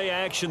went play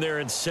action there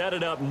and set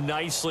it up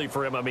nicely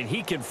for him. I mean,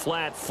 he can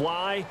flat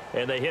fly,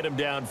 and they hit him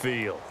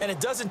downfield. And it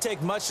doesn't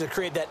take much to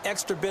create that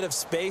extra bit of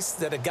space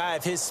that a guy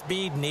of his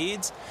speed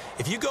needs.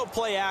 If you go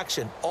play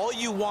action, all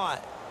you want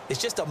is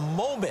just a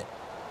moment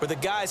where the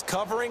guy's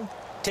covering,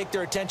 take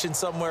their attention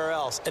somewhere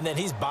else, and then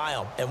he's by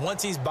him. And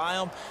once he's by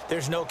him,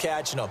 there's no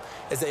catching him.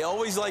 As they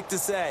always like to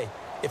say,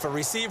 if a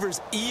receiver's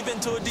even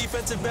to a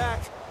defensive back,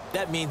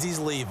 that means he's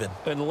leaving.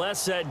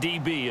 Unless that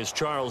DB is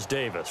Charles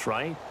Davis,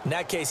 right? In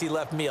that case, he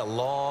left me a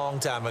long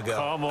time ago.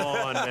 Come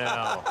on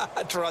now.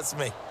 Trust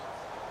me.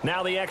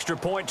 Now the extra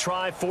point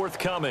try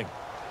forthcoming.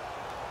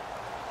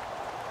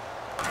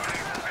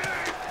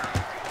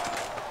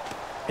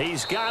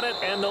 He's got it,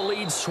 and the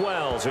lead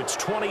swells. It's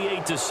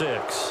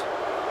 28-6.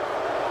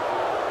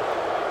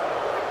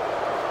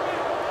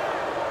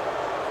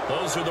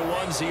 Those are the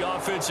ones the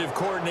offensive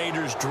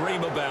coordinators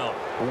dream about.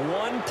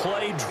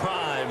 One-play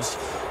drives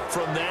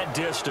from that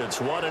distance.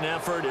 What an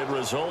effort. It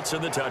results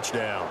in the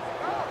touchdown.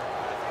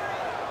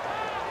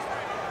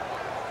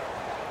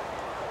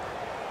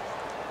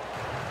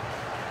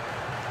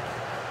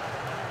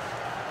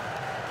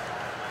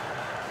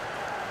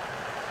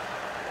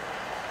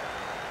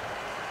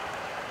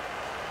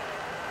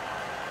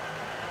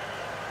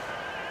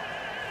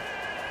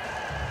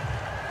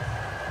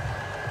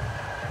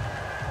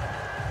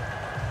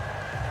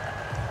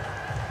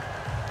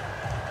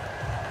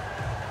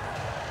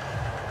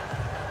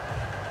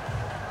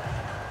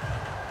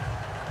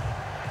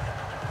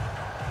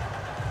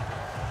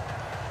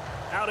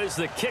 Out is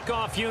the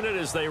kickoff unit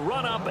as they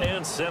run up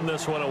and send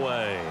this one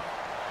away.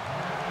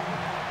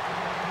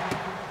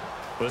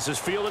 This is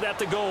fielded at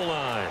the goal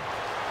line.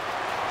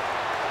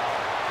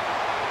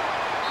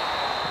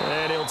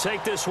 And he'll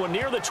take this one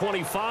near the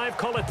 25,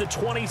 call it the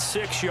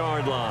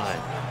 26-yard line.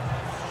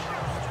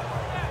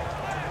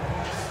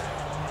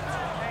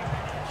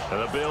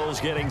 And the Bills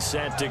getting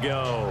set to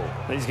go.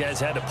 These guys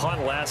had to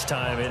punt last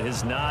time. It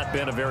has not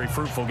been a very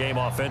fruitful game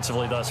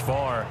offensively thus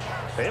far.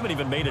 They haven't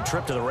even made a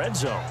trip to the red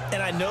zone.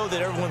 And I know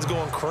that everyone's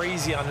going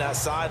crazy on that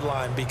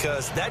sideline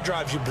because that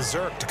drives you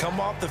berserk to come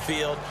off the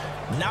field,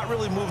 not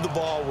really move the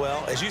ball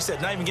well. As you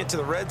said, not even get to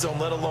the red zone,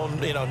 let alone,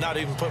 not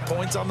even put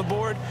points on the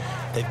board.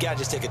 They've got to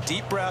just take a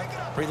deep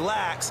breath,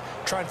 relax,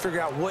 try and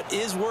figure out what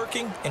is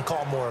working and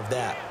call more of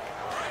that.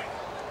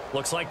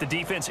 Looks like the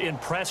defense in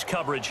press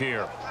coverage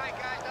here.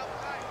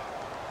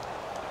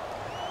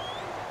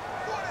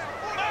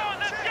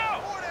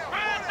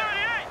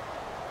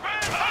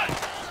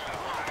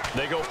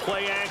 They go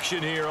play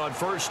action here on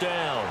first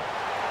down.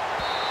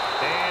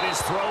 And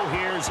his throw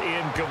here is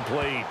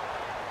incomplete.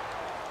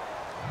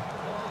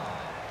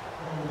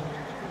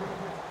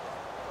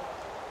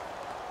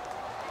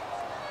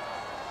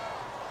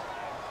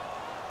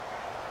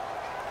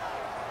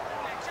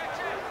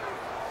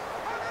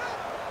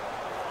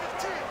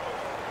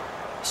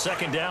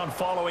 Second down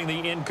following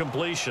the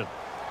incompletion.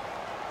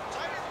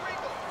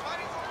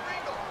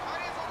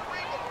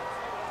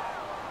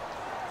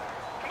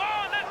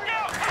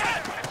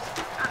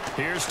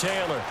 Here's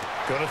Taylor.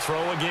 Going to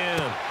throw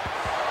again.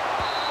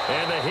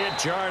 And the hit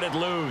jarred it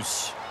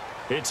loose.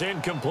 It's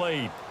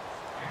incomplete.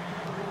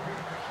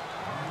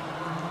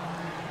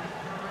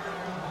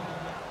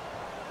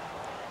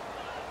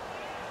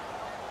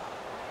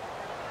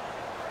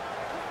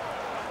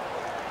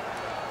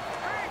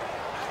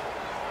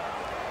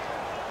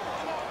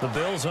 The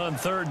Bills on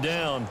third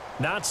down.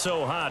 Not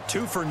so hot.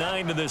 2 for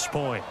 9 to this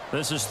point.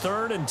 This is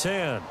 3rd and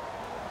 10.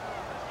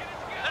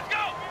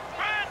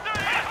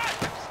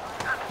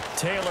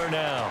 Taylor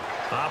now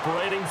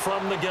operating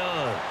from the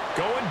gun.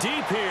 Going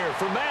deep here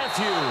for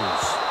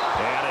Matthews.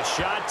 And a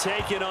shot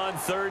taken on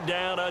third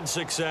down,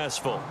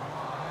 unsuccessful.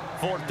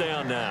 4th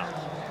down now.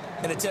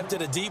 and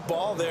attempted a deep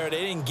ball there.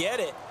 They didn't get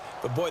it.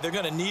 But, boy, they're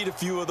going to need a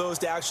few of those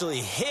to actually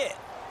hit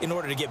in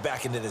order to get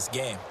back into this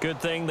game. Good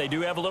thing they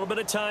do have a little bit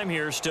of time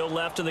here still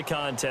left in the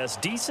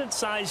contest.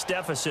 Decent-sized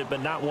deficit,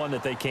 but not one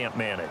that they can't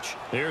manage.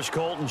 Here's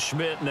Colton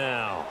Schmidt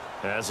now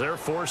as they're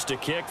forced to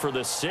kick for the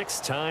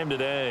 6th time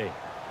today.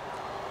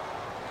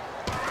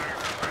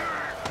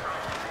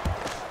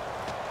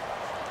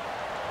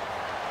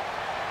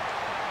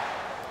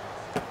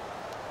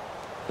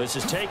 This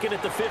is taken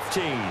at the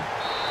 15.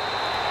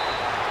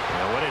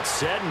 And when it's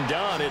said and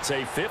done, it's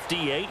a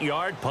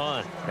 58-yard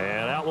punt.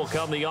 And out will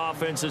come the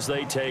offense as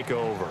they take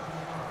over.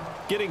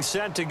 Getting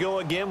set to go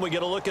again, we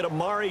get a look at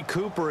Amari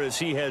Cooper as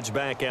he heads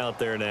back out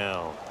there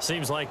now.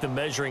 Seems like the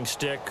measuring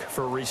stick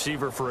for a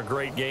receiver for a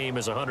great game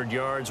is 100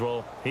 yards.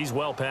 Well, he's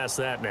well past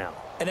that now.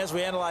 And as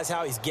we analyze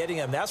how he's getting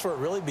them, that's where it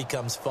really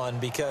becomes fun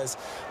because,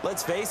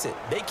 let's face it,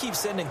 they keep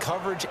sending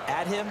coverage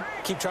at him,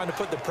 keep trying to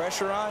put the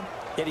pressure on,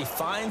 yet he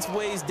finds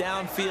ways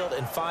downfield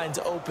and finds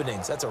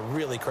openings. That's a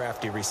really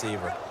crafty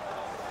receiver.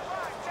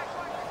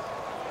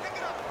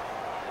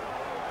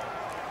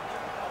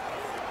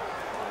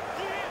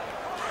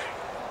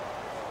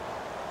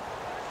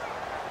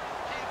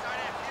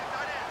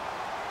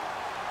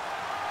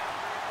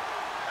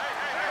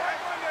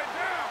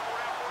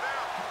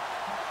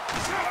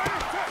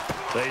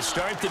 They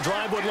start the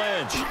drive with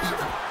Lynch.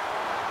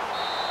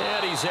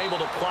 And he's able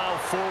to plow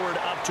forward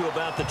up to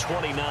about the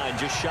 29,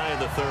 just shy of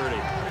the 30.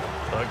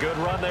 A good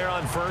run there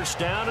on first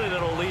down, and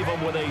it'll leave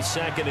him with a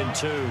 2nd and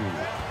 2.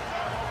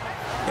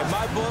 In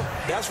my book,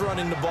 that's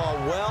running the ball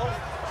well,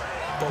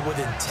 but with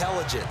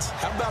intelligence.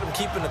 How about him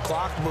keeping the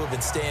clock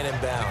moving, staying in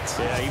bounds?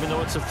 Yeah, even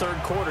though it's the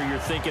 3rd quarter, you're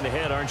thinking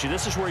ahead, aren't you?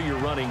 This is where your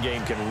running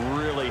game can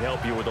really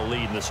help you with a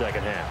lead in the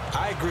 2nd half.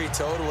 I agree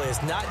totally.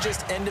 It's not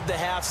just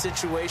end-of-the-half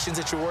situations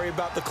that you worry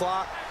about the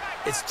clock.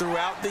 It's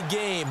throughout the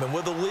game. And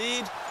with a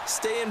lead,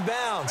 stay in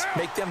bounds.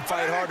 Make them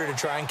fight harder to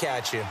try and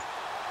catch you.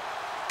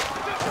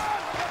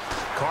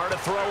 Carr to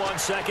throw on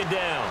 2nd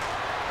down.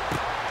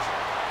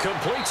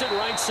 Completes it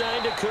right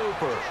side to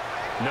Cooper.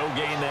 No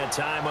gain that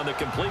time on the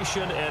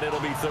completion, and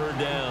it'll be 3rd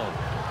down.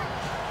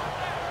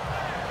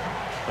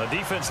 The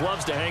defense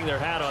loves to hang their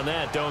hat on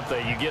that, don't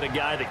they? You get a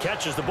guy that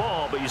catches the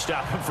ball, but you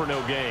stop him for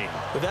no gain.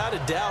 Without a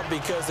doubt,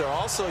 because they're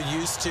also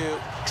used to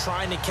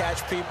trying to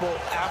catch people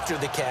after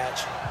the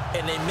catch,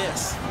 and they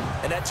miss.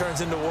 And that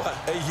turns into what?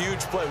 A huge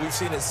play. We've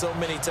seen it so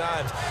many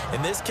times.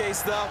 In this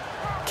case, though,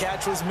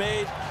 catch was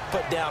made,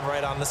 put down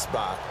right on the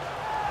spot.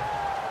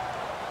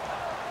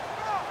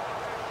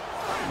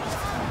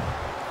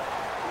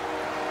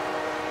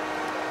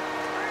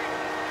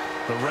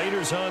 The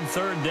Raiders on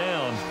 3rd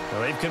down.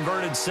 They've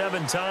converted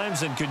 7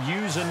 times and could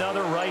use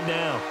another right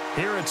now.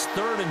 Here it's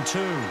 3rd and 2.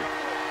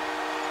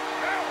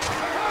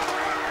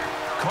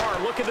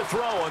 Carr looking to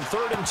throw on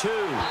 3rd and 2.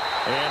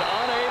 And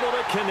unable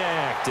to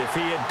connect. If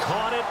he had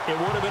caught it, it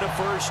would have been a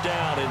 1st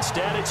down.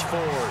 Instead, it's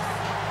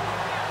 4th.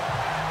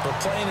 But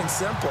plain and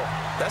simple,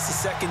 that's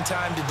the 2nd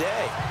time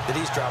today that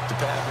he's dropped a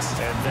pass.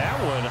 And that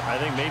one,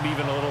 I think, maybe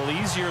even a little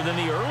easier than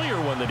the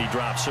earlier one that he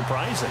dropped.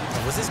 Surprising.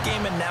 Was this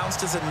game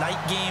announced as a night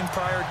game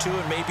prior to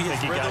it? Maybe his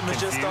rhythm is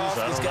just off.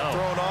 He's got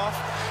thrown off.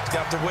 He's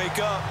got to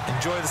wake up,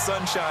 enjoy the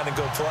sunshine, and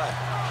go play.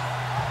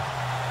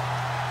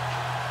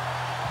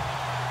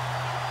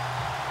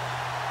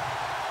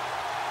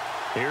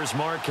 Here's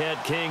Marquette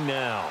King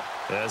now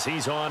as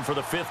he's on for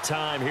the 5th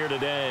time here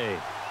today.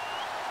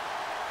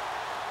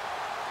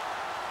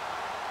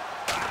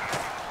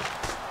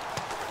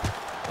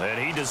 And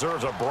he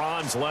deserves a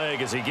bronze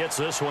leg as he gets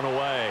this one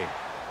away.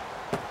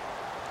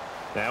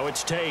 Now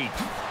it's Tate.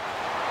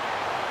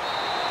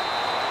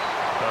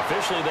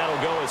 Officially,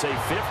 that'll go as a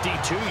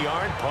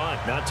 52-yard punt.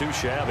 Not too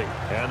shabby.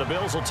 And the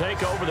Bills will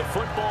take over the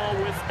football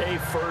with a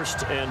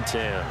 1st and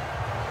 10.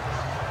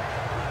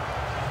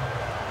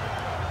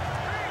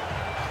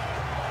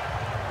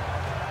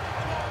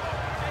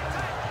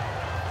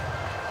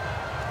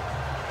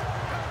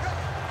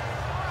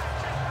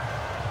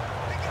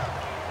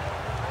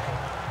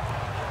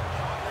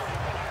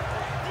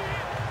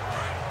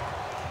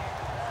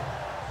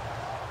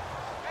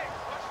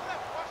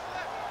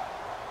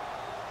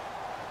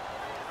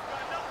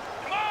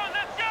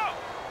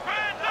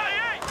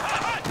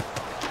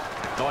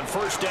 On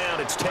 1st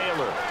down, it's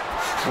Taylor.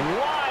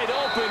 Wide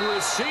open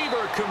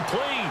receiver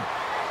complete.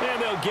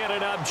 And they'll get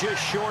it up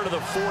just short of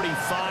the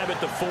 45 at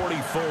the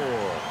 44.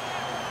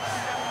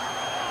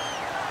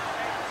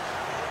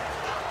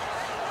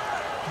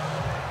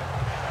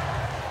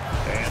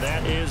 And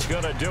that is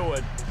going to do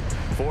it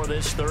for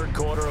this 3rd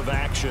quarter of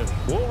action.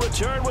 We'll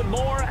return with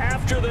more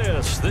after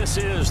this. This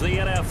is the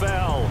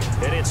NFL,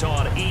 and it's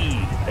on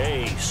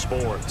EA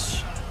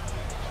Sports.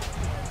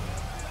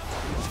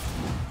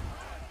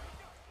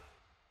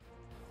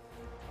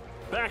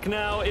 Back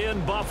now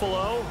in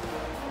Buffalo.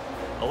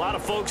 A lot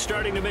of folks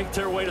starting to make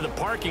their way to the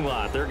parking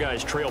lot. Their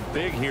guys trail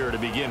big here to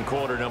begin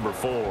quarter number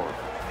 4.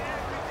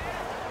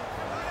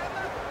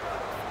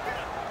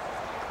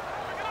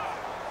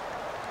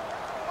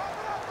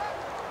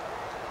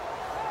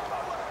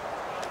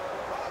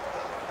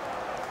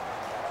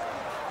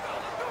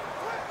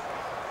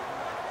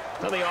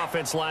 Now the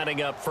offense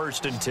lining up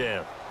 1st and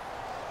 10.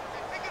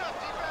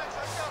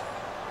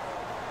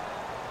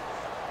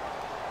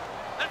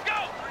 Let's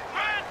go.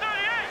 Ryan 38.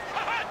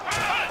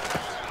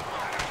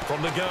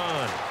 From the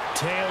gun,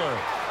 Taylor.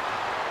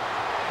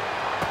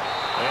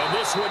 And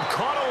this one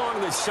caught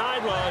along the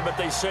sideline, but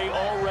they say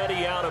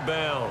already out of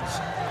bounds.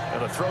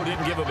 And the throw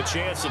didn't give him a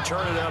chance to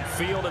turn it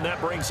upfield, and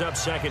that brings up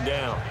 2nd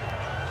down.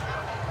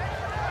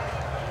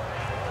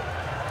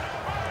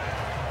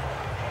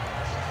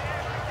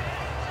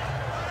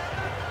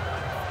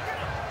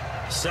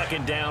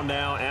 Second down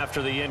now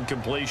after the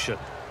incompletion.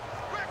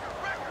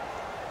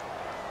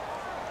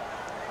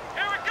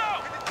 Here we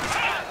go.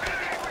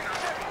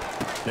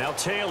 Now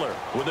Taylor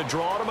with a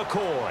draw to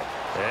McCoy.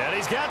 And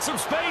he's got some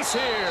space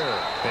here.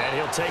 And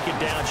he'll take it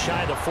down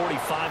shy of the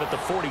 45 at the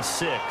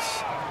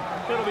 46.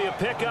 It'll be a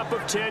pickup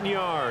of 10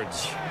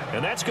 yards.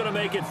 And that's going to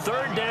make it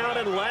 3rd down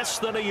and less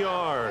than a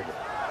yard.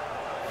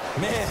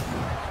 Man,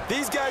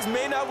 these guys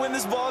may not win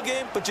this ball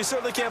game, but you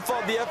certainly can't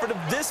fault the effort of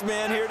this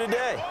man here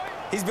today.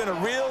 He's been a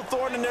real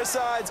thorn in their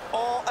sides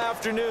all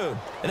afternoon.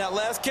 And that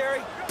last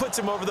carry puts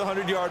him over the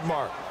 100-yard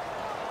mark.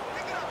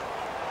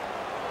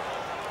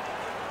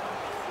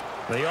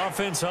 The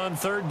offense on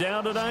 3rd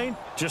down tonight,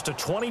 just a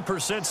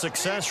 20%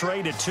 success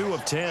rate at 2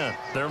 of 10.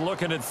 They're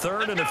looking at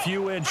 3rd and a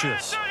few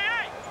inches.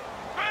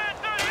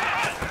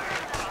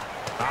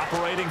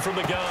 Operating from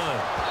the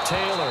gun,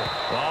 Taylor.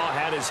 Oh,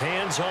 had his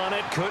hands on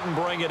it, couldn't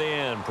bring it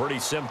in. Pretty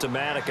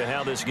symptomatic of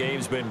how this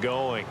game's been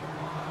going.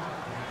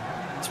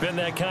 It's been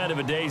that kind of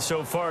a day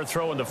so far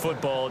throwing the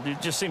football.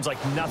 It just seems like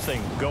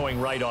nothing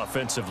going right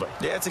offensively.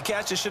 Yeah, it's a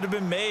catch that should have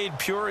been made,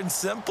 pure and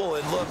simple.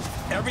 And look,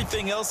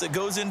 everything else that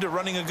goes into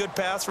running a good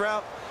pass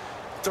route,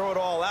 throw it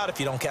all out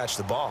if you don't catch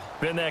the ball.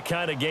 Been that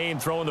kind of game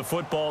throwing the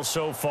football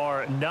so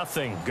far.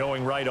 Nothing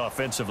going right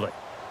offensively.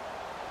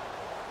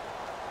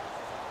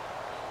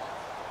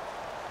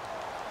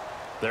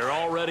 They're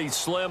already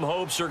slim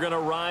hopes are going to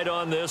ride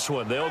on this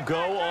one. They'll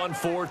go on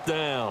 4th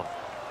down.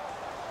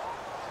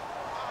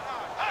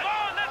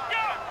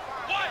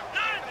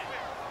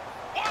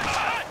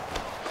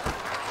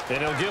 And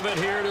he'll give it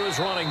here to his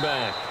running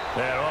back.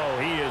 And, oh,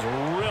 he is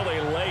really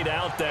laid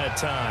out that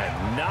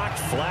time. Knocked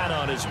flat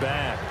on his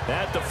back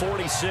at the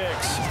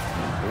 46.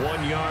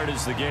 1 yard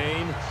is the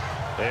gain.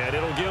 And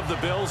it'll give the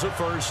Bills a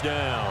 1st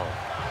down.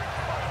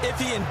 If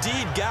he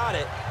indeed got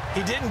it,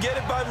 he didn't get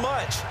it by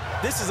much.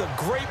 This is a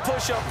great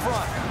push up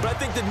front, but I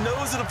think the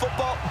nose of the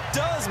football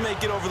does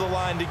make it over the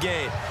line to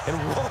gain. And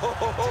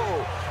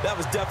whoa, that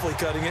was definitely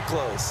cutting it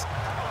close.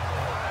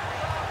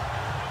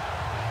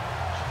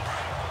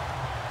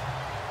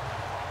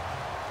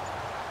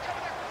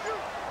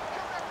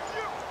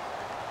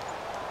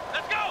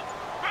 Let's go.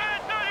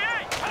 Ryan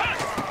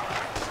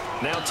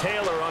 38. Now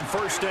Taylor on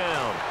 1st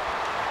down.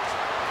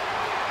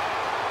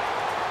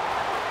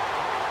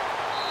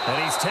 And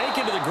he's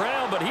taken to the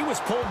ground, but he was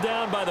pulled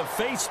down by the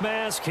face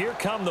mask. Here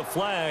come the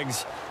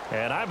flags.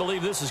 And I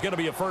believe this is going to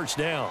be a 1st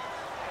down.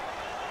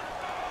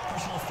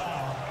 Personal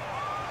foul.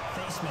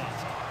 Face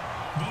mask.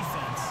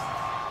 Defense.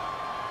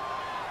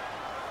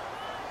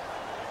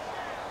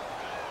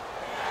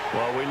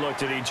 Well, we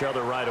looked at each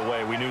other right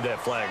away. We knew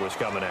that flag was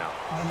coming out.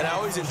 And I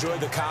always enjoy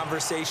the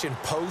conversation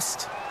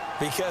post,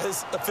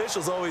 because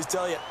officials always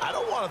tell you, I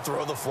don't want to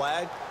throw the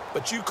flag,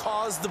 but you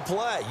caused the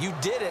play. You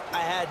did it.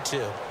 I had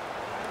to.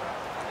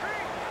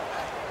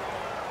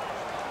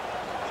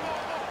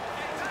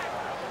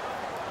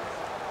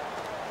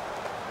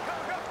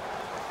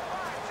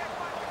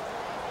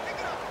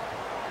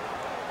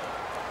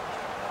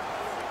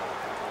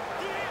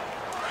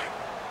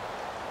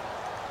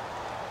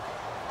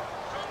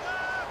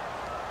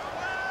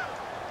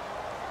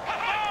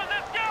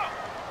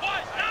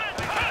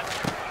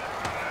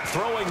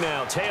 Throwing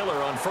now,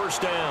 Taylor on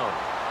 1st down.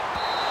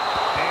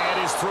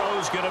 And his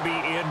throw's going to be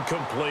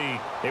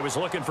incomplete. He was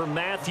looking for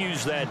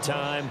Matthews that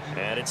time,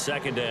 and it's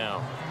 2nd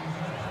down.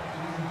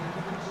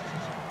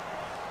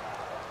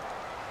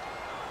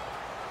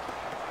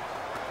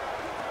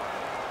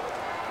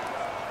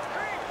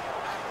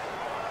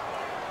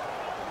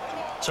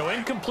 So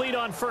incomplete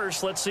on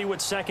 1st. Let's see what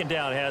 2nd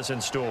down has in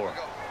store.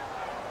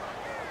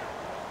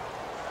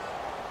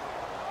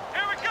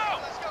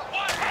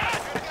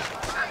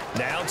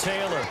 Now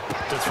Taylor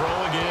to throw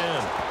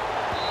again.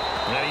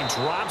 And he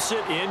drops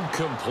it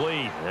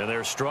incomplete. And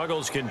their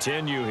struggles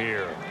continue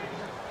here.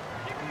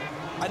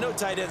 I know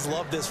tight ends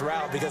love this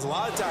route because a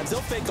lot of times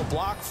they'll fake a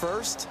block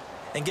first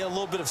and get a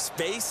little bit of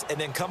space and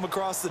then come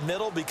across the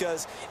middle,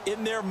 because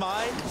in their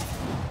mind,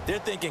 they're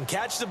thinking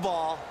catch the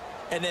ball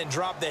and then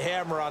drop the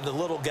hammer on the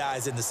little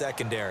guys in the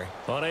secondary.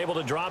 Unable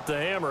to drop the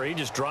hammer, he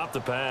just dropped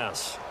the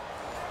pass.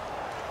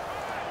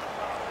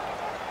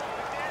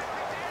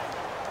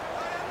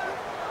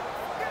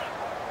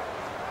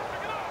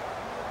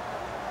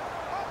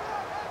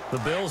 The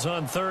Bills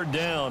on 3rd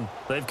down.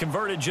 They've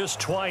converted just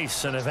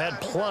twice and have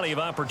had plenty of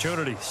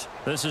opportunities.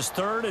 This is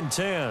 3rd and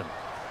 10.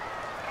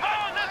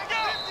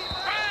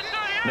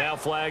 Now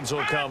flags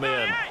will come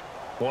in.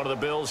 One of the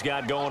Bills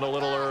got going a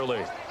little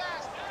early.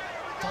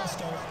 False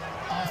start.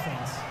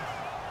 Offense.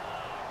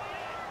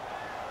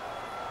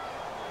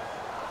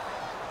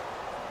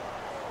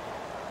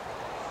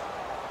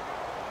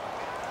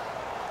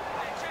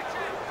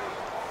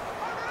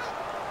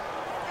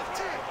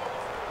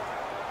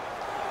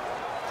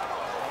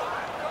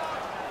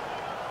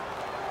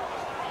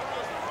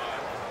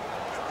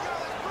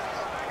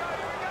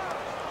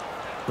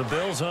 The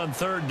Bills on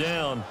third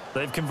down.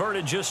 They've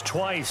converted just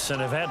twice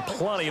and have had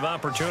plenty of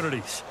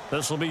opportunities.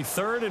 This will be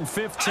 3rd and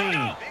 15.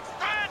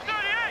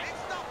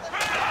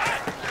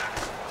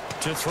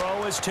 To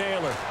throw is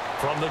Taylor.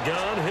 From the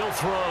gun, he'll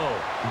throw.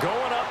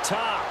 Going up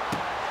top.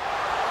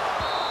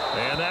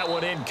 And that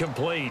one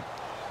incomplete.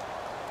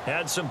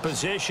 Had some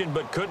position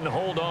but couldn't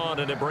hold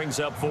on, and it brings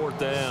up 4th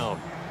down.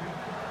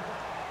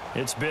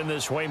 It's been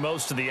this way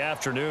most of the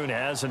afternoon,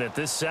 hasn't it?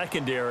 This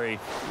secondary,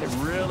 it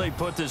really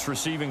put this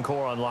receiving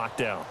core on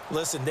lockdown.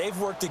 Listen, they've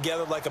worked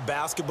together like a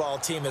basketball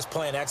team that's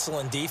playing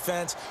excellent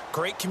defense.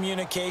 Great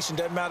communication,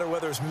 doesn't matter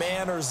whether it's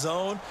man or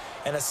zone.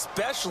 And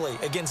especially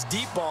against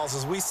deep balls,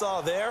 as we saw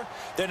there,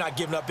 they're not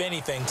giving up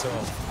anything to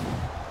them.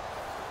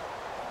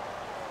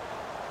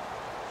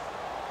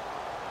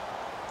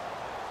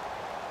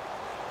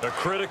 A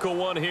critical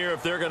one here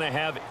if they're going to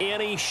have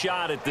any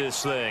shot at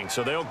this thing.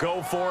 So they'll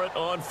go for it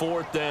on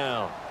 4th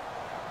down.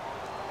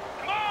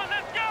 Come on,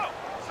 let's go.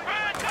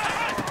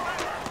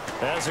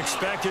 As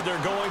expected,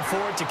 they're going for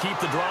it to keep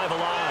the drive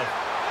alive.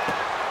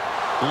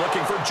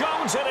 Looking for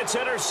Jones, and it's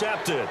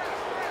intercepted.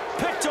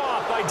 Picked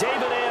off by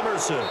David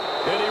Anderson.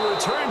 And he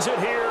returns it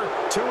here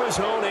to his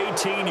own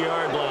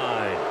 18-yard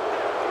line.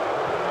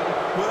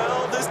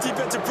 Well, this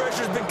defensive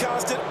pressure has been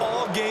constant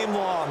all game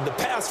long. The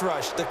pass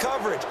rush, the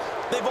coverage,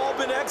 they've all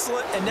been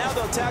excellent, and now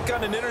they'll tack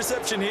on an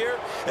interception here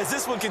as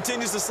this one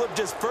continues to slip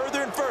just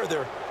further and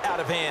further out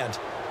of hand.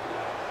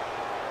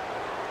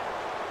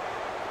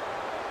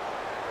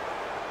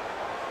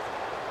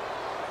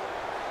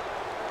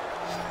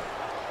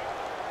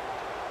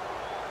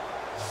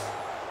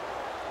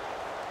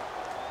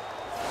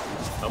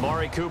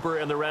 Amari Cooper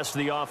and the rest of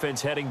the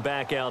offense heading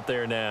back out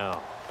there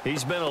now.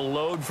 He's been a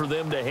load for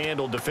them to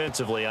handle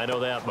defensively, I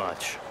know that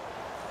much.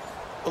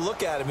 Well,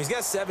 look at him. He's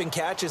got 7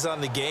 catches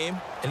on the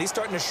game, and he's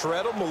starting to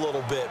shred them a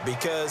little bit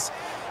because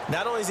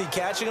not only is he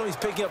catching them, he's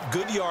picking up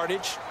good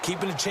yardage,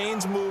 keeping the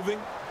chains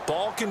moving,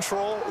 ball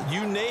control,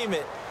 you name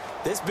it.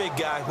 This big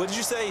guy, what did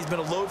you say? He's been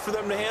a load for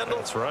them to handle?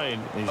 That's right.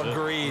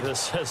 Agreed.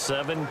 This has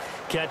 7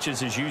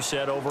 catches, as you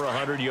said, over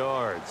 100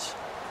 yards.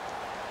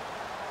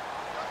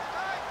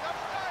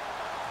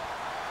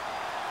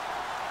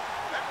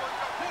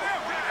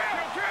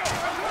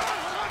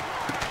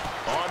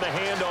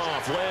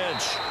 Handoff,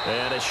 Lynch.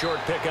 And a short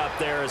pickup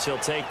there as he'll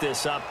take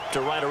this up to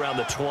right around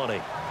the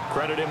 20.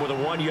 Credit him with a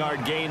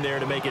 1-yard gain there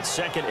to make it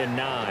 2nd and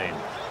 9.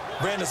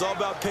 Brandon, it's all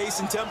about pace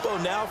and tempo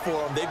now for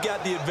them. They've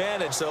got the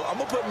advantage, so I'm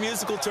going to put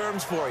musical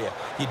terms for you.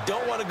 You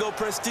don't want to go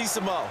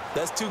prestissimo.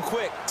 That's too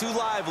quick, too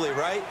lively,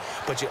 right?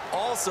 But you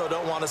also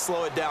don't want to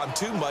slow it down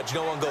too much. You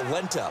don't want to go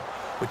lento.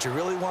 What you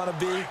really want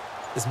to be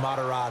is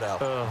moderato.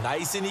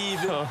 Nice and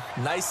even,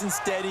 nice and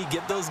steady,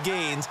 get those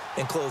gains,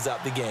 and close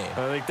out the game.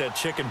 I think that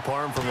chicken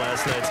parm from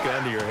last night's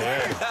gone to your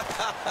head.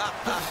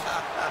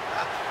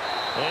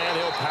 And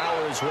he'll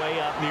power his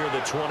way up near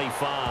the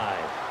 25.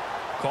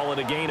 Call it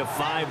a gain of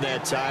 5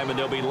 that time, and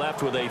they'll be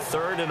left with a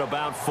 3rd and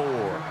about 4.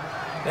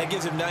 That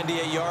gives him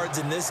 98 yards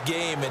in this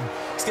game, and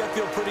he's got to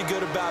feel pretty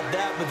good about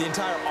that, but the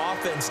entire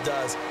offense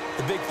does.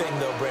 The big thing,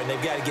 though, Brandon,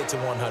 they've got to get to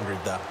 100,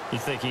 though. You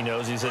think he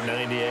knows he's at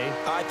 98?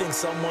 I think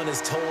someone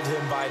has told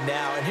him by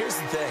now. And here's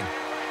the thing.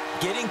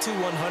 Getting to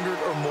 100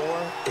 or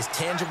more is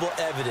tangible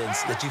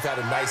evidence that you've had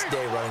a nice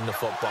day running the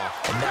football.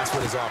 And that's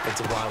what his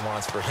offensive line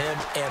wants for him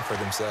and for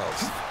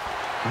themselves.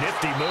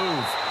 Nifty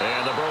move.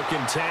 And the broken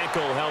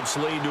tackle helps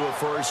lead to a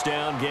 1st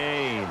down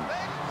gain.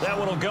 That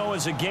one will go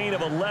as a gain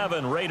of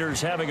 11.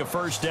 Raiders having a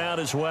 1st down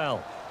as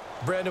well.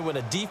 Brandon, when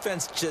a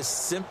defense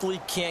just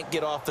simply can't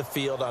get off the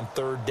field on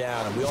 3rd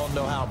down, and we all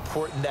know how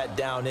important that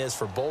down is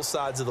for both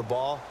sides of the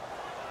ball,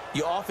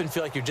 you often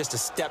feel like you're just a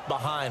step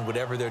behind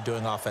whatever they're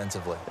doing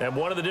offensively. And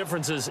one of the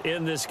differences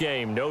in this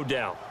game, no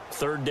doubt,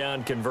 3rd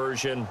down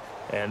conversion,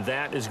 and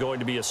that is going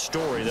to be a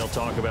story they'll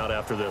talk about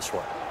after this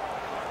one.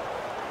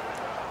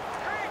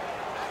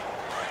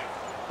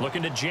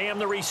 Looking to jam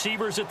the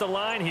receivers at the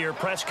line here.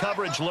 Press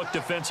coverage look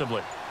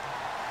defensively.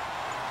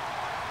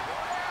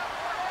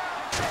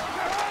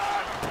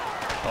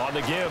 On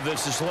the give,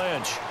 this is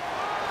Lynch.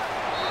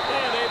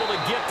 And able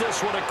to get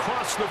this one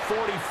across the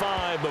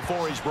 45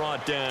 before he's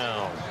brought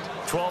down.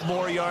 12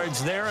 more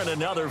yards there and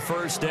another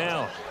 1st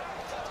down.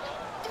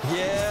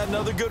 Yeah,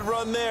 another good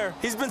run there.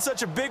 He's been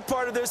such a big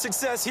part of their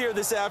success here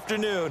this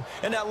afternoon.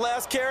 And that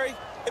last carry,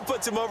 it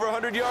puts him over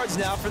 100 yards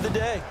now for the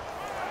day.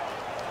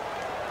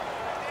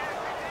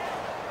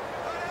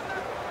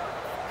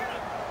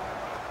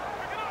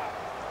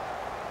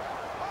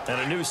 And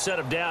a new set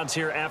of downs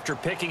here after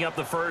picking up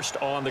the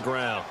 1st on the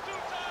ground.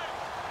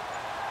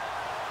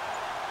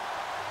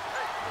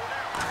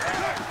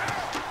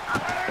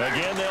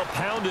 Again, they'll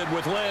pound it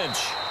with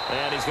Lynch.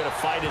 And he's going to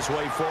fight his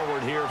way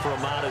forward here for a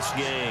modest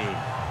gain.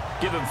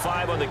 Give him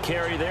 5 on the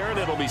carry there, and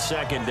it'll be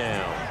 2nd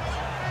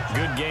down.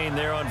 Good gain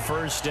there on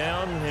 1st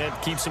down. It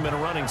keeps him in a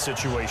running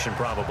situation,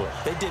 probably.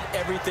 They did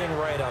everything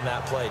right on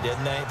that play,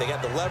 didn't they? They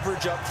got the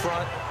leverage up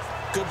front,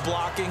 good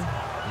blocking,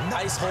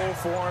 nice hole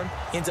for him.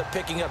 Ends up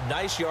picking up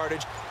nice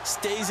yardage,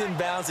 stays in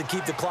bounds to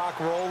keep the clock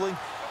rolling.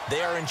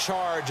 They are in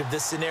charge of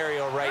this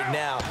scenario right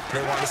now.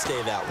 They want to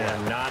stay that way.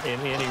 And not in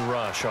any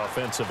rush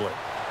offensively.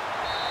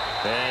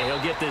 And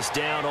he'll get this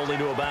down only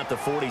to about the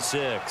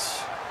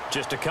 46.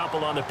 Just a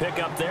couple on the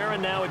pickup there,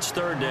 and now it's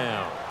third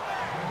down.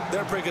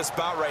 They're in a pretty good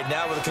spot right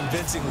now with a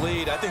convincing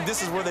lead. I think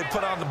this is where they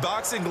put on the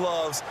boxing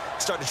gloves,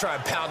 start to try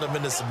and pound them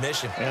into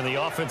submission. And the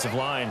offensive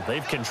line,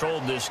 they've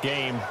controlled this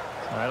game.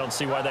 I don't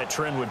see why that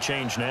trend would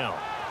change now.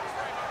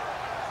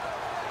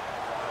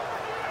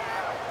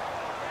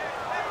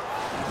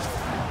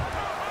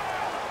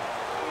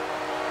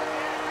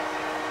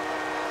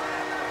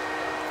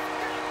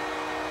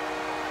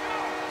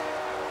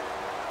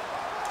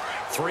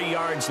 Three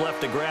yards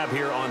left to grab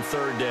here on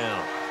third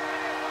down.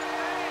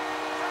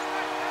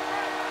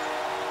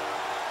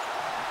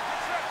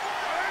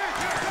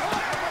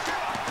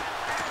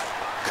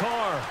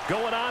 Carr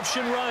going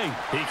option right.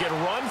 He can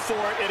run for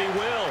it, and he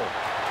will.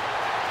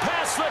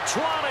 Past the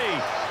 20.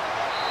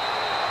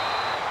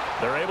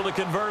 They're able to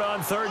convert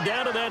on third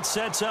down, and that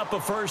sets up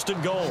a first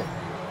and goal.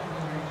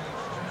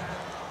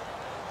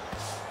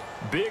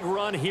 Big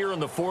run here in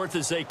the fourth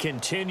as they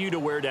continue to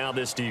wear down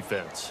this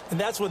defense. And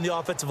that's when the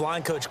offensive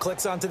line coach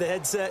clicks onto the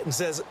headset and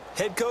says,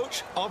 head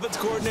coach, offense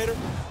coordinator,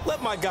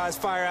 let my guys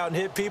fire out and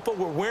hit people.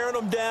 We're wearing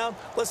them down.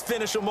 Let's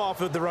finish them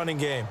off with the running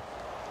game.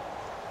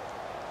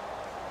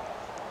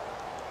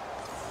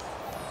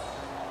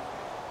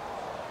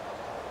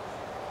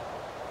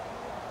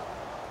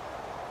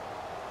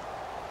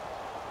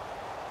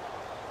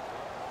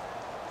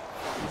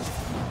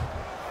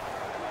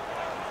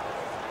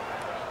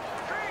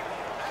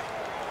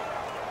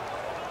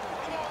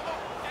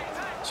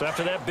 So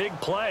after that big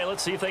play,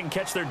 let's see if they can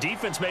catch their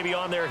defense maybe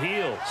on their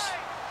heels.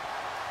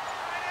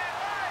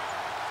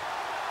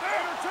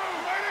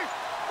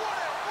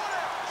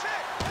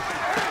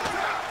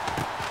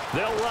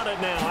 They'll run it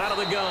now out of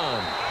the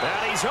gun.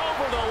 And he's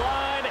over the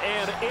line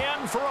and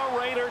in for a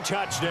Raider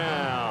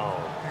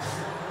touchdown.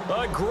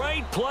 A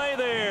great play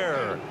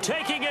there.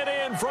 Taking it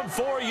in from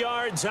 4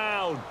 yards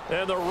out.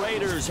 And the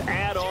Raiders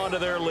add on to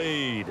their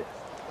lead.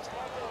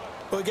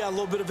 Well, we got a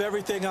little bit of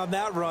everything on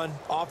that run.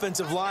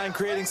 Offensive line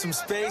creating some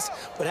space,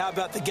 but how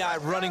about the guy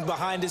running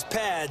behind his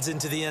pads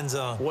into the end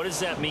zone? What does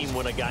that mean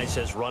when a guy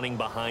says running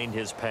behind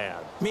his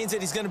pad? Means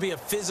that he's going to be a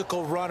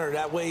physical runner.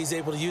 That way he's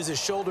able to use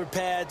his shoulder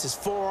pads, his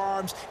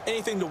forearms,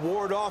 anything to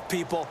ward off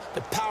people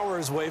to power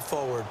his way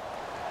forward.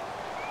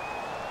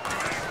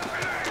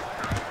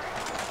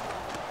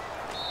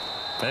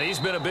 And he's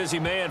been a busy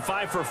man,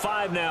 5 for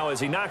 5 now as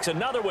he knocks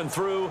another one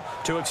through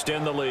to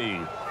extend the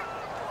lead.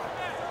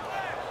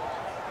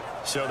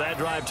 So that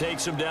drive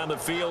takes him down the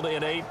field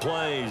in 8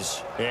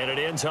 plays. And it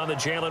ends on the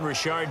Jalen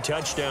Richard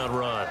touchdown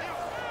run.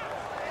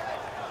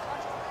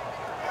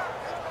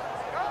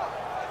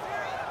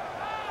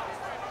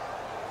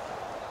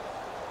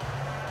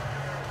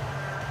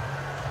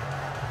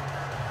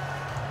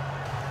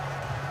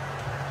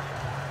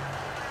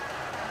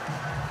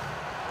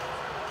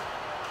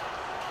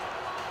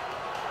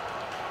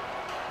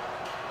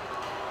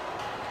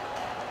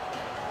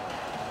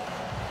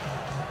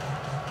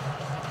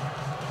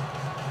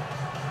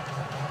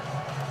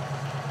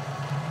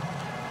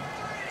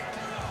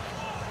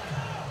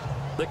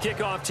 The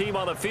kickoff team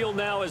on the field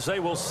now as they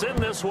will send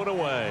this one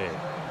away.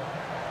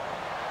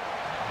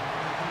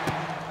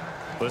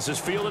 This is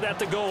fielded at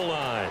the goal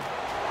line.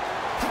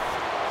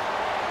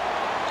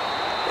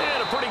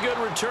 And a pretty good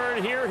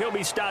return here. He'll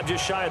be stopped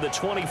just shy of the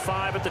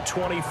 25 at the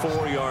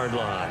 24-yard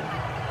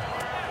line.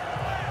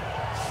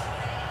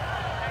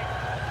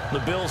 The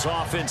Bills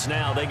offense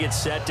now, they get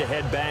set to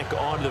head back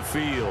onto the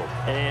field.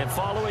 And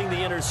following the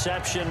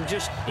interception,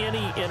 just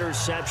any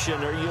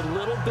interception, are you a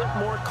little bit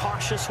more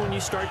cautious when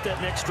you start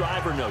that next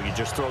drive, or no, you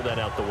just throw that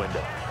out the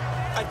window?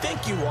 I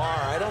think you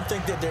are. I don't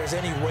think that there's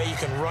any way you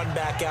can run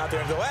back out there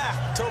and go,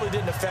 totally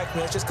didn't affect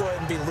me. Let's just go ahead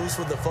and be loose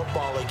with the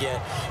football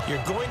again.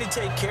 You're going to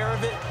take care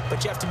of it,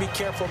 but you have to be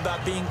careful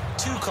about being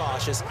too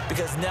cautious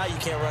because now you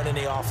can't run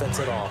any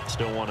offense at all.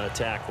 Still want to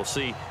attack. We'll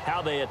see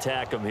how they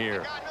attack them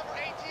here.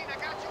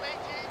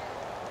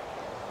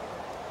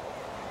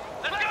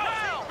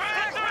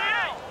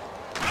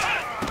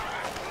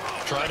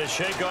 Trying to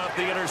shake off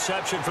the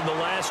interception from the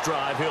last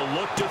drive. He'll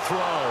look to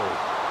throw.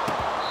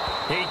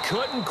 He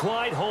couldn't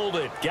quite hold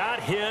it. Got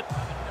hit.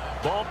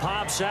 Ball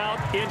pops out.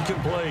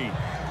 Incomplete.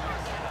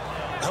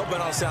 I hope I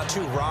don't sound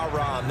too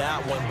rah-rah on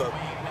that one, but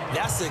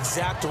that's the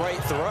exact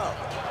right throw.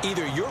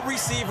 Either your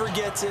receiver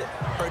gets it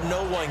or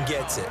no one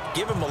gets it.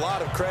 Give him a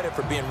lot of credit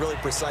for being really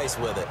precise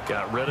with it.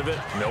 Got rid of it.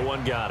 No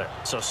one got it.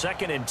 So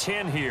 2nd and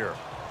 10 here.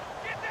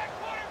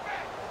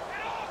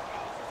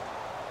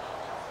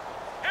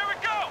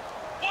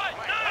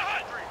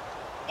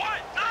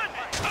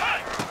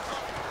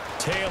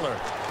 Taylor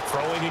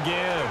throwing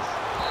again.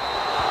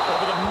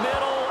 Over the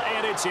middle,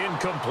 and it's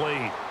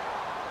incomplete.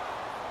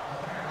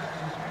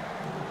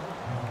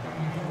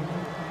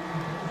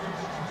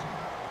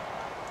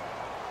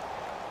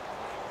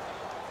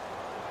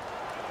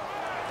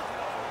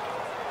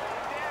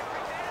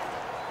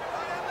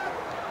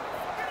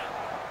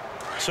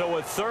 So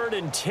a 3rd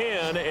and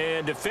 10,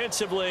 and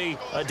defensively,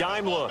 a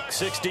dime look,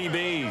 6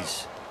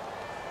 DBs.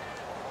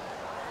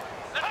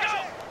 Let's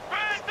go!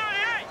 Brand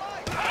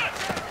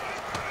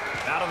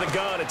 38! Out of the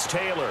gun, it's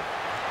Taylor.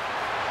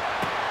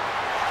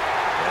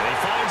 And he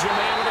finds a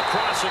man with a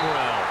crossing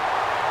route.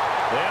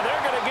 And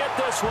they're going to get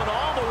this one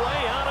all the way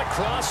out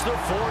across the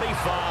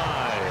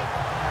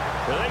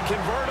 45. And they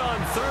convert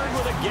on 3rd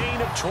with a gain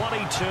of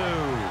 22.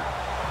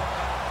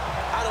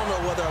 I don't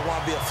know whether I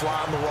want to be a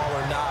fly on the wall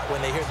or not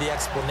when they hear the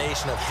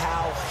explanation of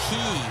how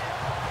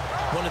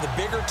one of the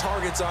bigger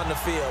targets on the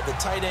field, the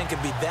tight end, can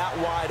be that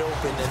wide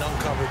open and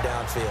uncovered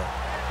downfield.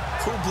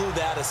 Who blew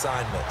that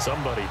assignment?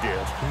 Somebody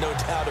did. No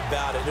doubt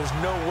about it. There's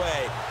no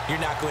way you're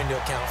not going to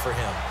account for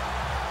him.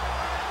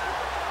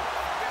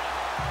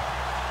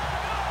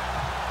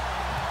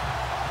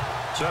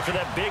 So after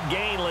that big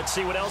gain, let's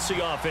see what else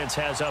the offense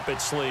has up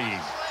its sleeve.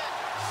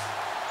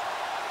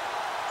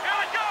 Here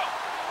we go!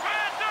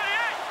 Brand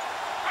 38!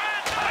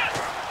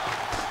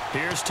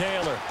 Here's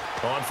Taylor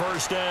on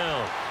 1st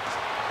down.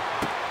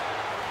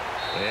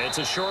 It's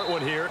a short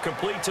one here,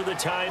 complete to the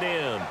tight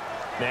end.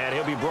 And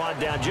he'll be brought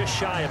down just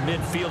shy of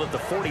midfield at the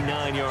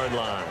 49-yard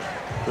line.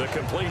 The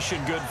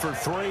completion good for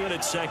 3, and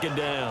it's 2nd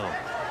down.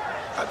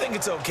 I think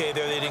it's okay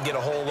there. They didn't get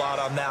a whole lot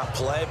on that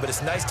play, but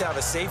it's nice to have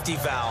a safety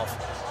valve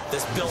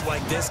that's built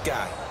like this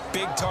guy.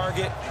 Big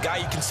target, guy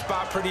you can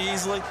spot pretty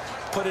easily.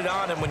 Put it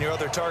on him when your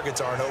other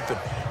targets aren't open.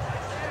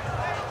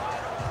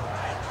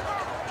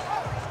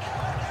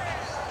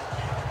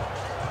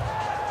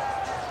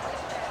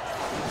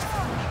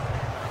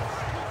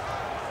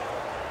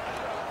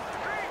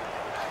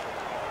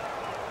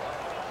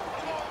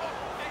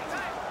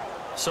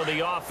 So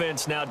the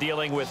offense now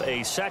dealing with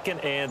a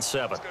 2nd and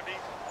 7. Come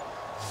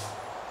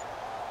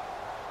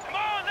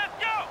on, let's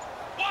go!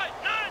 White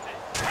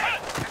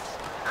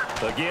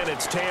 90! Again,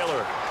 it's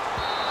Taylor.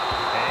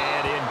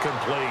 And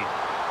incomplete.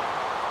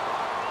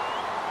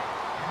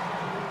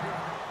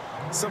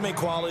 So many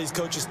qualities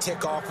coaches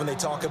tick off when they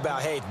talk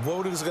about, hey,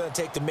 what is it going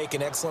to take to make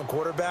an excellent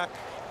quarterback?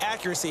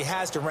 Accuracy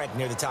has to rank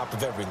near the top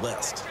of every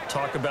list.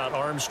 Talk about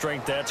arm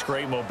strength, that's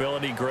great.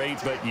 Mobility, great.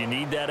 But you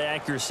need that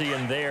accuracy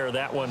in there.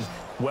 That one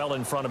well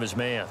in front of his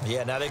man.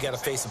 Yeah, now they got to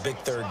face a big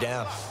 3rd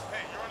down.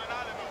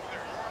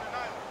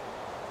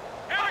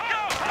 Here we go!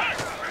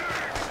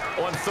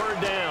 On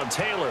 3rd down,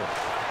 Taylor.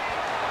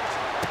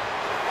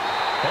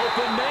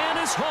 Open man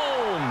is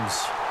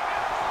Holmes.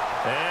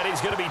 And he's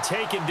going to be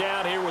taken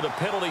down here with a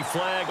penalty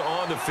flag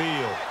on the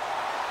field.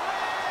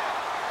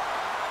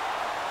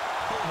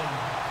 Holding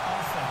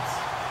offense.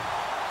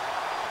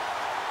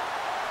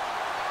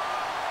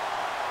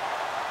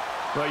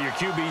 Well, your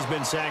QB's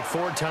been sacked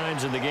 4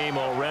 times in the game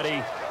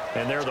already,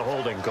 and they're the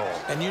holding call.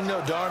 And you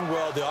know darn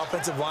well the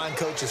offensive line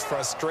coach is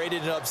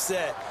frustrated and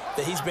upset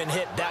that he's been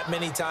hit that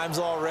many times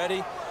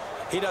already.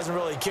 He doesn't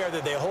really care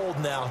that they hold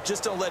now.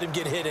 Just don't let him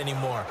get hit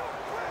anymore.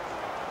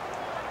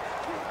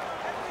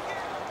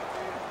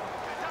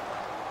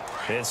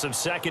 And some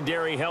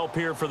secondary help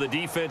here for the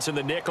defense in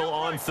the nickel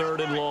on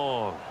 3rd and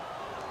long.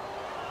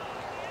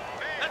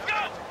 Let's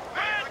go!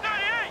 Brand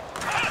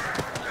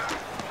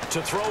 38!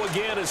 To throw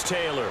again is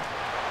Taylor.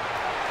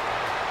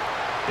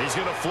 He's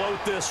going to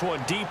float this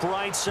one deep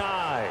right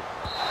side.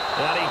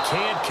 And he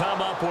can't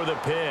come up with a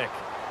pick.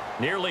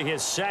 Nearly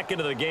his 2nd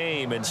of the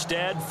game.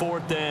 Instead,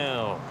 4th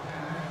down.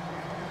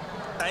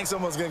 I think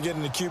someone's going to get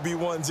into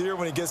QB1's ear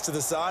when he gets to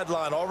the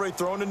sideline. Already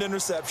thrown an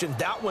interception.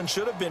 That one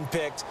should have been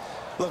picked.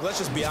 Look, let's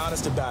just be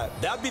honest about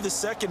it. That'd be the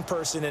 2nd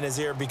person in his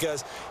ear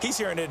because he's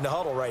hearing it in the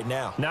huddle right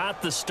now.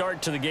 Not the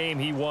start to the game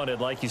he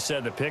wanted. Like you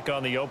said, the pick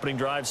on the opening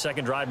drive,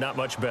 2nd drive, not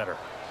much better.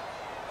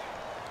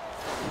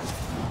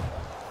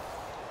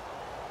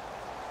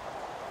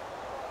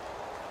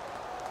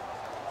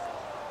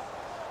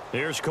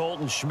 Here's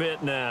Colton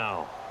Schmidt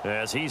now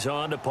as he's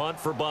on to punt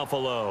for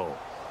Buffalo.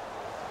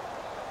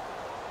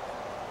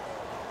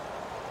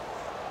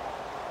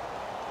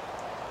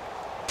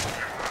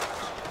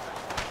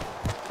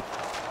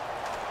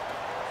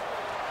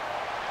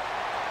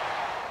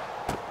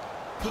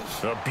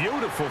 A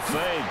beautiful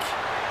fake.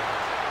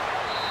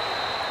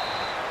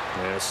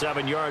 A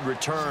 7-yard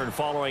return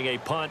following a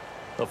punt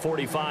of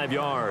 45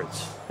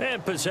 yards.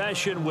 And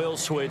possession will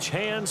switch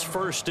hands,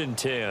 1st and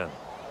 10.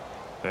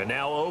 And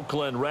now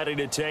Oakland ready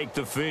to take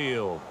the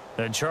field.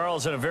 And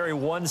Charles, in a very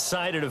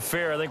one-sided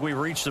affair, I think we've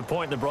reached the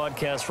point in the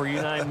broadcast where you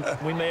and I,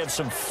 we may have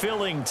some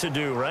filling to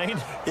do, right?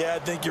 Yeah, I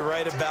think you're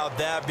right about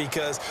that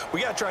because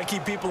we got to try and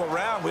keep people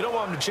around. We don't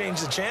want them to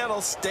change the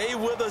channel. Stay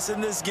with us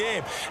in this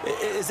game.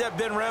 Is that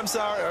Ben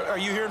Ramsar? Are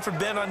you hearing from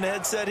Ben on the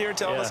headset here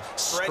telling us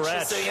stretch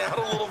this thing out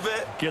a little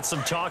bit? Get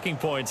some talking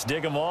points.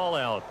 Dig them all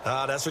out.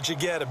 That's what you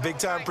get. A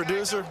big-time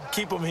producer.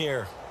 Keep them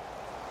here.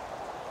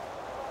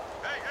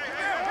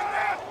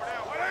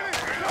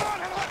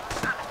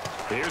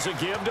 Here's a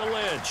give to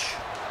Lynch.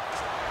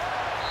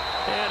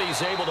 And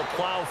he's able to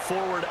plow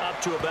forward up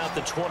to about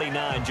the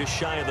 29, just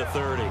shy of the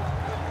 30.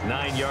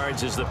 9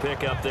 yards is the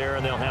pickup there,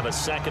 and they'll have a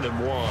 2nd and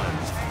 1.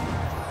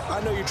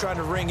 I know you're trying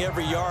to wring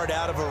every yard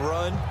out of a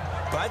run,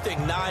 But I think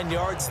 9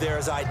 yards there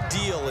is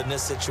ideal in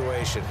this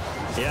situation.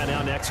 Yeah,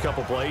 now next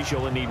couple plays, you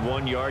only need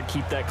 1 yard.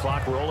 Keep that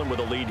clock rolling with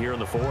a lead here in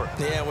the fourth.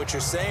 Yeah, what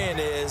you're saying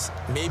is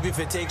maybe if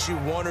it takes you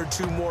 1 or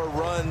 2 more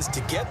runs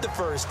to get the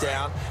first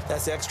down,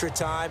 that's extra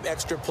time,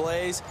 extra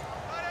plays.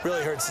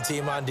 Really hurts the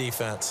team on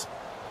defense.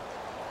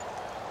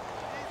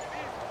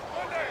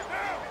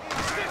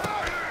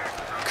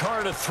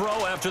 Carr to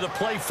throw after the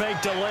play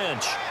fake to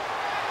Lynch.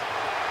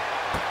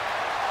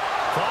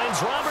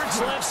 Finds Roberts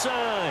left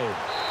side.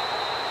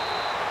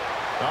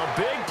 A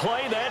big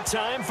play that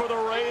time for the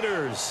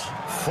Raiders.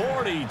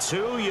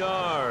 42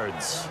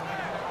 yards.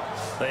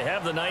 They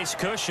have the nice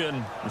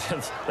cushion.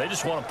 They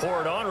just want to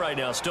pour it on right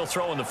now, still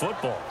throwing the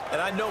football.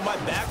 And I know my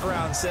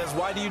background says,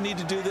 why do you need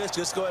to do this?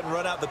 Just go ahead and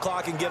run out the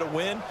clock and get a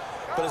win.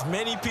 But as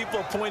many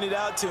people pointed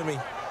out to me,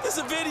 this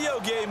is a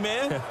video game,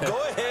 man.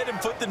 Go ahead and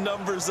put the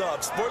numbers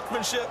up.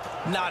 Sportsmanship,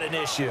 not an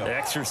issue.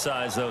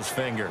 Exercise those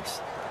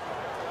fingers.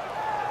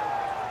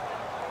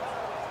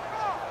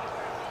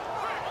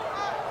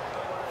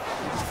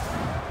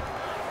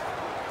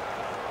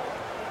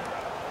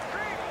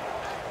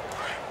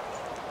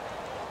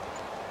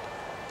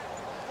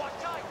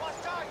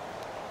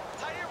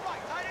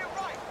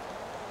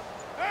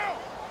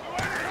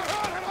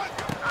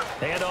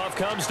 Handoff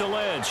comes to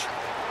Lynch.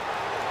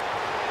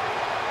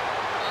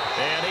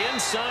 And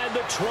inside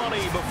the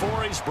 20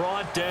 before he's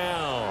brought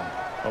down.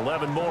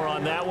 11 more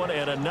on that one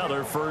and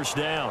another first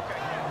down.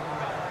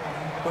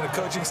 When a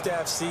coaching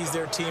staff sees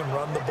their team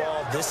run the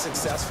ball this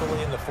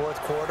successfully in the fourth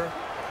quarter,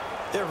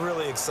 they're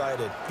really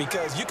excited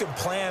because you can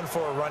plan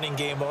for a running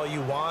game all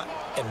you want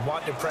and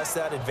want to press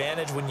that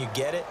advantage when you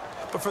get it.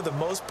 But for the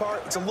most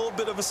part, it's a little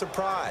bit of a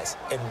surprise.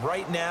 And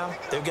right now,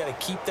 they've got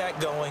to keep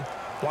that going.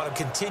 Want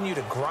to continue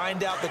to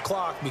grind out the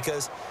clock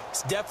because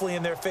it's definitely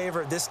in their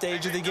favor at this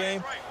stage of the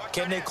game.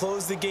 Can they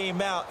close the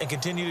game out and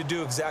continue to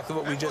do exactly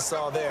what we just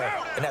saw there,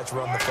 and that's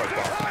run the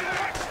football?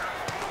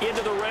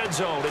 Into the red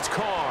zone, it's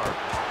Carr.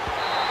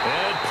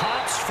 And it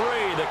pops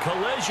free. The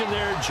collision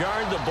there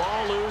jarred the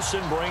ball loose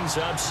and brings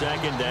up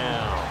second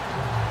down.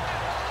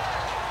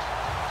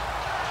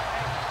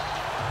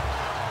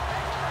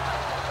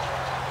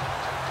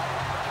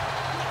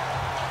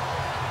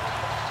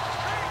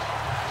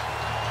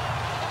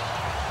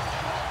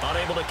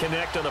 Unable to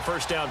connect on the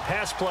first down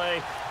pass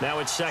play. Now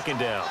it's second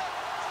down.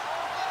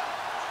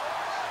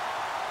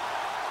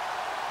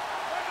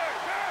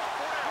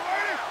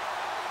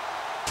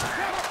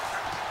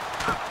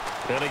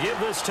 Going to give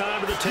this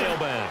time to the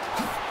tailback.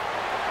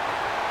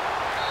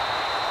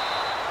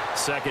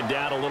 Second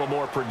down, a little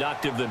more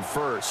productive than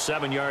first.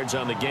 7 yards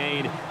on the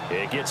gain.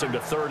 It gets him to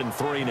 3rd and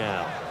 3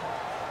 now.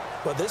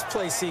 Well, this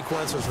play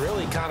sequence was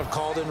really kind of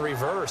called in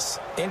reverse.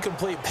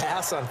 Incomplete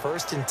pass on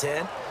 1st and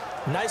 10.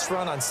 Nice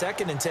run on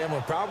 2nd and 10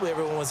 when probably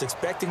everyone was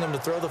expecting them to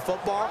throw the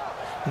football.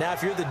 Now,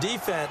 if you're the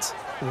defense,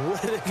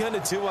 what are they going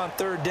to do on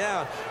 3rd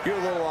down? You're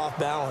a little off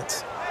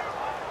balance.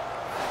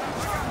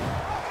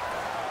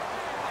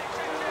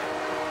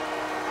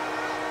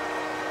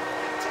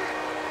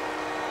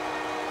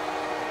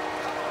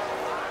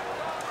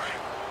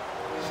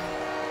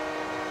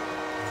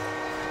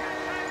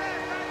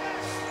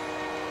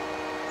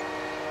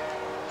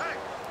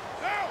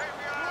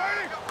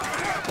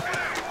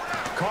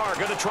 Carr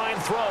going to try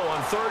and throw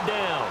on 3rd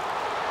down.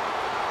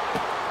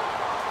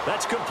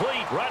 That's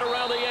complete right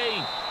around the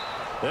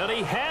 8. And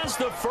he has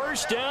the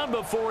first down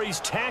before he's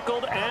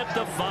tackled at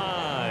the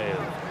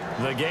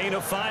 5. The gain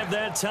of 5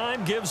 that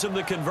time gives him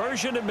the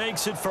conversion and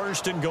makes it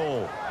 1st and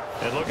goal.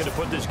 And looking to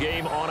put this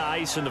game on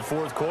ice in the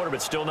fourth quarter,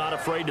 but still not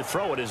afraid to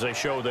throw it as they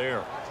show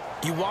there.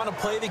 You want to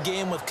play the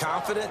game with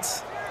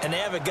confidence, and they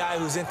have a guy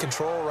who's in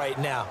control right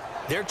now.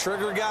 Their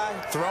trigger guy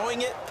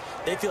throwing it,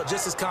 they feel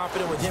just as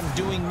confident with him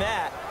doing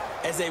that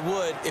as they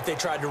would if they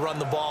tried to run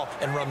the ball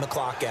and run the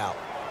clock out.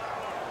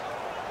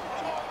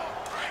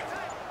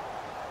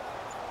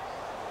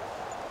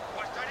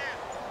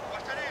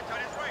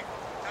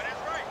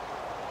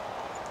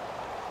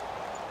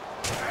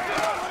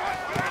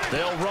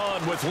 They'll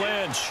run with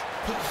Lynch.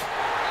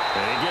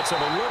 And he gets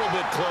him a little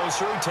bit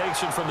closer. He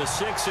takes it from the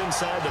 6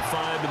 inside the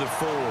 5 to the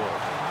 4.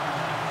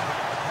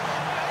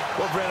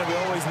 Well, Brandon, we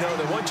always know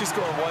that once you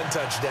score 1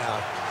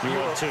 touchdown, you're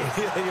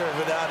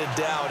without a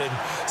doubt. And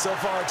so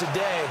far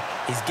today,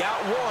 he's got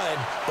 1,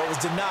 but was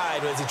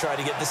denied as he tried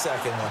to get the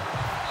second one.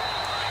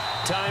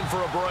 Time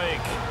for a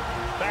break.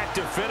 Back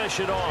to finish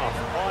it off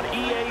on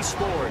EA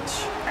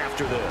Sports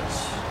after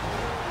this.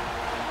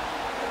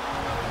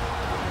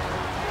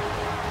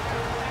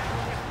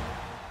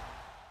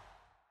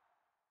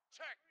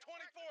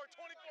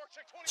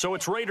 So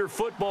it's Raider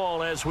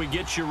football as we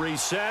get you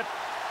reset.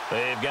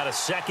 They've got a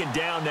second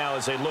down now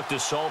as they look to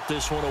salt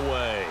this one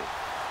away.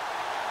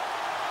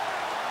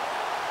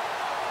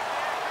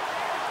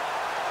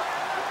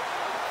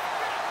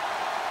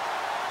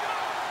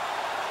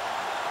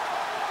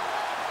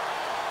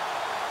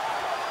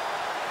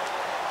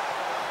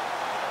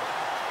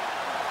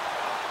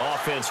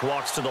 Offense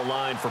walks to the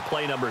line for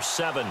play number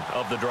 7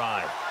 of the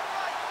drive.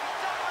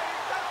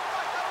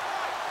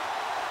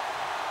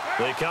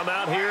 They come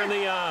out here in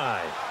the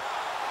eye.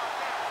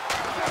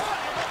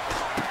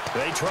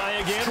 They try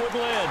again with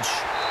Lynch.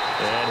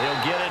 And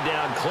he'll get it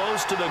down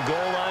close to the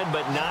goal line,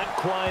 but not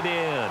quite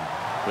in.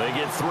 They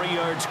get 3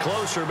 yards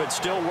closer, but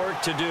still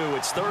work to do.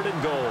 It's 3rd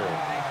and goal.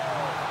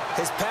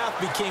 His path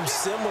became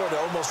similar to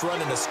almost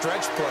running a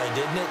stretch play,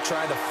 didn't it?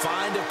 Trying to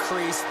find a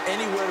crease,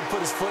 anywhere to put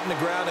his foot in the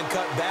ground and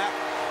cut back.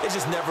 It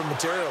just never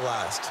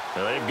materialized.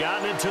 Well, they've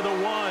gotten it to the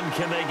 1.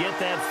 Can they get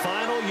that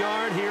final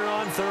yard here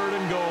on 3rd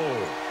and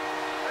goal?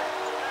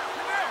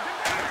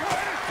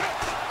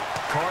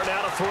 Card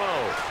out a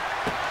throw.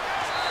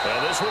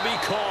 And this will be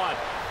caught.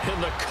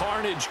 And the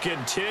carnage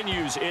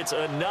continues. It's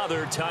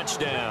another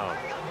touchdown.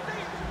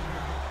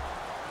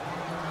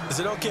 Is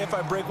it okay if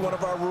I break one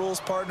of our rules,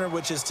 partner,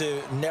 which is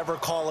to never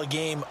call a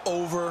game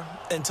over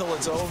until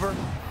it's over?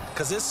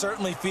 Because this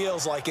certainly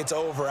feels like it's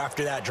over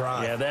after that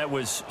drive. Yeah, that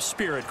was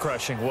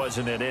spirit-crushing,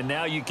 wasn't it? And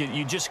now you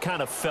just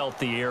kind of felt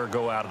the air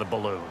go out of the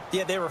balloon.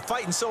 Yeah, they were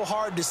fighting so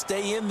hard to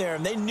stay in there,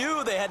 and they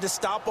knew they had to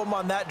stop them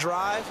on that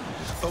drive.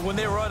 But when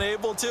they were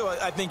unable to,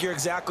 I think you're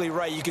exactly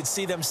right. You could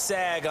see them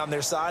sag on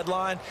their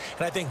sideline,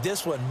 and I think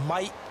this one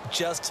might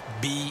just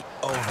be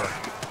over.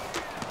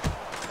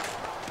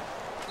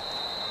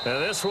 Now,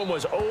 this one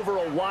was over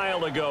a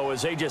while ago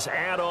as they just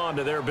add on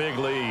to their big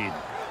lead.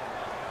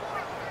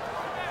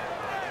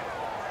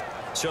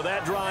 So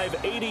that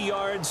drive, 80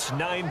 yards,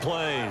 9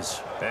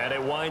 plays. And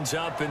it winds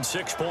up in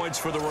 6 points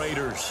for the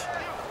Raiders.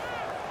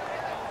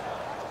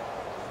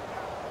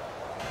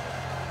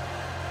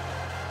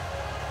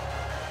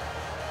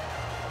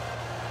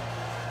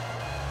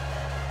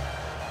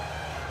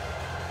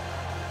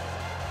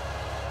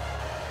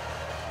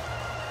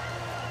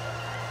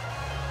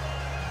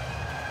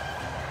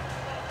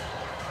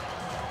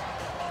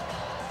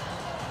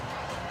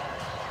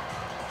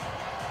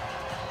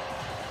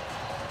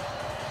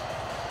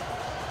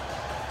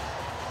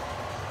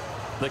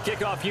 The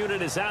kickoff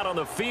unit is out on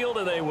the field,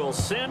 and they will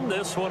send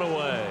this one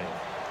away.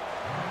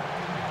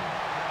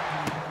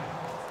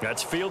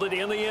 That's fielded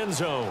in the end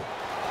zone.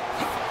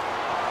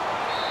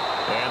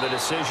 And the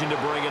decision to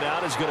bring it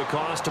out is going to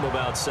cost him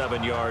about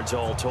 7 yards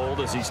all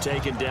told as he's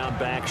taken down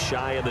back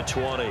shy of the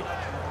 20.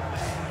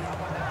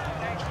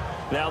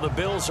 Now the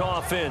Bills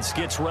offense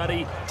gets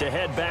ready to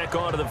head back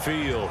onto the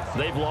field.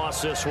 They've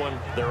lost this one.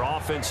 Their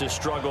offense has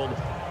struggled.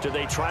 Do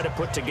they try to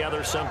put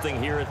together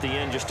something here at the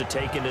end just to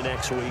take into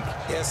next week?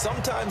 Yeah,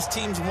 sometimes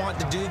teams want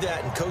to do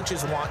that and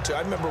coaches want to.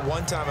 I remember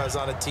one time I was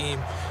on a team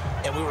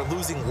and we were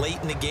losing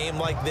late in the game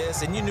like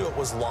this, and you knew it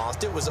was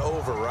lost. It was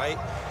over, right?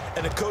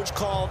 And the coach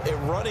called a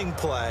running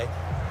play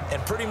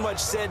and pretty much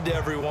said to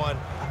everyone,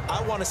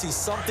 I want to see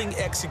something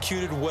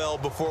executed well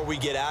before we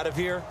get out of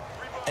here.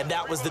 And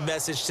that was the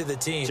message to the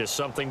team. Just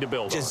something to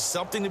build on. Just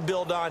something to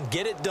build on,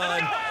 get it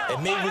done,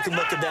 and maybe we can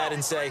look at that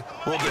and say,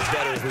 we'll get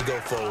better as we go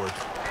forward.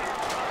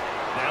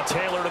 Now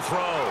Taylor to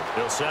throw.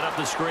 He'll set up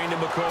the screen to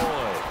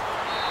McCoy.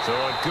 So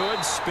a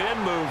good spin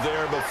move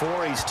there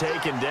before he's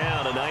taken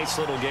down. A nice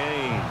little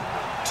gain.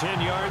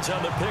 10 yards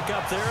on the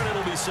pickup there, and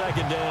it'll be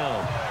 2nd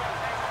down.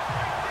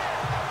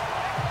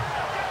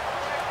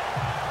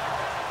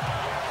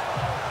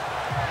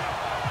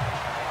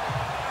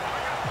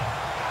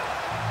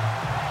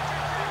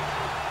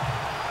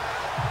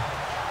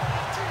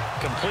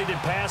 Completed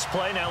pass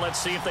play. Now let's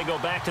see if they go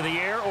back to the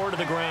air or to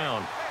the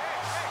ground.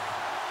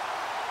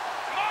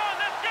 Come on,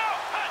 let's go.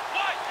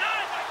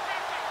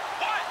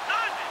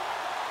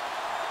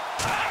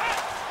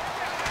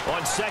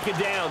 On 2nd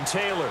down,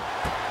 Taylor.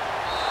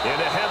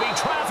 Into heavy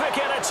traffic,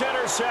 and it's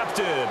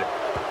intercepted.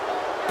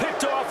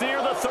 Picked off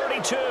near the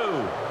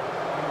 32.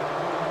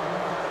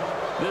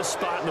 This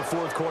spot in the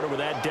 4th quarter with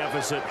that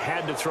deficit,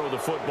 had to throw the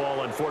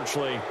football.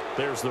 Unfortunately,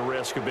 there's the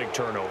risk of big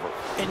turnover.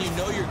 And you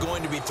know you're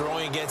going to be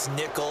throwing against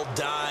nickel,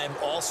 dime,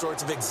 all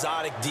sorts of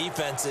exotic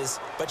defenses,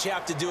 but you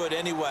have to do it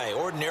anyway.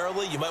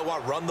 Ordinarily, you might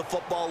want to run the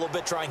football a little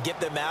bit, try and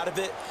get them out of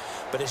it.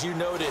 But as you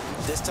noted,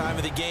 this time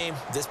of the game,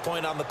 this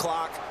point on the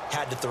clock,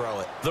 had to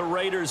throw it. The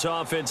Raiders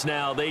offense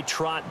now, they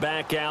trot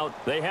back out.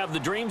 They have the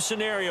dream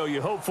scenario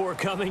you hope for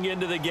coming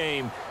into the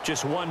game.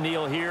 Just one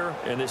kneel here,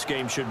 and this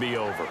game should be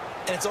over.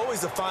 And it's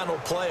always the final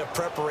play of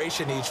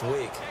preparation each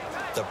week.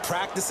 The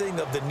practicing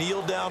of the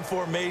kneel-down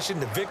formation,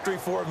 the victory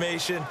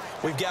formation.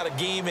 We've got a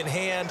game in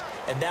hand,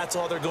 and that's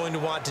all they're going to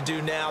want to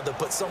do now. They'll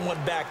put someone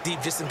back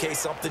deep just in case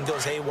something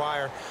goes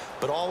haywire.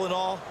 But all in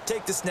all,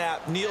 take the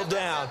snap, kneel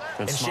down,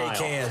 and shake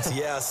hands.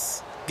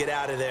 Yes, get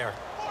out of there.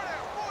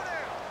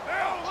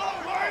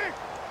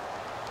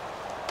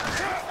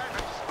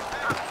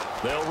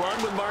 They'll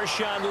run with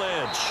Marshawn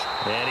Lynch.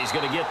 And he's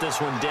going to get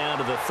this one down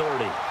to the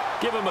 30.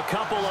 Give him a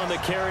couple on the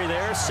carry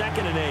there.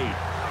 2nd and 8.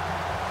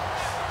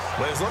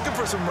 Well, he was looking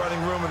for some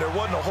running room, and there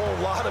wasn't a whole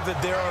lot of it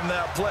there on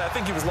that play. I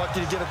think he was lucky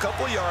to get a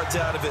couple yards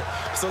out of it.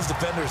 So those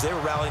defenders, they were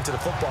rallying to the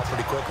football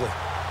pretty quickly.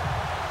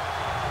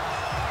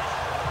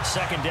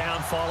 2nd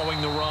down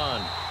following the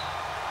run.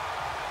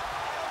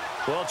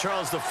 Well,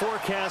 Charles, the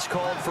forecast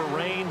called for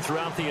rain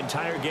throughout the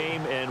entire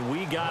game, and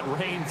we got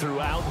rain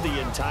throughout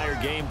the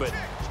entire game. But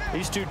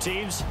these two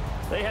teams,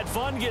 they had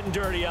fun getting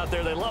dirty out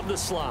there. They love the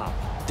slop.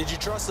 Did you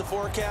trust the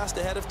forecast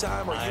ahead of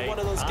time? Or are you one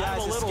of those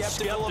guys that's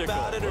skeptical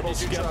about it, or did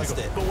you trust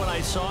it? But when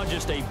I saw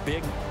just a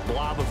big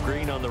blob of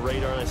green on the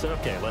radar, I said,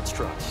 okay, let's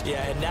trust.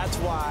 Yeah, and that's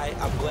why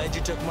I'm glad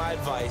you took my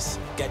advice.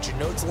 Got your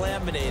notes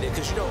laminated,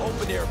 because, you know,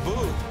 open-air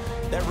booth,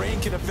 that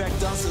rain can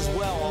affect us as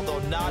well, although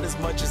not as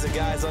much as the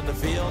guys on the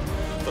field.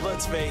 But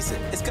let's face it,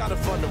 it's kind of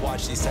fun to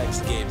watch these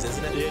types of games,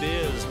 isn't it? It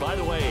is. By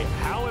the way,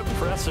 how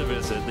impressive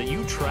is it that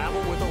you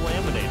travel with a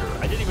laminator?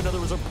 I didn't even know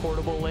there was a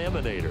portable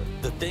laminator.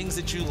 The things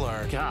that you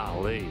learn.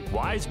 Golly,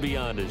 wise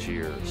beyond his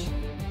years.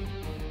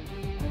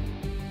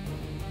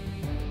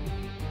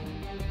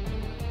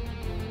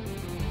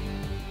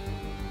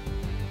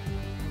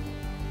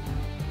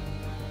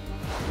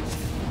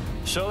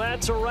 So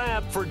that's a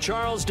wrap. For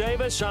Charles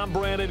Davis, I'm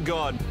Brandon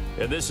Gaudin.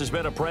 And this has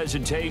been a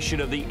presentation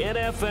of the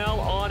NFL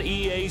on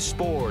EA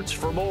Sports.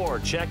 For more,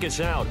 check us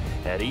out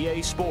at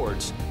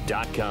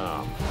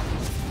easports.com.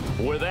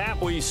 With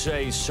that, we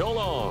say so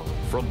long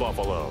from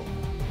Buffalo.